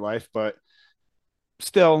part of your life, but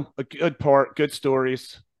still a good part, good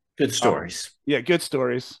stories. Good Um, stories. yeah, good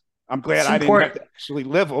stories. I'm glad It's I didn't have important. to actually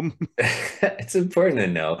live them. It's important to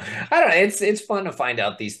know. I don't know. It's fun to find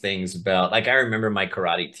out these things about. Like I remember my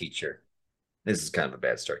karate teacher. This is kind of a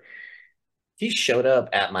bad story. He showed up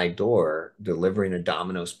at my door delivering a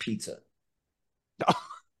Domino's pizza.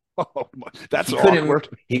 Oh, that's He couldn't awkward.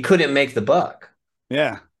 he couldn't make the buck.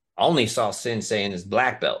 Yeah. I only saw Sensei in his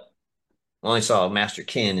black belt. I only saw Master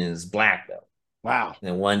Ken in his black belt. Wow. And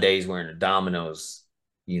then one day he's wearing a Domino's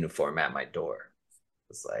uniform at my door.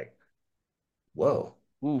 It's like, whoa.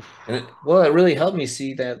 Oof. Well, it really helped me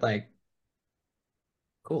see that, like,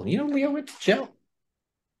 cool. You know, Leo went to jail.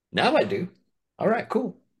 Now I do. All right,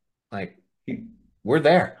 cool. Like, we're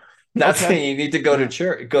there. Not Okay. saying you need to go to Yeah.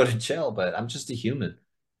 church, go to jail, but I'm just a human.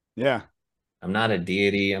 Yeah. I'm not a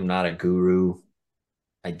deity. I'm not a guru.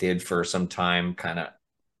 I did for some time kind of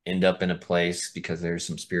end up in a place because there's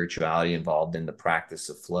some spirituality involved in the practice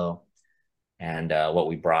of flow. And what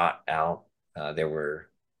we brought out, there were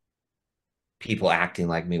people acting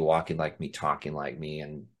like me, walking like me, talking like me,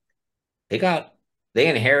 and they got they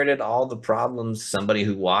inherited all the problems somebody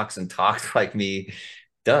who walks and talks like me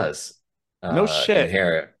does No shit.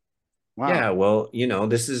 inherit. Wow. Yeah, well,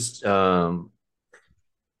 this is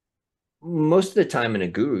most of the time in a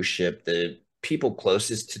guruship, the people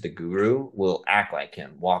closest to the guru will act like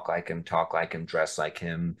him, walk like him, talk like him, dress like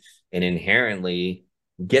him, and inherently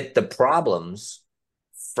get the problems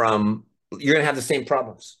from you're gonna have the same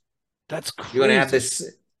problems. That's You're gonna have crazy.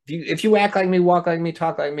 this if you act like me, walk like me,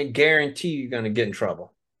 talk like me, guarantee you're gonna get in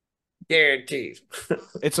trouble. Guaranteed.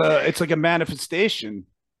 It's like a manifestation.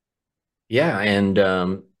 Yeah, and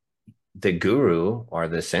the guru or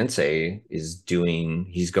the sensei he's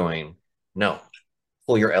going, no,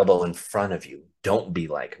 pull your elbow in front of you. Don't be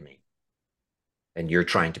like me. And you're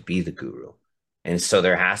trying to be the guru. And so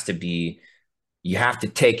you have to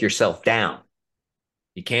take yourself down.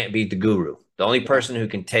 You can't be the guru. The only Yeah. person who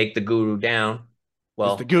can take the guru down, Is the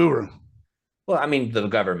well, guru. I mean, the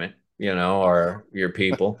government, or your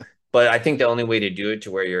people. But I think the only way to do it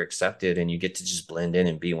to where you're accepted and you get to just blend in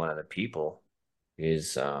and be one of the people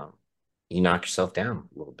is you knock yourself down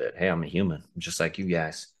a little bit. Hey, I'm a human, I'm just like you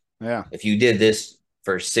guys. Yeah. If you did this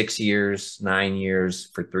for 6 years, 9 years,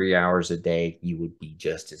 for 3 hours a day, you would be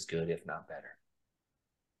just as good, if not better.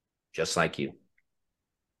 Just like you.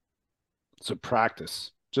 So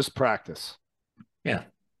practice. Just practice. Yeah.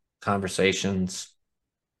 Conversations,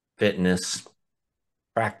 fitness,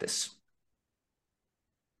 practice.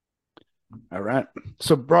 All right.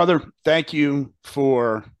 So, brother, thank you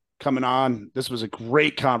for coming on. This was a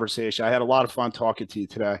great conversation. I had a lot of fun talking to you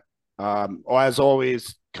today. As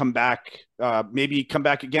always, come back. Maybe come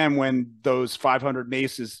back again when those 500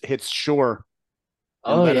 maces hits shore,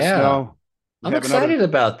 and Oh let us yeah. know. We I'm have another. excited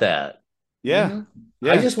about that. Yeah.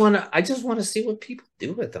 I Yeah. just want to see what people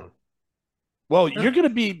do with them. Well, Huh. you're going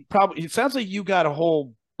to be probably, it sounds like you got a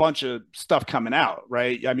whole bunch of stuff coming out,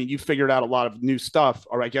 right? I mean, you figured out a lot of new stuff,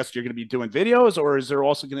 or I guess you're going to be doing videos, or is there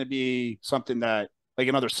also going to be something that, like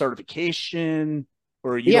another certification,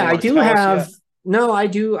 or you Yeah, don't I want to do tell us have yet? no, I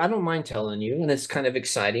do. I don't mind telling you, and it's kind of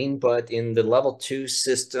exciting. But in the level 2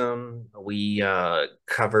 system, we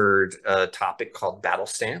covered a topic called battle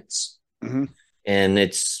stance, Mm-hmm. and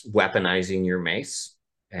it's weaponizing your mace.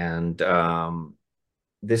 And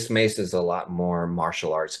this mace is a lot more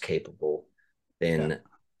martial arts capable Yeah. than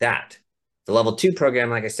that. The level 2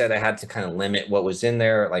 program, like I said, I had to kind of limit what was in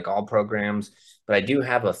there, like all programs. But I do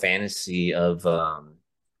have a fantasy of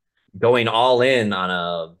going all in on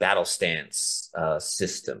a battle stance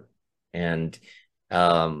system. And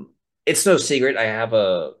it's no secret. I have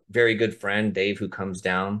a very good friend, Dave, who comes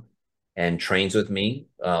down and trains with me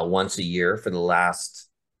once a year for the last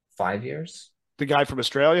 5 years. The guy from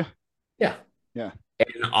Australia? Yeah. Yeah.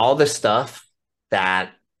 And all the stuff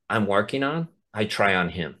that I'm working on, I try on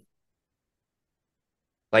him.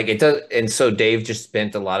 Like it does. And so Dave just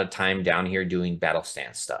spent a lot of time down here doing battle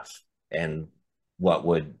stance stuff and what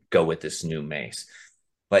would go with this new mace.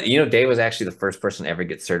 But Dave was actually the first person to ever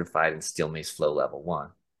get certified in Steel Mace Flow Level 1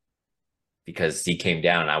 because he came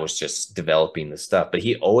down and I was just developing the stuff. But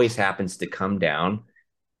he always happens to come down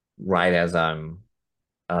right as I'm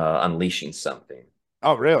unleashing something.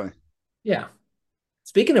 Oh, really? Yeah.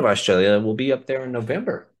 Speaking of Australia, we'll be up there in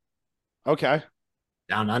November, Okay.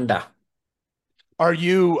 down under. Are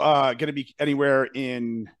you going to be anywhere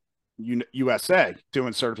in USA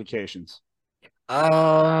doing certifications?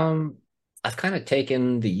 Um, I've kind of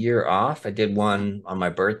taken the year off. I did one on my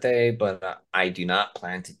birthday, but I do not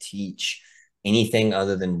plan to teach anything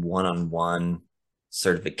other than one-on-one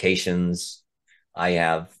certifications. I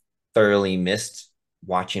have thoroughly missed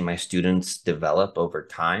watching my students develop over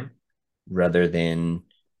time rather than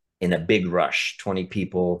in a big rush, 20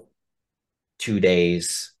 people, 2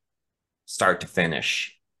 days, start to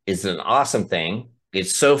finish is an awesome thing.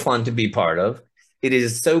 It's so fun to be part of. It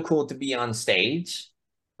is so cool to be on stage,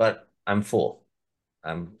 but I'm full.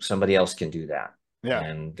 Somebody else can do that. Yeah.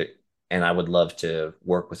 And I would love to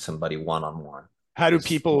work with somebody one on one. How do Is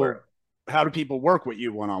people where how do people work with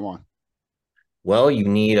you one on one? well, you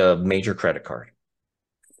need a major credit card.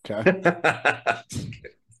 Okay.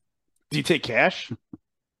 Do you take cash?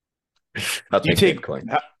 I'll Do you take take Bitcoin.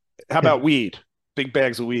 how about weed? Big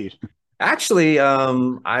bags of weed. Actually,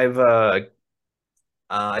 I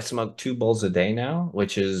smoke 2 bowls a day now,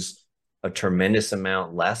 which is a tremendous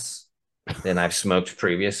amount less than I've smoked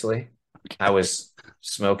previously. I Okay. was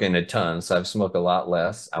smoking a ton, so I've smoked a lot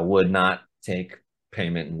less. I would not take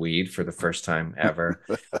payment in weed for the first time ever.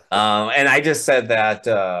 And I just said that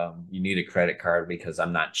you need a credit card because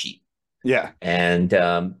I'm not cheap. Yeah. And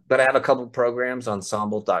but I have a couple programs on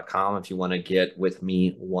ensemble.com if you want to get with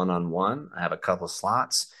me one on one. I have a couple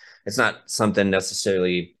slots. It's not something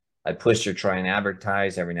necessarily I push or try and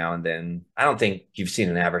advertise every now and then. I don't think you've seen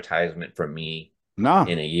an advertisement from me No,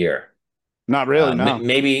 in a year. not really. No.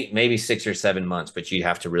 Maybe 6 or 7 months, but you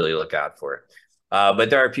have to really look out for it.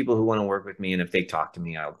 But there are people who want to work with me, and if they talk to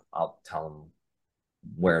me, I'll tell them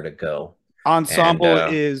where to go. And Ensemble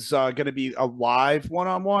is going to be a live one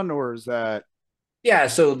on one, or is that yeah,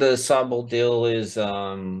 so the ensemble deal is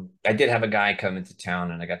I did have a guy come into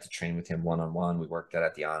town and I got to train with him one on one. We worked out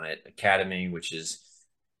at the Onnit Academy, which is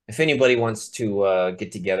if anybody wants to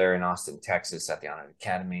get together in Austin, Texas at the Onnit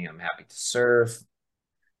Academy, I'm happy to serve.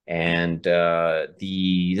 And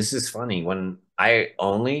the this is funny when I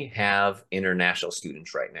only have international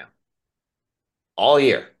students right now all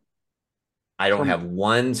year. I don't from have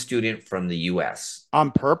one student from the US.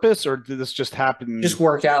 on purpose, or did this just Just happen?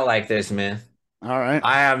 work out like this, man. All right.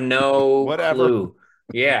 I have no Whatever. clue.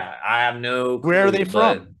 Yeah, I have no Where are they clue.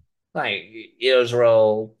 But from? like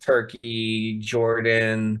Israel, Turkey,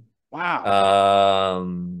 Jordan,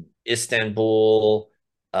 Wow. Istanbul,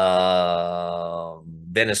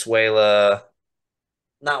 Venezuela,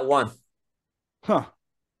 not one, Huh.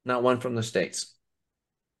 not one from the States.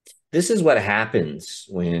 This is what happens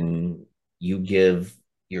when you give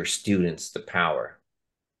your students the power.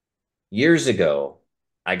 Years ago,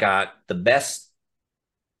 I got the best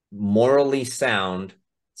morally sound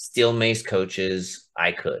steel mace coaches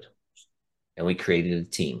I could. And we created a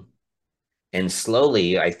team. And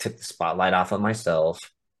slowly I took the spotlight off of myself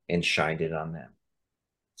and shined it on them.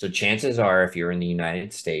 So chances are, if you're in the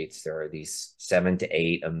United States, there are these 7 to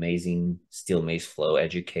 8 amazing steel mace flow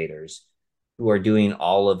educators who are doing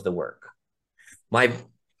all of the work. My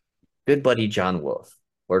good buddy John Wolf,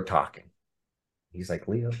 we're talking. He's like,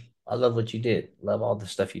 Leo, I love what you did. Love all the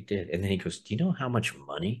stuff you did. And then he goes, do you know how much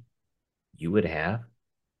money you would have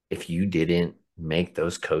if you didn't make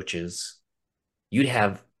those coaches? You'd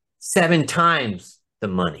have 7 times the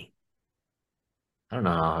money. I don't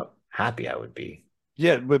know how happy I would be.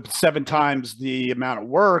 Yeah, with 7 times the amount of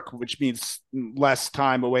work, which means less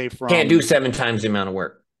time away Can't do from. 7 times the amount of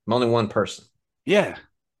work. I'm only one person, Yeah.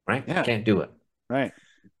 right? Yeah. Can't do it. Right.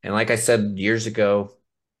 And like I said years ago,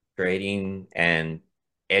 creating and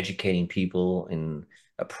educating people in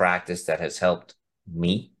a practice that has helped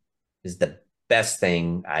me is the best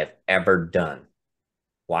thing I've ever done.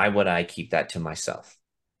 Why would I keep that to myself?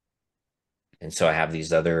 And so I have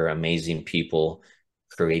these other amazing people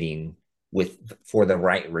creating with for the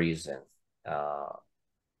right reason. Uh,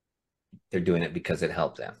 they're doing it because it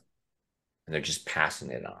helped them, and they're just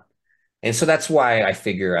passing it on. And so that's why I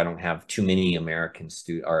figure I don't have too many American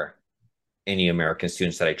students or any American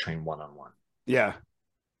students that I train one on one. Yeah.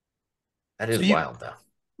 That So is you wild, though.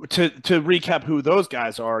 to recap who those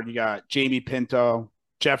guys are, you got Jamie Pinto,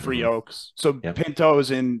 Jeffrey Mm-hmm. Oaks. So Yep. Pinto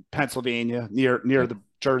is in Pennsylvania, near Yep. the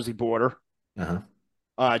Jersey border.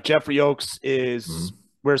 Uh-huh. Jeffrey Oaks is Mm-hmm.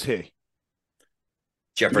 where's he? New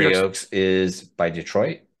Jeffrey York. Oaks is by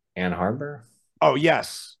Detroit, Ann Arbor. Oh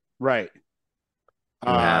yes, right.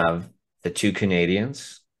 You Uh, have the two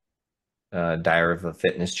Canadians, Diary of a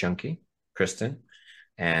Fitness Junkie, Kristen,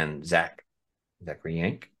 and Zachary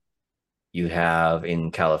Yank. You have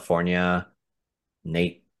in California,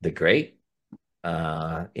 Nate the Great.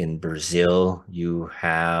 In Brazil, you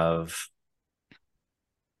have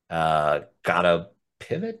Gotta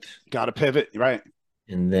Pivot. Got to pivot, right?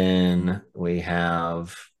 And then we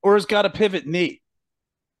have Or has got to pivot Nate?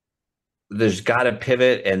 there's Gotta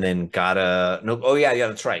Pivot and then Gotta no oh yeah,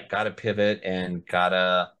 that's right. Gotta Pivot and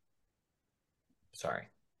Gotta sorry.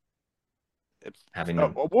 Having A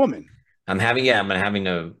woman. I'm having a Yeah,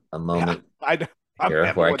 moment I'm here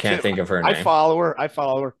having where I one can't too. think of her I name. follow her. I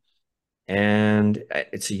follow her. And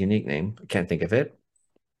it's a unique name. I can't think of it.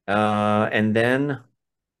 And then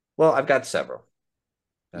well, I've got several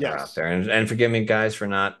that are out Yes. there. And forgive me guys for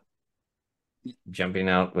not jumping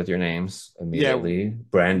out with your names Yeah. immediately.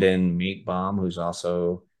 Brandon Meatbomb, who's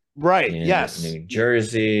also Right. in Yes. New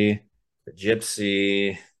Jersey, the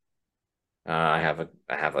Gypsy. I have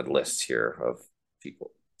a list here of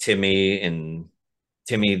people. Timmy,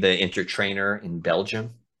 the inter-trainer in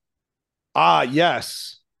Belgium, Ah,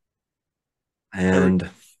 yes. Very. and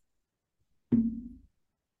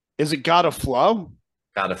Is it Gotta Flow?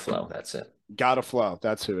 Gotta Flow. That's it. Gotta Flow.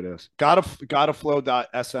 That's who it is. Gotta Flow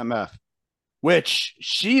SMF. Which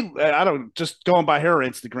she, I don't, just going by her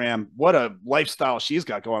Instagram, what a lifestyle she's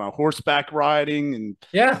got going on. Horseback riding and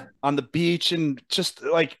Yeah. on the beach and just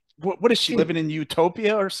like, what is she living in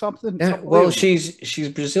Utopia or something? It's Yeah. Well, unbelievable. she's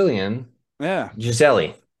Brazilian. Yeah.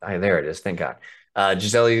 Gisele. There it is. Thank God.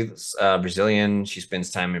 Gisele's Brazilian. She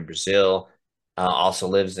spends time in Brazil. Also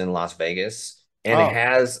lives in Las Vegas and Oh,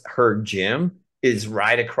 has her gym is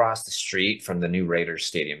right across the street from the new Raiders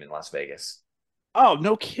stadium in Las Vegas. oh,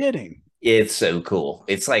 no kidding. It's so cool.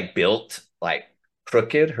 It's like built like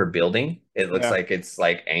crooked, her building. It looks Yeah. like it's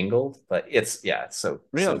like angled, but it's so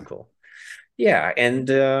Really? cool. Yeah, and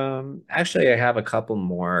actually I have a couple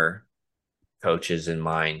more coaches in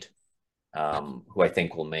mind who I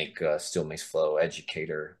think will make Still Makes Flow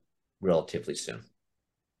educator relatively soon.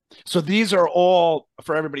 So these are all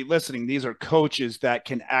for everybody listening. These are coaches that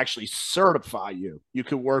can actually certify you. You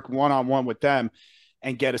could work one on one with them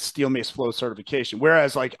and get a Steel Mace Flow certification.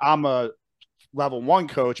 Whereas, like, I'm a level one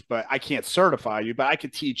coach, but I can't certify you, but I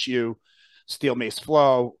could teach you Steel Mace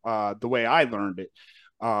Flow the way I learned it.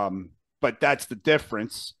 But that's the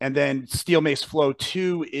difference. And then Steel Mace Flow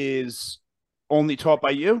 2 is only taught by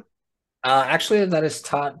you. Actually, that is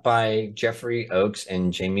taught by Jeffrey Oakes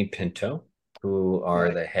and Jamie Pinto, who are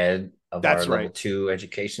Right. the head of our That's level right. 2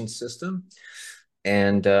 education system.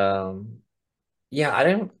 And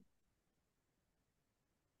yeah,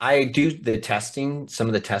 I do the testing, some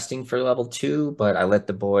of the testing for level 2, but I let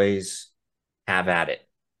the boys have at it.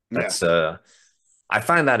 Yeah. That's I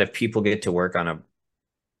find that if people get to work on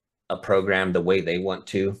a program the way they want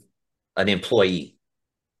to, an employee,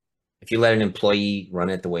 if you let an employee run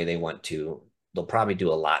it the way they want to, they'll probably do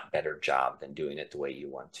a lot better job than doing it the way you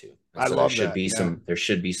want to. And I so love that. Yeah. there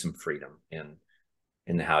should be some freedom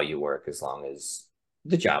in how you work as long as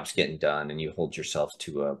the job's getting done and you hold yourself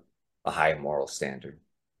to a high moral standard.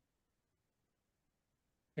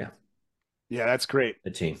 Yeah, Yeah. That's great.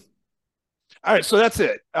 the team. All right. So that's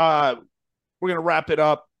it. We're going to wrap it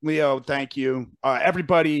up. Leo, thank you.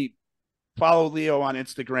 Everybody follow Leo on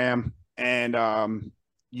Instagram and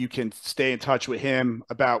you can stay in touch with him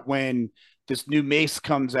about when this new mace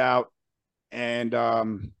comes out and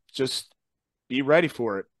just be ready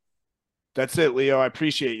for it. That's it, Leo. I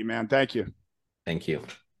appreciate you, man. Thank you. Thank you.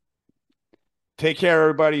 Take care,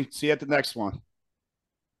 everybody. See you at the next one.